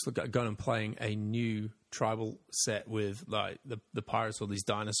into just going and playing a new tribal set with like the pirates or these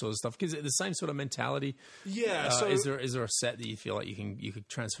dinosaurs and stuff? Because it's the same sort of mentality. Yeah. So is there a set that you feel like you could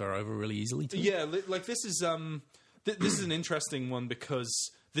transfer over really easily to? Yeah, like this is this is an interesting one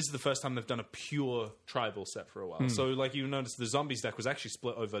because this is the first time they've done a pure tribal set for a while. So, like you noticed, the zombies deck was actually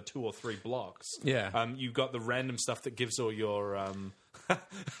split over 2 or 3 blocks. Yeah. You got the random stuff that gives all your. I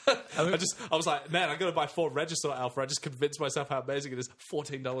was like, man, I got to buy 4 Regisaur Alpha. I just convinced myself how amazing it is.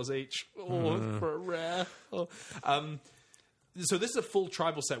 $14 each for a rare. So this is a full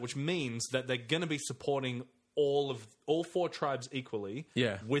tribal set, which means that they're going to be supporting all 4 tribes equally.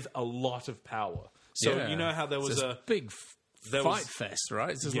 Yeah. With a lot of power. So you know how there was a big there fight was- fest,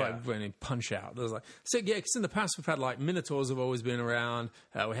 right? It's just Yeah. like when they punch out. There's like because in the past we've had like Minotaurs have always been around.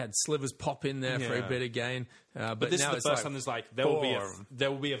 We had Slivers pop in there for a Yeah. bit again. But this now is it's the first like time there's like there will be four of 'em.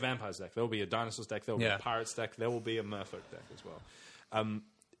 there will be a vampires deck, there will be a dinosaurs deck, there will be Yeah. a pirates deck, there will be a merfolk deck as well.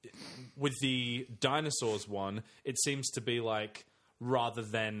 With the dinosaurs one, it seems to be like rather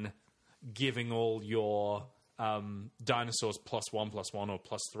than giving all your dinosaurs +1/+1 or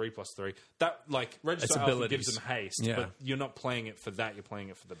 +3/+3, that like It's Regisaur Alpha abilities. gives them haste, Yeah. but you're not playing it for that. You're playing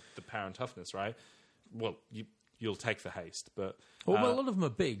it for the power and toughness, right? Well, you'll take the haste, but Well, a lot of them are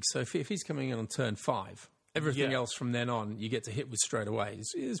big. So if he's coming in on turn 5, everything Yeah. else from then on you get to hit with straight away.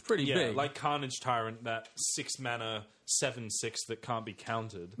 It's pretty yeah, big. like Carnage Tyrant, that 6 mana 7/6 that can't be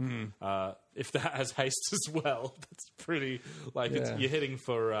counted. If that has haste as well, that's pretty. Like Yeah. you're hitting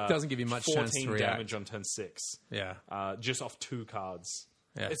for Doesn't give you much 14 chance to react. damage on turn 6. Yeah. Just off 2 cards.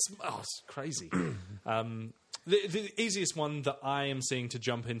 Yeah. It's crazy. The easiest one that I am seeing to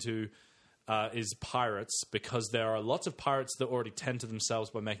jump into is pirates, because there are lots of pirates that already tend to themselves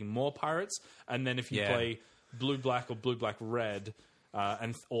by making more pirates, and then if you Yeah. play blue-black or blue-black-red,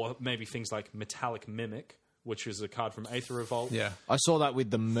 or maybe things like Metallic Mimic, which is a card from Aether Revolt. Yeah. I saw that with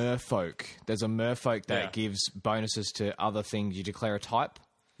the Merfolk. There's a Merfolk that Yeah. gives bonuses to other things. You declare a type,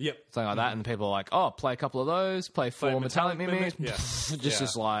 Yep. something like that, and people are like, oh, play a couple of those, play 4 Metallic Metallic Mimics. Mimic.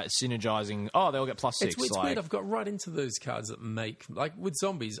 Just like synergizing. Oh, they'll get +6. It's like, weird. I've got right into those cards that make, like with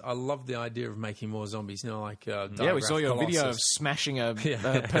zombies, I love the idea of making more zombies. You know, like yeah, we saw your Diagraph video of Colossus. smashing a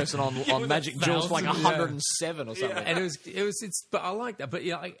Yeah. person on Magic Duels for like 1,000, 107 or something. And it's, but I like that. But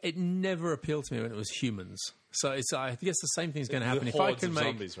yeah, it never appealed to me when it was humans. So I guess the same thing's going to happen. If I hordes can of make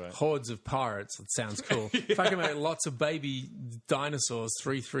zombies, right? hordes of pirates, that sounds cool. If I can make lots of baby dinosaurs,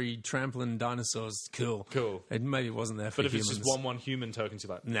 3/3 trampling dinosaurs, cool. It maybe wasn't there for But if humans. it's just 1/1 human tokens,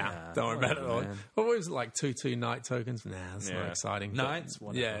 you're like, Nah, don't worry about it at all. What was it, like 2/2 night tokens? Nah, that's not Yeah. exciting. Knights, But-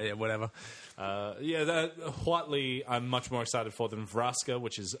 whatever. Yeah, whatever. Whiteley, I'm much more excited for than Vraska,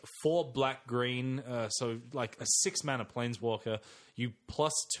 which is 4 black green, so like a 6-mana planeswalker. You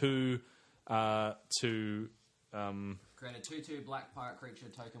 +2 to. Create a 2/2 black pirate creature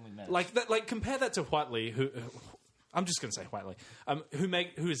token with menace. Like that, like compare that to Whiteley, who I'm just going to say Whiteley,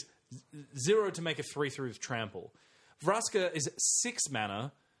 who is 0 to make a 3/3 with trample. Vraska is 6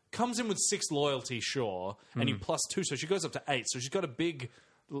 mana, comes in with 6 loyalty, sure, and you +2, so she goes up to 8. So she's got a big,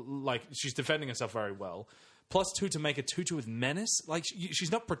 like she's defending herself very well. +2 to make a 2/2 with menace. Like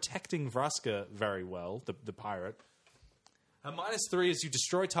she's not protecting Vraska very well, the pirate. Her -3 is you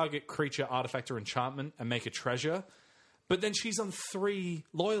destroy target creature, artifact, or enchantment and make a treasure. But then she's on 3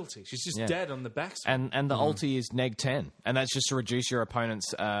 loyalty. She's just dead on the backswing. And the ulti is neg 10, and that's just to reduce your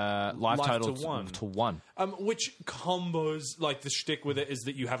opponent's life total to 1. Which combos, like the shtick with it is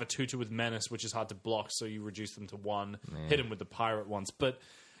that you have a 2/2 with menace, which is hard to block, so you reduce them to 1, hit him with the pirate once. But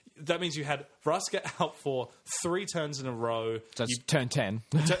that means you had Vraska out for 3 turns in a row. So it's turn 10.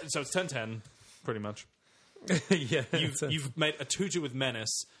 So it's turn 10, pretty much. Yeah, You've made a 2/2 with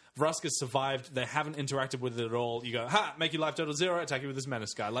menace. Vraska's survived. They haven't interacted with it at all. You go, make your life total 0, attack you with this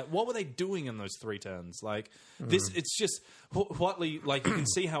menace guy. Like, what were they doing in those 3 turns? Like, this, it's just, Whiteley, like, you can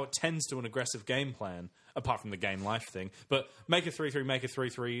see how it tends to an aggressive game plan, apart from the game life thing. But make a 3/3, make a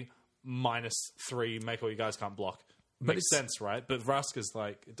 3/3, -3, make all you guys can't block. Makes sense, right? But Vraska's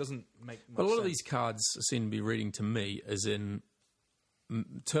like, it doesn't make much But a lot of sense. these cards seem to be reading to me as in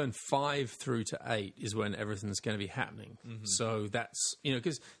turn 5 through to 8 is when everything's going to be happening. So that's,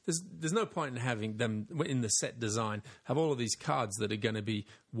 because there's no point in having them in the set design have all of these cards that are going to be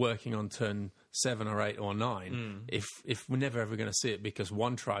working on turn 7 or 8 or 9 if we're never ever going to see it because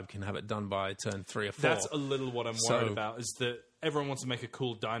one tribe can have it done by turn 3 or 4. That's a little what I'm worried about, is that everyone wants to make a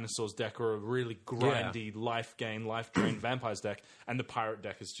cool dinosaurs deck or a really grindy life gain, life drain vampires deck, and the pirate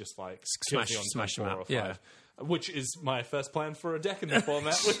deck is just like Smash them 4 out. or 5. Yeah. Which is my first plan for a deck in the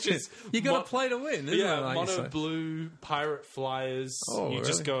format, which is You got to play to win, isn't it? Like you mono say? blue pirate flyers. Oh, you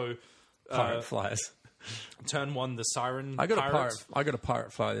just go Pirate flyers. turn 1 the siren. I got pirates. a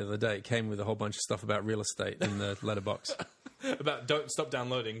pirate flyer the other day. It came with a whole bunch of stuff about real estate in the letterbox. About don't stop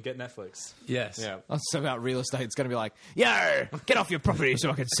downloading, get Netflix. Yes. Yeah. So about real estate, it's going to be like, yo, get off your property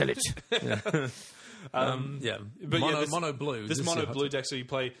so I can sell it. Yeah. But mono blue. This is mono your- blue deck, so you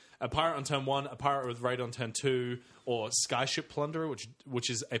play a pirate on turn 1, a pirate with raid on turn 2, or Skyship Plunderer, which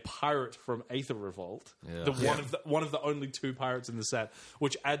is a pirate from Aether Revolt. One of the only 2 pirates in the set,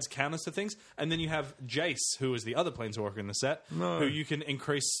 which adds counters to things. And then you have Jace, who is the other planeswalker in the set, who you can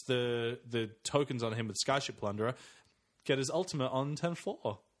increase the tokens on him with Skyship Plunderer, get his ultimate on turn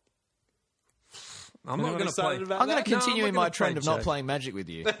 4. I'm not going to play. excited about I'm going to continue I'm in not my gonna trend play of not Jack. playing Magic with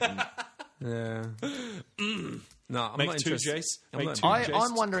you. Yeah. No, I'm Make not 2 interested. Jace. I'm Make not- 2 Jace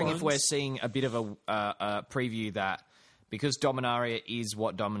I'm wondering if clones. we're seeing a bit of a preview that because Dominaria is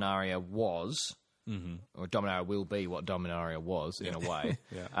what Dominaria was, or Dominaria will be what Dominaria was in a way.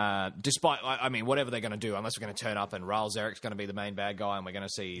 Despite, I mean, whatever they're going to do, unless we're going to turn up and Raul Zarek's going to be the main bad guy, and we're going to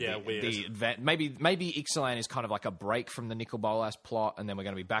see maybe Ixalan is kind of like a break from the Nicol Bolas plot, and then we're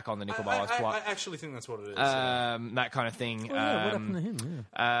going to be back on the Nicol Bolas plot. I actually think that's what it is. That kind of thing. what happened to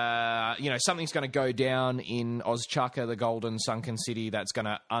him? Something's going to go down in Ozchaka, the Golden Sunken City. That's going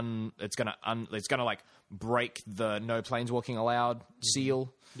to like break the no planeswalking allowed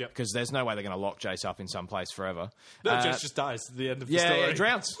seal. Yep. Because there's no way they're going to lock Jace up in some place forever. No, Jace just dies at the end of the story. Yeah,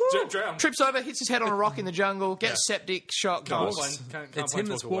 drowns. Drown. Trips over, hits his head on a rock in the jungle, gets septic, shot, Can't goes. plane- can't It's him planeswalk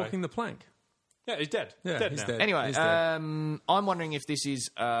that's away. walking the plank. Yeah, he's dead. Yeah, dead he's now. dead. Anyway, He's dead. I'm wondering if this is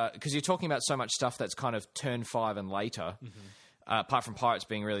because you're talking about so much stuff that's kind of turn 5 and later. Apart from pirates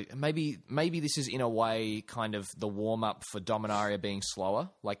being really, maybe this is in a way kind of the warm up for Dominaria being slower.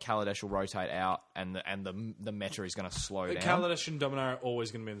 Like Kaladesh will rotate out, and the meta is going to slow down. Kaladesh and Dominaria are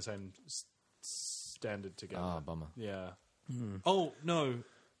always going to be in the same standard together. Oh, bummer. Yeah. Oh no.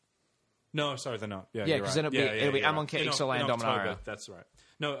 No, sorry, they're not. Yeah, Yeah, you're 'cause right. then it'll be Amonkhet, In Ixalan, October, Dominaria. That's right.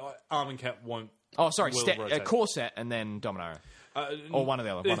 No, Amonkhet won't. Oh, sorry, will a rotate. core set and then Dominaria, or one or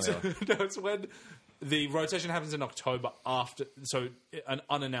the other. One or the other. No, it's when the rotation happens in October after. So an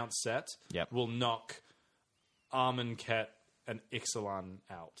unannounced set will knock Amonkhet and Ixalan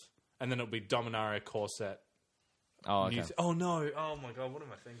out, and then it'll be Dominaria core set. Oh, okay. Oh no! Oh my god! What am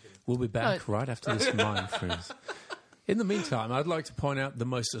I thinking? We'll be back right after this mind freeze. In the meantime, I'd like to point out the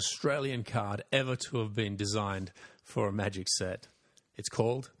most Australian card ever to have been designed for a Magic set. It's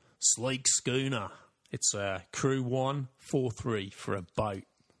called Sleek Schooner. It's a Crew 1 4-3 for a boat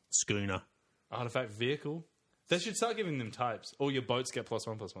schooner. Artifact vehicle. They should start giving them types. All your boats get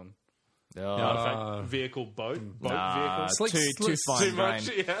 +1/+1. Artifact vehicle, boat vehicle. Sleek- Too fine Too much,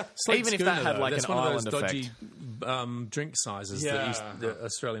 grained. yeah. Even if that had like that's an one island of those effect. dodgy drink sizes that the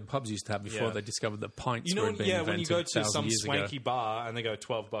Australian pubs used to have before Yeah. they discovered that pints You know, were being invented when you go to 1,000 some years swanky ago. bar and they go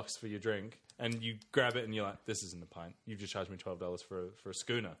 $12 for your drink, and you grab it and you're like, "This isn't a pint. You've just charged me $12 for a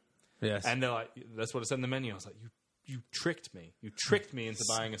schooner." Yes. And they're like, "That's what it said in the menu." I was like, "You tricked me. You tricked me into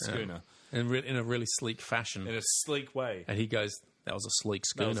buying a schooner in a really sleek fashion. in a sleek way." And he goes, "That was a sleek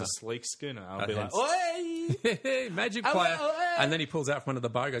That was schooner." a sleek schooner. I'll be hence- like, "Oi!" Hey, Magic Oh, player. oh, oh. And then he pulls out from under the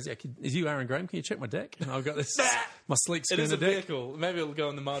bar and goes, "Yeah, is you Aaron Graham? Can you check my deck? And I've got this, my sleek It schooner is a deck." vehicle. Maybe it'll go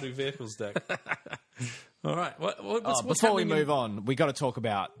on the Mardu vehicles deck. All right. What's Before we happening move on, we got to talk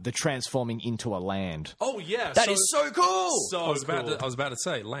about the transforming into a land. Oh yeah, That is so cool. So I was cool. about to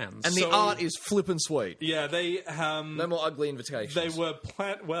say lands. And the art is flippin' sweet. Yeah, they No more ugly invitations. they were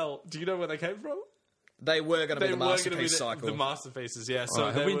Well, do you know where they came from? They were going to be They the were going to be masterpiece cycle. the masterpieces. Yeah. All So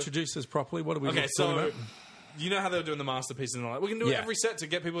right, they have we were- introduced this properly? What are we Okay, talking so about? you know how they were doing the masterpieces and all that. We're going to do it Yeah. every set to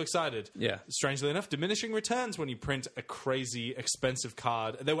get people excited. Yeah. Strangely enough, diminishing returns when you print a crazy expensive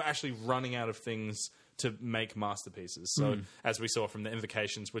card. They were actually running out of things to make masterpieces. So as we saw from the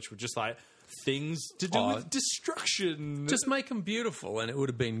invocations, which were just like things to do with destruction. Just make them beautiful, and it would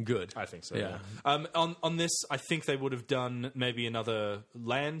have been good. I think so. Yeah. Yeah. On this, I think they would have done maybe another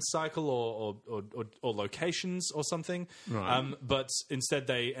land cycle or locations or something. Right. But instead,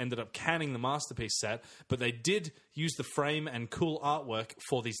 they ended up canning the masterpiece set. But they did use the frame and cool artwork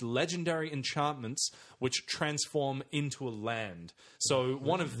for these legendary enchantments, which transform into a land. So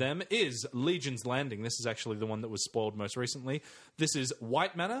one of them is Legion's Landing. This is actually the one that was spoiled most recently. This is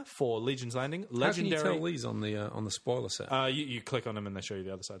white mana for Legion's Landing. How can you Legendary. tell these on the spoiler set? You click on them and they show you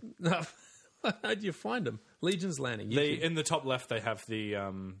the other side. No. How do you find them? Legion's Landing. They in the top left they have the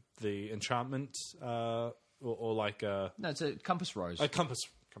enchantment or like No, it's a compass rose. a compass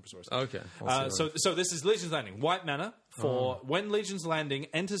rose. Okay. So this is Legion's Landing. White mana for when Legion's Landing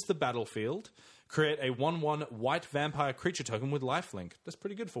enters the battlefield, create a 1/1 white vampire creature token with lifelink. That's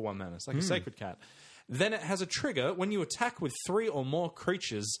pretty good for 1 mana. It's like a sacred cat. Then it has a trigger. When you attack with 3 or more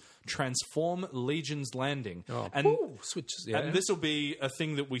creatures, transform Legion's Landing. And switches. Yeah. And this will be a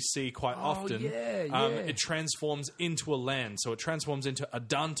thing that we see quite often. yeah. It transforms into a land. So it transforms into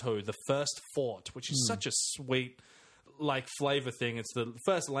Adanto, the first fort, which is such a sweet flavor thing. It's the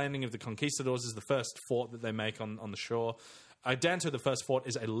first landing of the conquistadors, is the first fort that they make on the shore. Adanto, the first fort,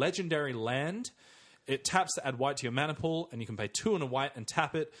 is a legendary land. It taps to add white to your mana pool, and you can pay 2 and a white and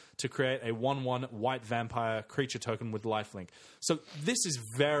tap it to create a 1/1 white vampire creature token with lifelink. So this is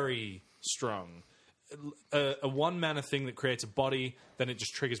very strong. A 1 mana thing that creates a body, then it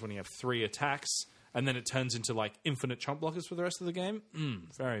just triggers when you have 3 attacks, and then it turns into infinite chump blockers for the rest of the game.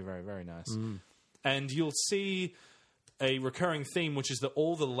 Very, very, very nice. And you'll see a recurring theme, which is that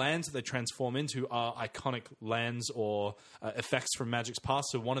all the lands that they transform into are iconic lands or effects from Magic's past.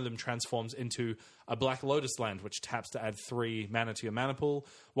 So one of them transforms into a Black Lotus land, which taps to add 3 mana to your mana pool.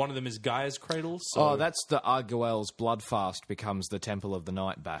 One of them is Gaia's Cradle. So, that's the Arguel's Bloodfast becomes the Temple of the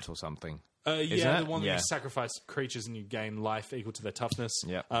Night Bat or something. yeah, it? the one that Yeah. you sacrifice creatures and you gain life equal to their toughness.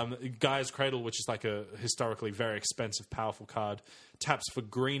 Yeah. Gaia's Cradle, which is like a historically very expensive, powerful card, taps for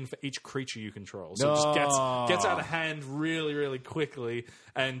green for each creature you control. So it just gets out of hand really, really quickly,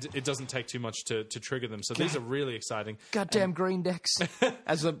 and it doesn't take too much to trigger them. So these are really exciting. Goddamn green decks.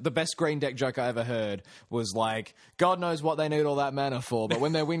 As the best green deck joke I ever heard was God knows what they need all that mana for, but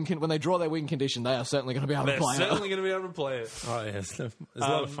when they draw their win condition, they are certainly going to be able to They're play certainly it. going to be able to play it. Oh, yeah. There's a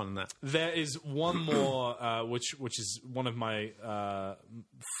lot of fun in that. There is one more, which is one of my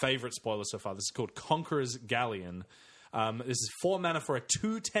favorite spoilers so far. This is called Conqueror's Galleon. This is 4 mana for a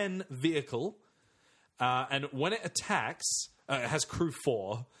 2/10 vehicle, and when it attacks, it has crew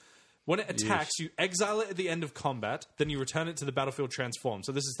 4. When it attacks, you exile it at the end of combat, then you return it to the battlefield transformed.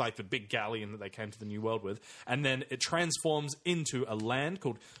 So this is like the big galleon that they came to the New World with. And then it transforms into a land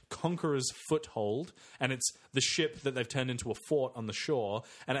called Conqueror's Foothold, and it's the ship that they've turned into a fort on the shore,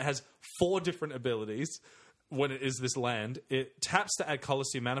 and it has 4 different abilities. When it is this land, it taps to add colors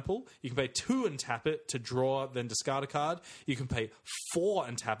to your mana pool. You can pay 2 and tap it to draw, then discard a card. You can pay 4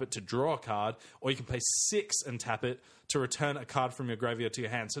 and tap it to draw a card, or you can pay 6 and tap it to return a card from your graveyard to your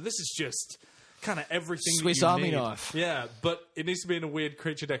hand. So this is just kind of everything Swiss that you Army need. knife. Yeah, but it needs to be in a weird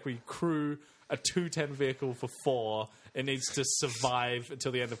creature deck where you crew a 2/10 vehicle for 4 It needs to survive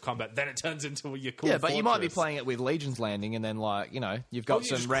until the end of combat. Then it turns into your cool Yeah, but you might be fortress. playing it with Legion's Landing, and then you've got you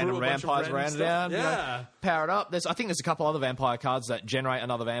some just random crew a bunch of vampires random around stuff. down. Yeah. Power it up. I think there's a couple other vampire cards that generate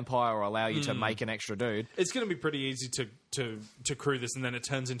another vampire or allow you to make an extra dude. It's going to be pretty easy to crew this, and then it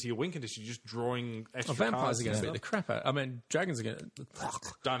turns into your win condition. You're just drawing extra Vampires cards are going and to beat the stuff. crap out. I mean, dragons are going to.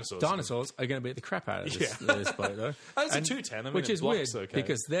 Dinosaurs. Are going to beat the crap out of this, Yeah. this play, though. That's a And- 2/10. I mean, which it is weird blocks okay.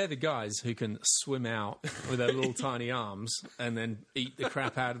 because they're the guys who can swim out with their little tiny arms and then eat the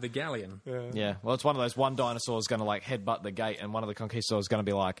crap out of the galleon. Yeah, well, it's one of those. One dinosaur is going to headbutt the gate, and one of the conquistadors is going to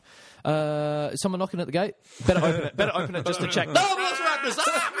be like, "Is someone knocking at the gate? Better open it. Better open it just to check." No, velociraptors!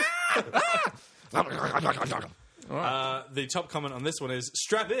 The top comment on this one is,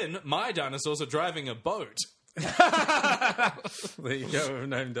 strap in, my dinosaurs are driving a boat. There you go. We've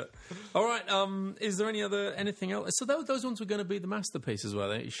named it. All right. Is there anything else? So those ones were going to be the masterpieces, were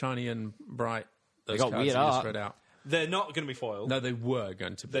they? Shiny and bright. Those got cards weird you just art. read out. They're not going to be foiled. No, they were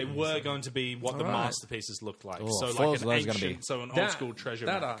going to be. They were going to be what the All right. masterpieces looked like. Oh, so foils like are an those gonna ancient, be. so an old school treasure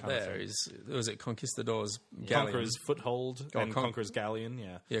That map art kind of there thing. was it Conquistador's galleon? Conqueror's Foothold and Con- Conqueror's Galleon,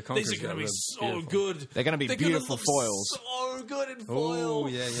 yeah. Yeah, These Conqueror's are going to be Galleon, so beautiful. good. They're gonna be They're beautiful look foils. So good in foil. Oh,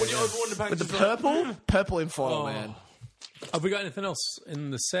 yeah, When you yeah. open one of the With packages, the purple in foil, man. Have we got anything else in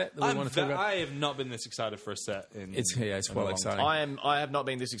the set that we want to talk about? I have not been this excited for a set in. It's in a well long exciting. I have not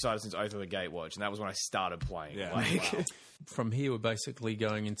been this excited since Oath of the Gatewatch, and that was when I started playing. Yeah. Like, From here, we're basically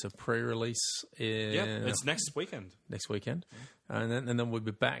going into pre-release Yeah, in it's next weekend. next weekend, and then we'll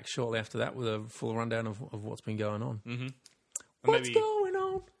be back shortly after that with a full rundown of what's been going on. And What's maybe, going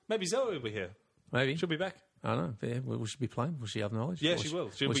on? maybe Zoe will be here. Maybe She'll be back. I don't know. Yeah, will she be playing? Will she have knowledge? Yeah, Or she will.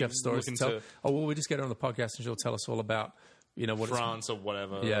 She'll will be she have stories to looking tell? to- Oh, well, we just get her on the podcast and she'll tell us all about what it's France or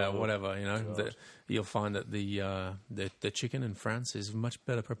whatever. Yeah, or whatever. You'll find that the chicken in France is much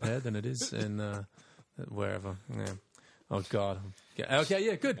better prepared than it is in wherever. Yeah. Oh God. Okay.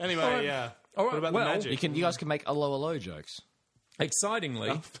 Yeah. Good. Anyway, All right. yeah. All right. What about well, the magic? you guys can make hello jokes.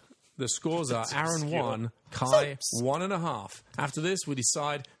 excitingly, the scores are Aaron obscure. 1, Kai 1.5. After this, we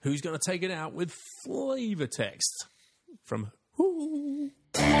decide who's going to take it out with flavor text from who.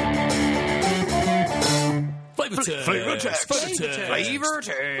 Flavor text. Flavor text. Flavor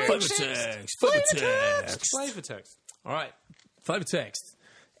text. Flavor text. Flavor text. All right. Flavor text.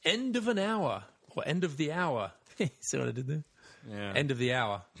 End of an hour. Or end of the hour. See what I did there? Yeah. End of the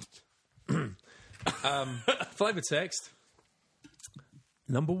hour. Flavor text.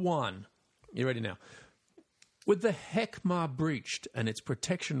 Number 1. You ready now? With the Heckmah breached and its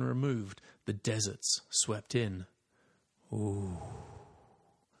protection removed, the deserts swept in. Ooh.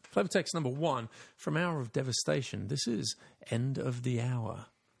 Flavor text number 1 from Hour of Devastation. This is End of the Hour.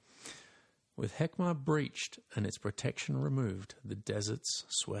 With Heckmah breached and its protection removed, the deserts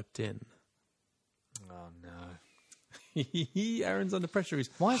swept in. Oh no. Aaron's under pressure.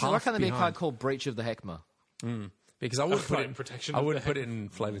 Why can't there be a behind. card called Breach of the Heckmah? Because I would put put it it in protection I of would the put it in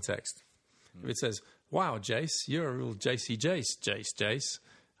flavor text. If it says, "Wow, Jace, you're a real Jacey Jace,"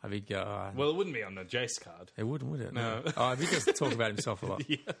 I would go. Well, it wouldn't be on the Jace card. It wouldn't, would it? No. Oh, he does talk about himself a lot.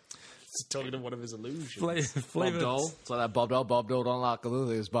 Yeah. Just talking to one of his illusions. Flavor. Bob Dole. It's like that Bob Dole don't like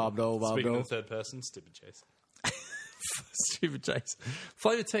this. Bob Dole. Speaking in the third person, stupid Jace. Stupid Jace.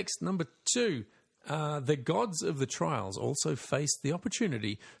 Flavor text number 2. The gods of the trials also faced the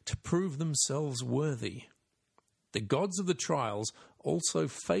opportunity to prove themselves worthy. The gods of the trials also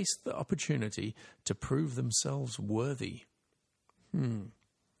faced the opportunity to prove themselves worthy. I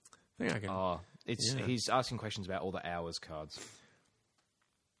think I can. Oh, he's asking questions about all the hours cards.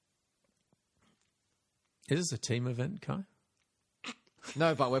 Is this a team event, Kai?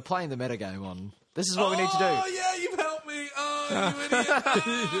 No, but we're playing the metagame on. This is what we need to do. Oh yeah, you've helped me. Oh, you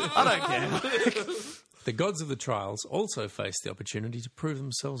idiot. I don't care. The gods of the trials also faced the opportunity to prove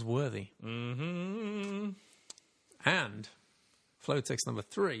themselves worthy. Mm-hmm. And, flow text number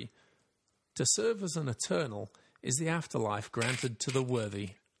 3, to serve as an eternal is the afterlife granted to the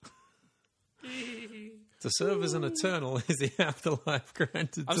worthy. To serve as an eternal is the afterlife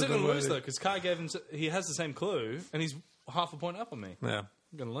granted I'm to still the going to worthy. lose though because Kai gave him. He has the same clue, and he's half a point up on me. Yeah.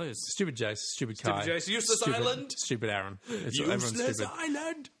 I'm going to lose. Stupid Jace, stupid Kai. Jace, useless stupid, island. Stupid Aaron. Everyone's Useless stupid.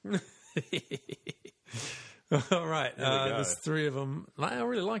 island. All right, we go. there's 3 of them. I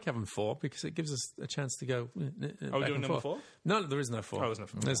really like having 4 because it gives us a chance to go. Are we back doing and number forth. 4? No, there is no 4. Oh, there's no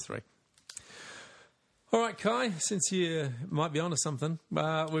 4. There's 3. All right, Kai, since you might be onto something,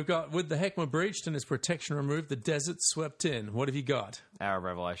 we've got with the Heckmah breached and its protection removed, the desert swept in. What have you got, Hour of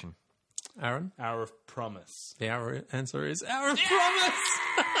Revelation. Aaron? Hour of Promise. The answer is Hour of Promise.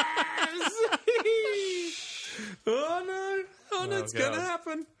 Oh no! on. It's going to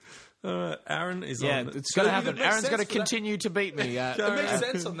happen. Aaron is Yeah, on. it's going to happen. makes Aaron's sense going to for that. continue to beat me. It makes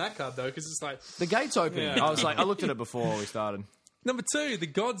sense on that card though, because it's like The gate's open. Yeah. I looked at it before we started. Number 2, the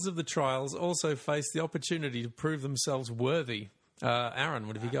gods of the trials also face the opportunity to prove themselves worthy. Aaron,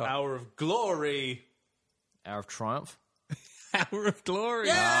 what have you got? Hour of Glory. Hour of Triumph. Hour of Glory.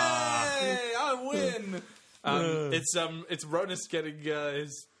 Yay! I win. It's Ronus getting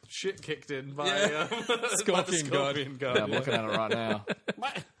his shit kicked in by, Yeah. by the Scorpion God. Scorpion Yeah, God. I'm looking at it right now.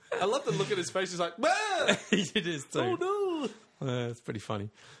 I love the look at his face. He's like, "Ah!" It is too. Oh no! It's pretty funny.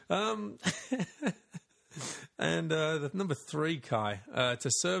 And the number 3, Kai, to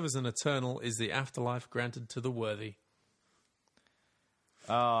serve as an eternal is the afterlife granted to the worthy.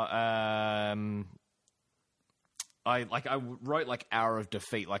 I wrote like Hour of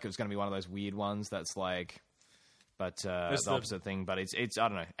Defeat, like it was going to be one of those weird ones that's like, but the opposite thing. But it's I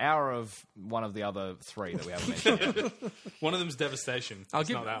don't know, Hour of one of the other 3 that we haven't mentioned yet. One of them's Devastation. It's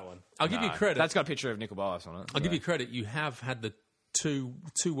not that one. I'll give you credit. That's got a picture of Nicol Bolas on it. I'll give you credit. You have had the two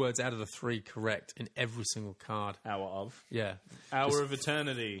words out of the 3 correct in every single card. Hour of. Yeah. Hour of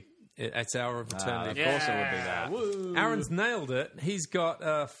Eternity. It's Hour of Eternity. Of course it would be that. Woo. Aaron's nailed it. He's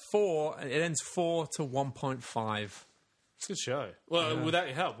got 4. It ends 4 to 1.5 It's a good show. Well, without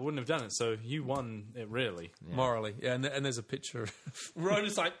your help, I wouldn't have done it. So you won it, really. morally. Yeah, and there's a picture.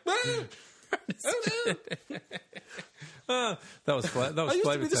 Ronus like, "Ah, That was that was I used to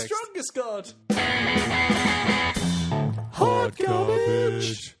flavor be the text. strongest god." Hot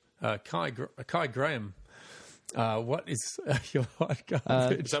garbage. Kai Graham. What is your hot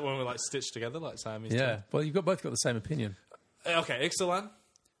garbage? Is that when we're like stitched together, like Siamese? Yeah. Well, you've both got the same opinion. Okay, Ixalan.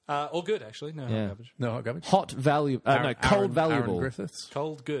 All good, actually. No Yeah. garbage. No hot garbage. Hot value. Cold valuable. Aaron Griffiths.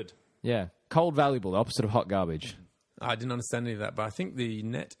 Cold good. Yeah, cold valuable. The opposite of hot garbage. I didn't understand any of that, but I think the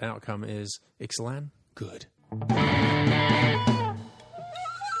net outcome is Ixalan. Good.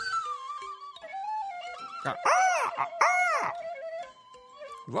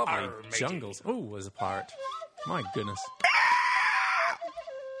 Lovely jungles. Oh, there's a pirate. My goodness.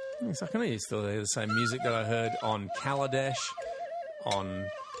 Yes, I can hear you still hear the same music that I heard on Kaladesh, on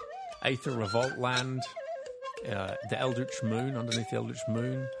Aether Revolt Land, the Eldritch Moon, underneath the Eldritch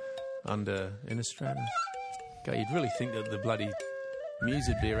Moon, under Innistrad. God, you'd really think that the bloody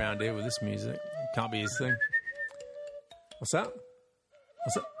music would be around here with this music. Can't be his thing. What's that?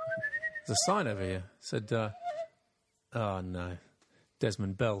 What's that? There's a sign over here. It said, oh no,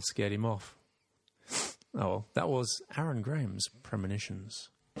 Desmond Bell scared him off. Oh well, that was Aaron Graham's premonitions.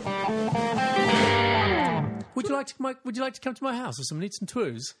 Would you like to come to my house with some neats and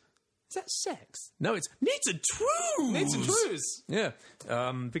twoos? Is that sex? No, it's neats and twoos. Needs and twoos. Yeah,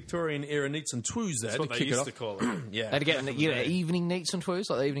 Victorian era neats and twoos. There That's what to they kick it used off. to call it. Yeah, They'd get evening neats and twoos,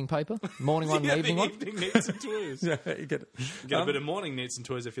 like the evening paper. Morning one, Yeah, and evening the one. evening needs and twoos. yeah, you get it. Get a bit of morning needs and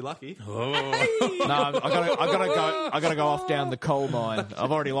twoos if you're lucky. Oh. No, I gotta go off down the coal mine.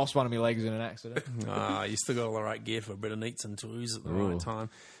 I've already lost one of my legs in an accident. You still got all the right gear for a bit of neats and twoos at the right time.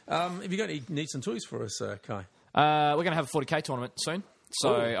 Have you got any neats and twoos for us, Kai? We're gonna have a 40k tournament soon.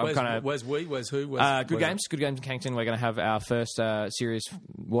 So I'm kind of where's who? good games in Cannington. We're going to have our first serious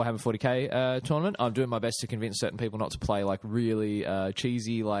Warhammer 40k tournament. I'm doing my best to convince certain people not to play like really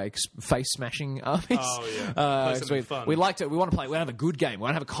cheesy, like face smashing armies. Oh, yeah. Play 'cause something fun. we want to play. We want to have a good game. We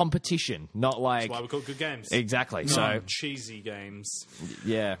want to have a competition, not like That's why we call it good games. exactly. Not So cheesy games.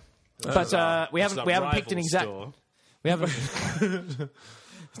 yeah, but we haven't picked an exact. Store. We haven't.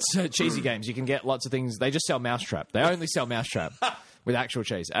 So cheesy games, you can get lots of things. They just sell Mousetrap. They only sell Mousetrap with actual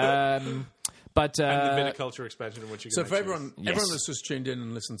cheese. But And the viticulture expansion in which you can So make for everyone Yes. that's just tuned in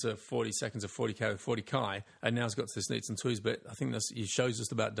and listened to 40 seconds of 40k with 40 Kai, and now's got to this neats and twoos bit, I think your show's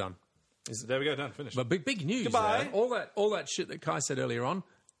just about done. cheese. There we go, done, finished. But big news. Goodbye. There. All that shit that Kai said earlier on,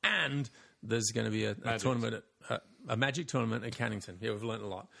 and there's going to be a tournament, a magic tournament at Cannington. Yeah, we've learnt a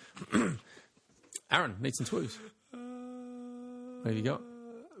lot. Aaron, neats and twoos. What have you got?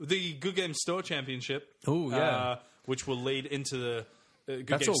 The Good Games Store Championship. Oh, yeah. Which will lead into the Good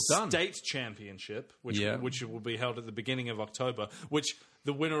That's Games all done. State Championship, which Yeah. which will be held at the beginning of October. Which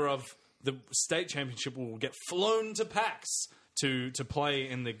the winner of the State Championship will get flown to PAX to play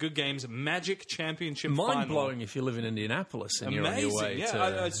in the Good Games Magic Championship Mind final. blowing if you live in Indianapolis and you're on Amazing, your way yeah.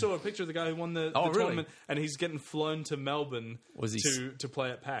 to. I saw a picture of the guy who won the really? tournament, and he's getting flown to Melbourne Was he to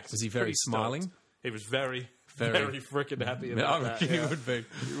play at PAX. was he He's very pretty stoked. smiling? He was very freaking happy about I that. reckon yeah. he would be.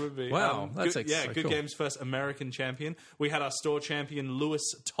 He would be. Wow, that's good, so Good cool. Games' first American champion. We had our store champion, Lewis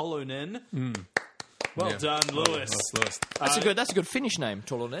Tolonen. Well done, Lewis. That's Lewis. That's a good finish name,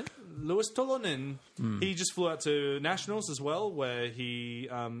 Tolonen. Lewis Tolonen. He just flew out to Nationals as well, where he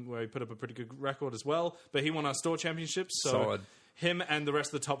put up a pretty good record as well. But he won our store championships. So Solid. him and the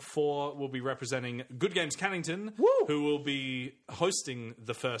rest of the top 4 will be representing Good Games Cannington, who will be hosting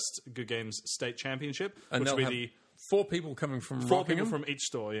the first Good Games State Championship, And which will they'll be have 4 people coming from 4 Rockingham people from each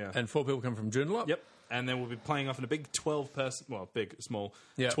store. Yeah. and 4 people coming from Joondalup. Yep. And then we'll be playing off in a big 12-person, well, big, small,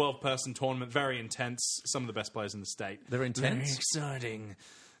 Yeah. 12-person tournament. Very intense. Some of the best players in the state. They're intense? Very exciting.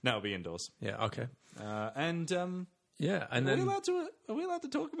 No, it'll be indoors. Yeah, okay. And Yeah, and are then... we allowed to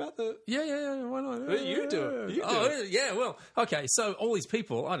talk about the... Yeah, why not? You do it. You do it. Yeah, well, okay, so all these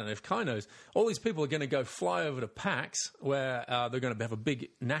people, I don't know if Kai knows, all these people are going to go fly over to PAX, where they're going to have a big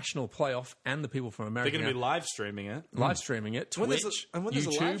national playoff, and the people from America They're going to be live streaming it. live streaming it, Twitch, When there's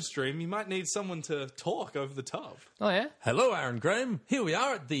YouTube. a live stream, you might need someone to talk over the top. Oh, yeah? Hello, Aaron Graham. Here we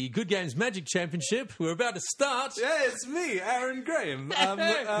are at the Good Games Magic Championship. We're about to start. Yeah, it's me, Aaron Graham.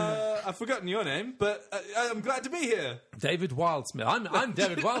 I've forgotten your name, but I'm glad to be here. David Wildsmith. I'm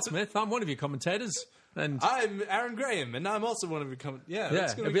David Wildsmith. I'm one of your commentators. And I'm Aaron Graham, and I'm also one of your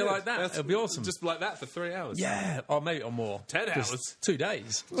that's gonna it'll be good. like that. That's- It'll be awesome. Just like that for 3 hours. yeah, or maybe or more. 10 Just hours. 2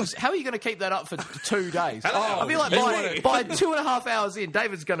 days. How are you going to keep that up for 2 days? Hello. I feel like by 2.5 hours in,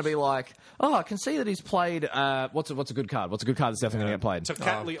 David's going to be like, "Oh, I can see that he's played. What's a good card? What's a good card that's definitely going to get played?"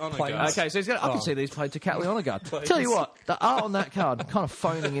 Tocatli planes. Onagard. Okay, so he's I can see that he's played Tocatli on a guard. Tell you what, the art on that card, kind of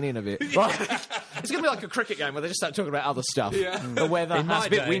phoning it in a bit. Like, it's going to be like a cricket game where they just start talking about other stuff. Yeah. The weather, In my it's a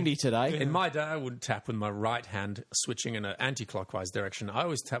bit day- windy today. In my day, I would tap with my right hand, switching in an anti-clockwise direction. I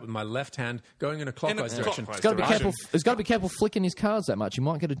always tap with my left hand, going in a clockwise direction. clockwise He's got to be direction. careful. He's got to be careful flicking his cards that much. He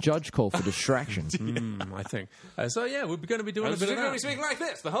might get a judge call for distraction. I think. So yeah, we're going to be doing a I'm bit going of to be that. speaking like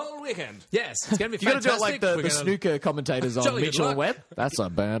this the whole weekend. Yes, it's going to be You got to fantastic. do it like the We're gonna- snooker commentators on Jolly good Mitchell and luck. Webb. That's a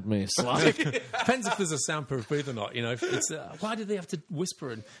bad miss. Like, Depends if there's a soundproof booth or not. You know, if it's why do they have to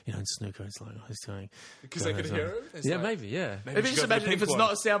whisper? And in snooker, it's like he's saying Because they could hear it? It's Yeah, like- maybe. Yeah. Maybe just go to the imagine if pink it's one.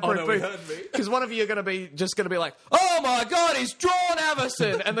 not a soundproof Oh, no, he booth. heard me. Because one of you are going to be just going to be like, "Oh my god, he's drawn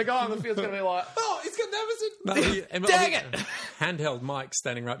Averson," and the guy on the field's going to be like, Oh, he's got Neverson. Dang it! Handheld Mike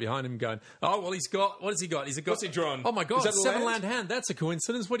standing right behind him, going, "Oh well, he's got. What has he got? He's got. What's he drawn? Oh my god, Is that a 7 land? land hand. That's a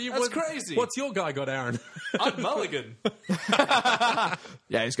coincidence. What do you? That's what- crazy. What's your guy got, Aaron? I'm Mulligan.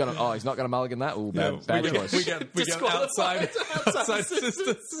 "Yeah, he's going to. Oh, he's not going to mulligan that. Ooh, bad choice." we get outside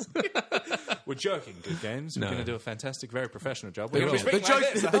assistance. We're joking, Good Games. We're No. going to do a fantastic, very professional job. We We're going to will. be The speaking joke,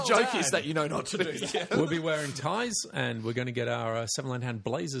 like this the whole joke time. is that you know not to do that. We'll be wearing ties, and we're going to get our 7 land hand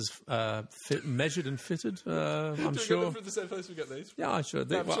blazers measured and fitted. I'm Do we get sure. them from the same place we got these? Yeah, I'm sure. I'm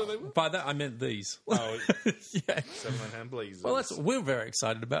sure they will. By that, I meant these. Oh, yeah. 7-hand blazers. Well, we're very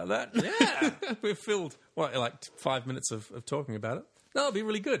excited about that. Yeah. We've filled, like 5 minutes of talking about it. No, it'll be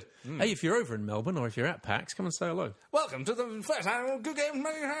really good. Hey, if you're over in Melbourne or if you're at PAX, come and say hello. Welcome to the first annual Good Games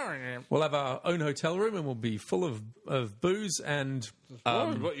Magic. We'll have our own hotel room and we'll be full of booze and...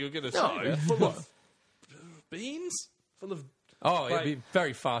 What you're going to say? no. there? Full of beans? Full of... Oh, it'll Like- be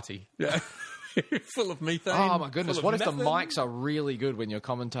very farty. Yeah. Full of methane. Oh my goodness! Full What of if the methane? mics are really good when you're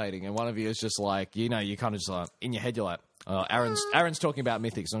commentating, and one of you is just like, you kind of just like in your head, you're like, "Oh, Aaron's talking about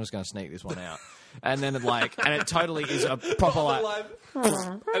mythics. I'm just going to sneak this one out," and then it totally is a proper like,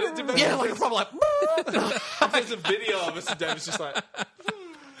 And it depends yeah, if like a proper like. if there's a video of us and David's just like,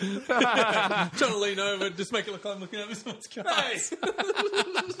 Trying to lean over and just make it look like I'm looking over someone's cards.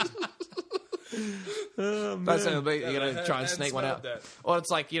 That's how it'll be. You're going to try and and sneak one smell out. that. Or it's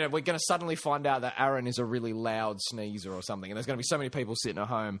like, we're going to suddenly find out that Aaron is a really loud sneezer or something. And there's going to be so many people sitting at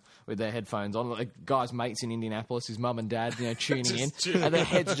home with their headphones on. Like, guy's mates in Indianapolis, his mum and dad, tuning in. And their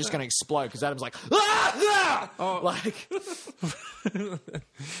heads are just going to explode because Adam's like, ah! Like,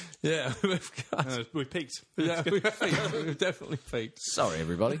 Yeah, we've got... we peaked. Yeah, we've peaked. We've definitely peaked. sorry,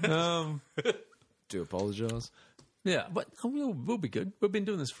 everybody. Do apologise. Yeah, but we'll be good. We've been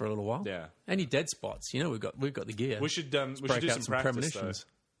doing this for a little while. Yeah. Any dead spots? We've got the gear. We should do break out some some practice, premonitions.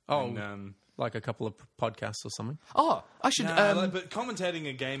 though. Oh, And, like a couple of podcasts or something. Oh, I should. but commentating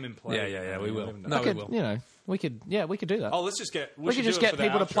a game in play. We will. No. No, I we could, will. we could do that. Oh, let's just get. we could should just do it get for the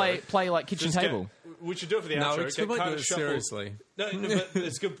people to outro. play like kitchen Just get- table. We should do it for the No, outro. we won't kind do of it shuffle. seriously. No, but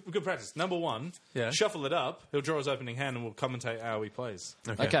it's good practice. Number one, Yeah. shuffle it up. He'll draw his opening hand and we'll commentate how he plays.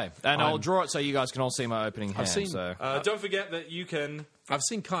 Okay, and I'll draw it so you guys can all see my opening hand. seen- so. Don't forget that you can. I've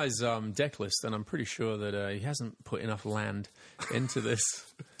seen Kai's deck list, and I'm pretty sure that he hasn't put enough land into this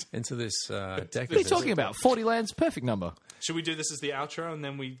deck. What are you talking about? 40 lands, perfect number. Should we do this as the outro and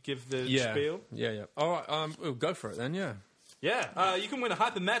then we give the Yeah. spiel? Yeah. All right, we'll go for it then. Yeah. Yeah. You can win a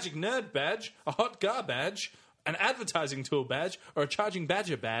Hyper Magic Nerd badge, a Hot Gar badge, an advertising tool badge or a charging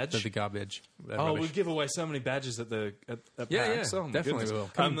badger badge. The garbage. Oh, we give away so many badges at PAX. Oh, my definitely goodness. will.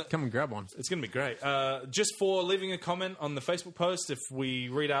 Come and grab one. It's going to be great. Just for leaving a comment on the Facebook post, if we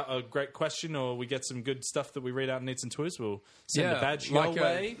read out a great question or we get some good stuff that we read out in Needs and Toys, we'll send a badge your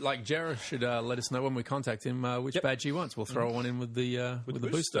way. Like Jarrah should let us know when we contact him which badge he wants. We'll throw one in with the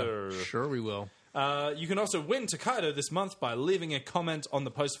booster. Sure, we will. You can also win Tokaido this month by leaving a comment on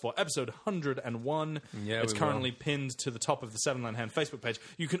the post for episode 101. Yeah, it's currently pinned to the top of the Seven Land Hand Facebook page.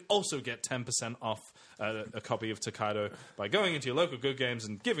 You can also get 10% off a copy of Tokaido by going into your local Good Games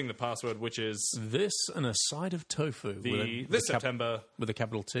and giving the password, which is this and a side of tofu. This September with a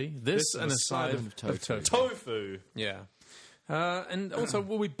capital T. This and a side of tofu. Tofu. Yeah. And also,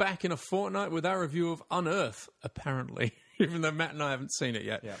 we'll be back in a fortnight with our review of Unearth, apparently. Even though Matt and I haven't seen it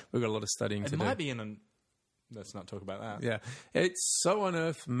yet. Yeah. We've got a lot of studying to do. It might be in an... Let's not talk about that. Yeah. It's So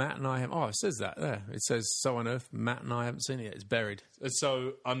Unearth, Matt and I have... Oh, it says that there. It says So Unearth, Matt and I haven't seen it yet. It's buried. It's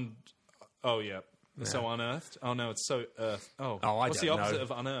so... Oh, yeah. So unearthed? Oh, no, it's so earthed. Oh, what's the opposite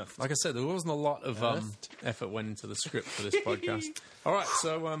of unearthed? Like I said, there wasn't a lot of effort went into the script for this podcast. All right,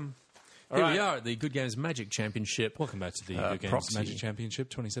 so... Here we are at the Good Games Magic Championship. Welcome back to the Good Games Magic Championship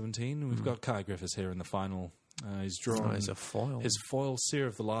 2017. We've got Kai Griffiths here in the final. He's drawn a foil. His foil Seer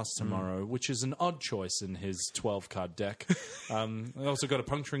of the Last Tomorrow, which is an odd choice in his 12-card deck. I also got a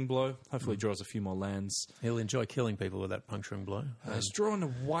Puncturing Blow. Hopefully draws a few more lands. He'll enjoy killing people with that Puncturing Blow. He's drawn a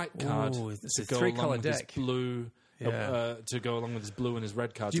white card it's a to go three-color along with his deck. blue. To go along with his blue and his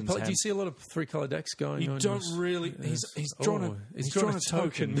red cards. Do you see a lot of three-color decks going on? You don't really. He's drawn a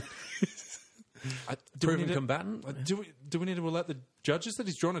token. Proven combatant? Do we need to alert the judges that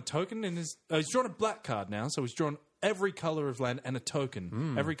he's drawn a token in his... he's drawn a black card now, so he's drawn every colour of land and a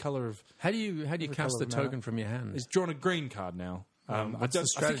token. Every colour of... How do you cast the token from your hand? He's drawn a green card now. What's the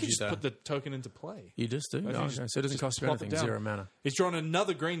strategy I think he just there? put the token into play. You just do? Okay. So it doesn't cost you plop it anything, down. 0 mana. He's drawn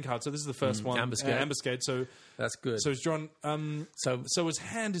another green card, so this is the first one. Ambuscade. So that's good. So he's drawn... So his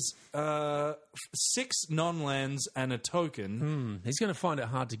hand is 6 non-lands and a token. He's going to find it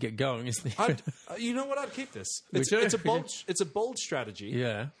hard to get going, isn't he? You know what? I'd keep this. Would you? It's a bold strategy.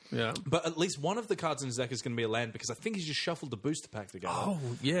 Yeah. But at least one of the cards in his deck is going to be a land because I think he's just shuffled the booster pack together. Oh,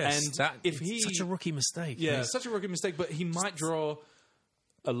 yes. And it's such a rookie mistake. Yeah, such a rookie mistake, but he might draw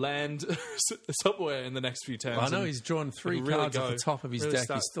a land somewhere in the next few turns. I know he's drawn 3 cards at the top of his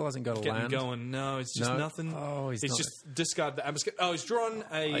deck. He still hasn't got a land. Going. No, it's just nothing. Oh, he's just discarded the ambuscade. Oh, he's drawn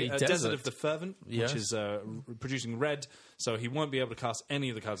a Desert of the Fervent, which is producing red, so he won't be able to cast any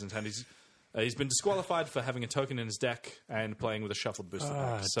of the cards in his hand. He's been disqualified for having a token in his deck and playing with a shuffled booster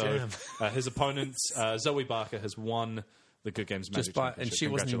pack. So his opponent, Zoe Barker, has won the Good Games Magic Championship. And she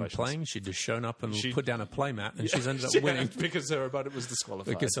wasn't even playing. She'd just shown up and put down a playmat, and she's ended up winning because her opponent was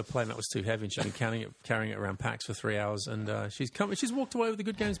disqualified. Because her playmat was too heavy, and she'd been carrying it around PAX for 3 hours, and she's walked away with the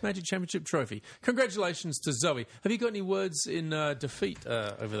Good Games Magic Championship trophy. Congratulations to Zoe. Have you got any words in defeat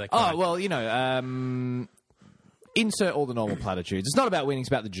over there? Oh well, insert all the normal platitudes. It's not about winning; it's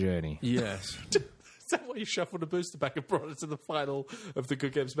about the journey. Yes. Is that why you shuffled a booster back and brought it to the final of the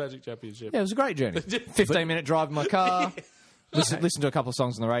Good Games Magic Championship? Yeah, it was a great journey. 15-minute drive in my car. Listened to a couple of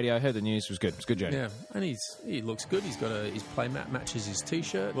songs on the radio. Heard the news. It was good. It was a good journey. Yeah, and he looks good. He's got his playmat matches his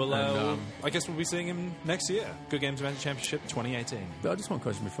T-shirt. Well, I guess we'll be seeing him next year. Good Games Magic Championship 2018. I just one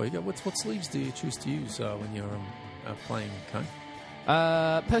question before you go. What sleeves do you choose to use when you're playing, Kane?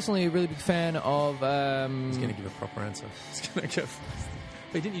 Personally, a really big fan of... He's going to give a proper answer. He's going to go...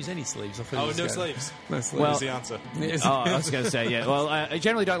 He didn't use any sleeves. No sleeves. No sleeves. Well, the answer. I was going to say, yeah. Well, I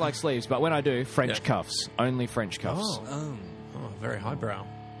generally don't like sleeves, but when I do, French cuffs. Only French cuffs. Oh, very highbrow.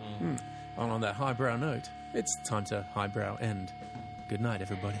 On that highbrow note, it's time to highbrow end. Good night,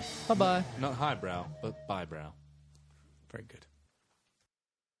 everybody. Bye-bye. Not highbrow, but bye-brow. Very good.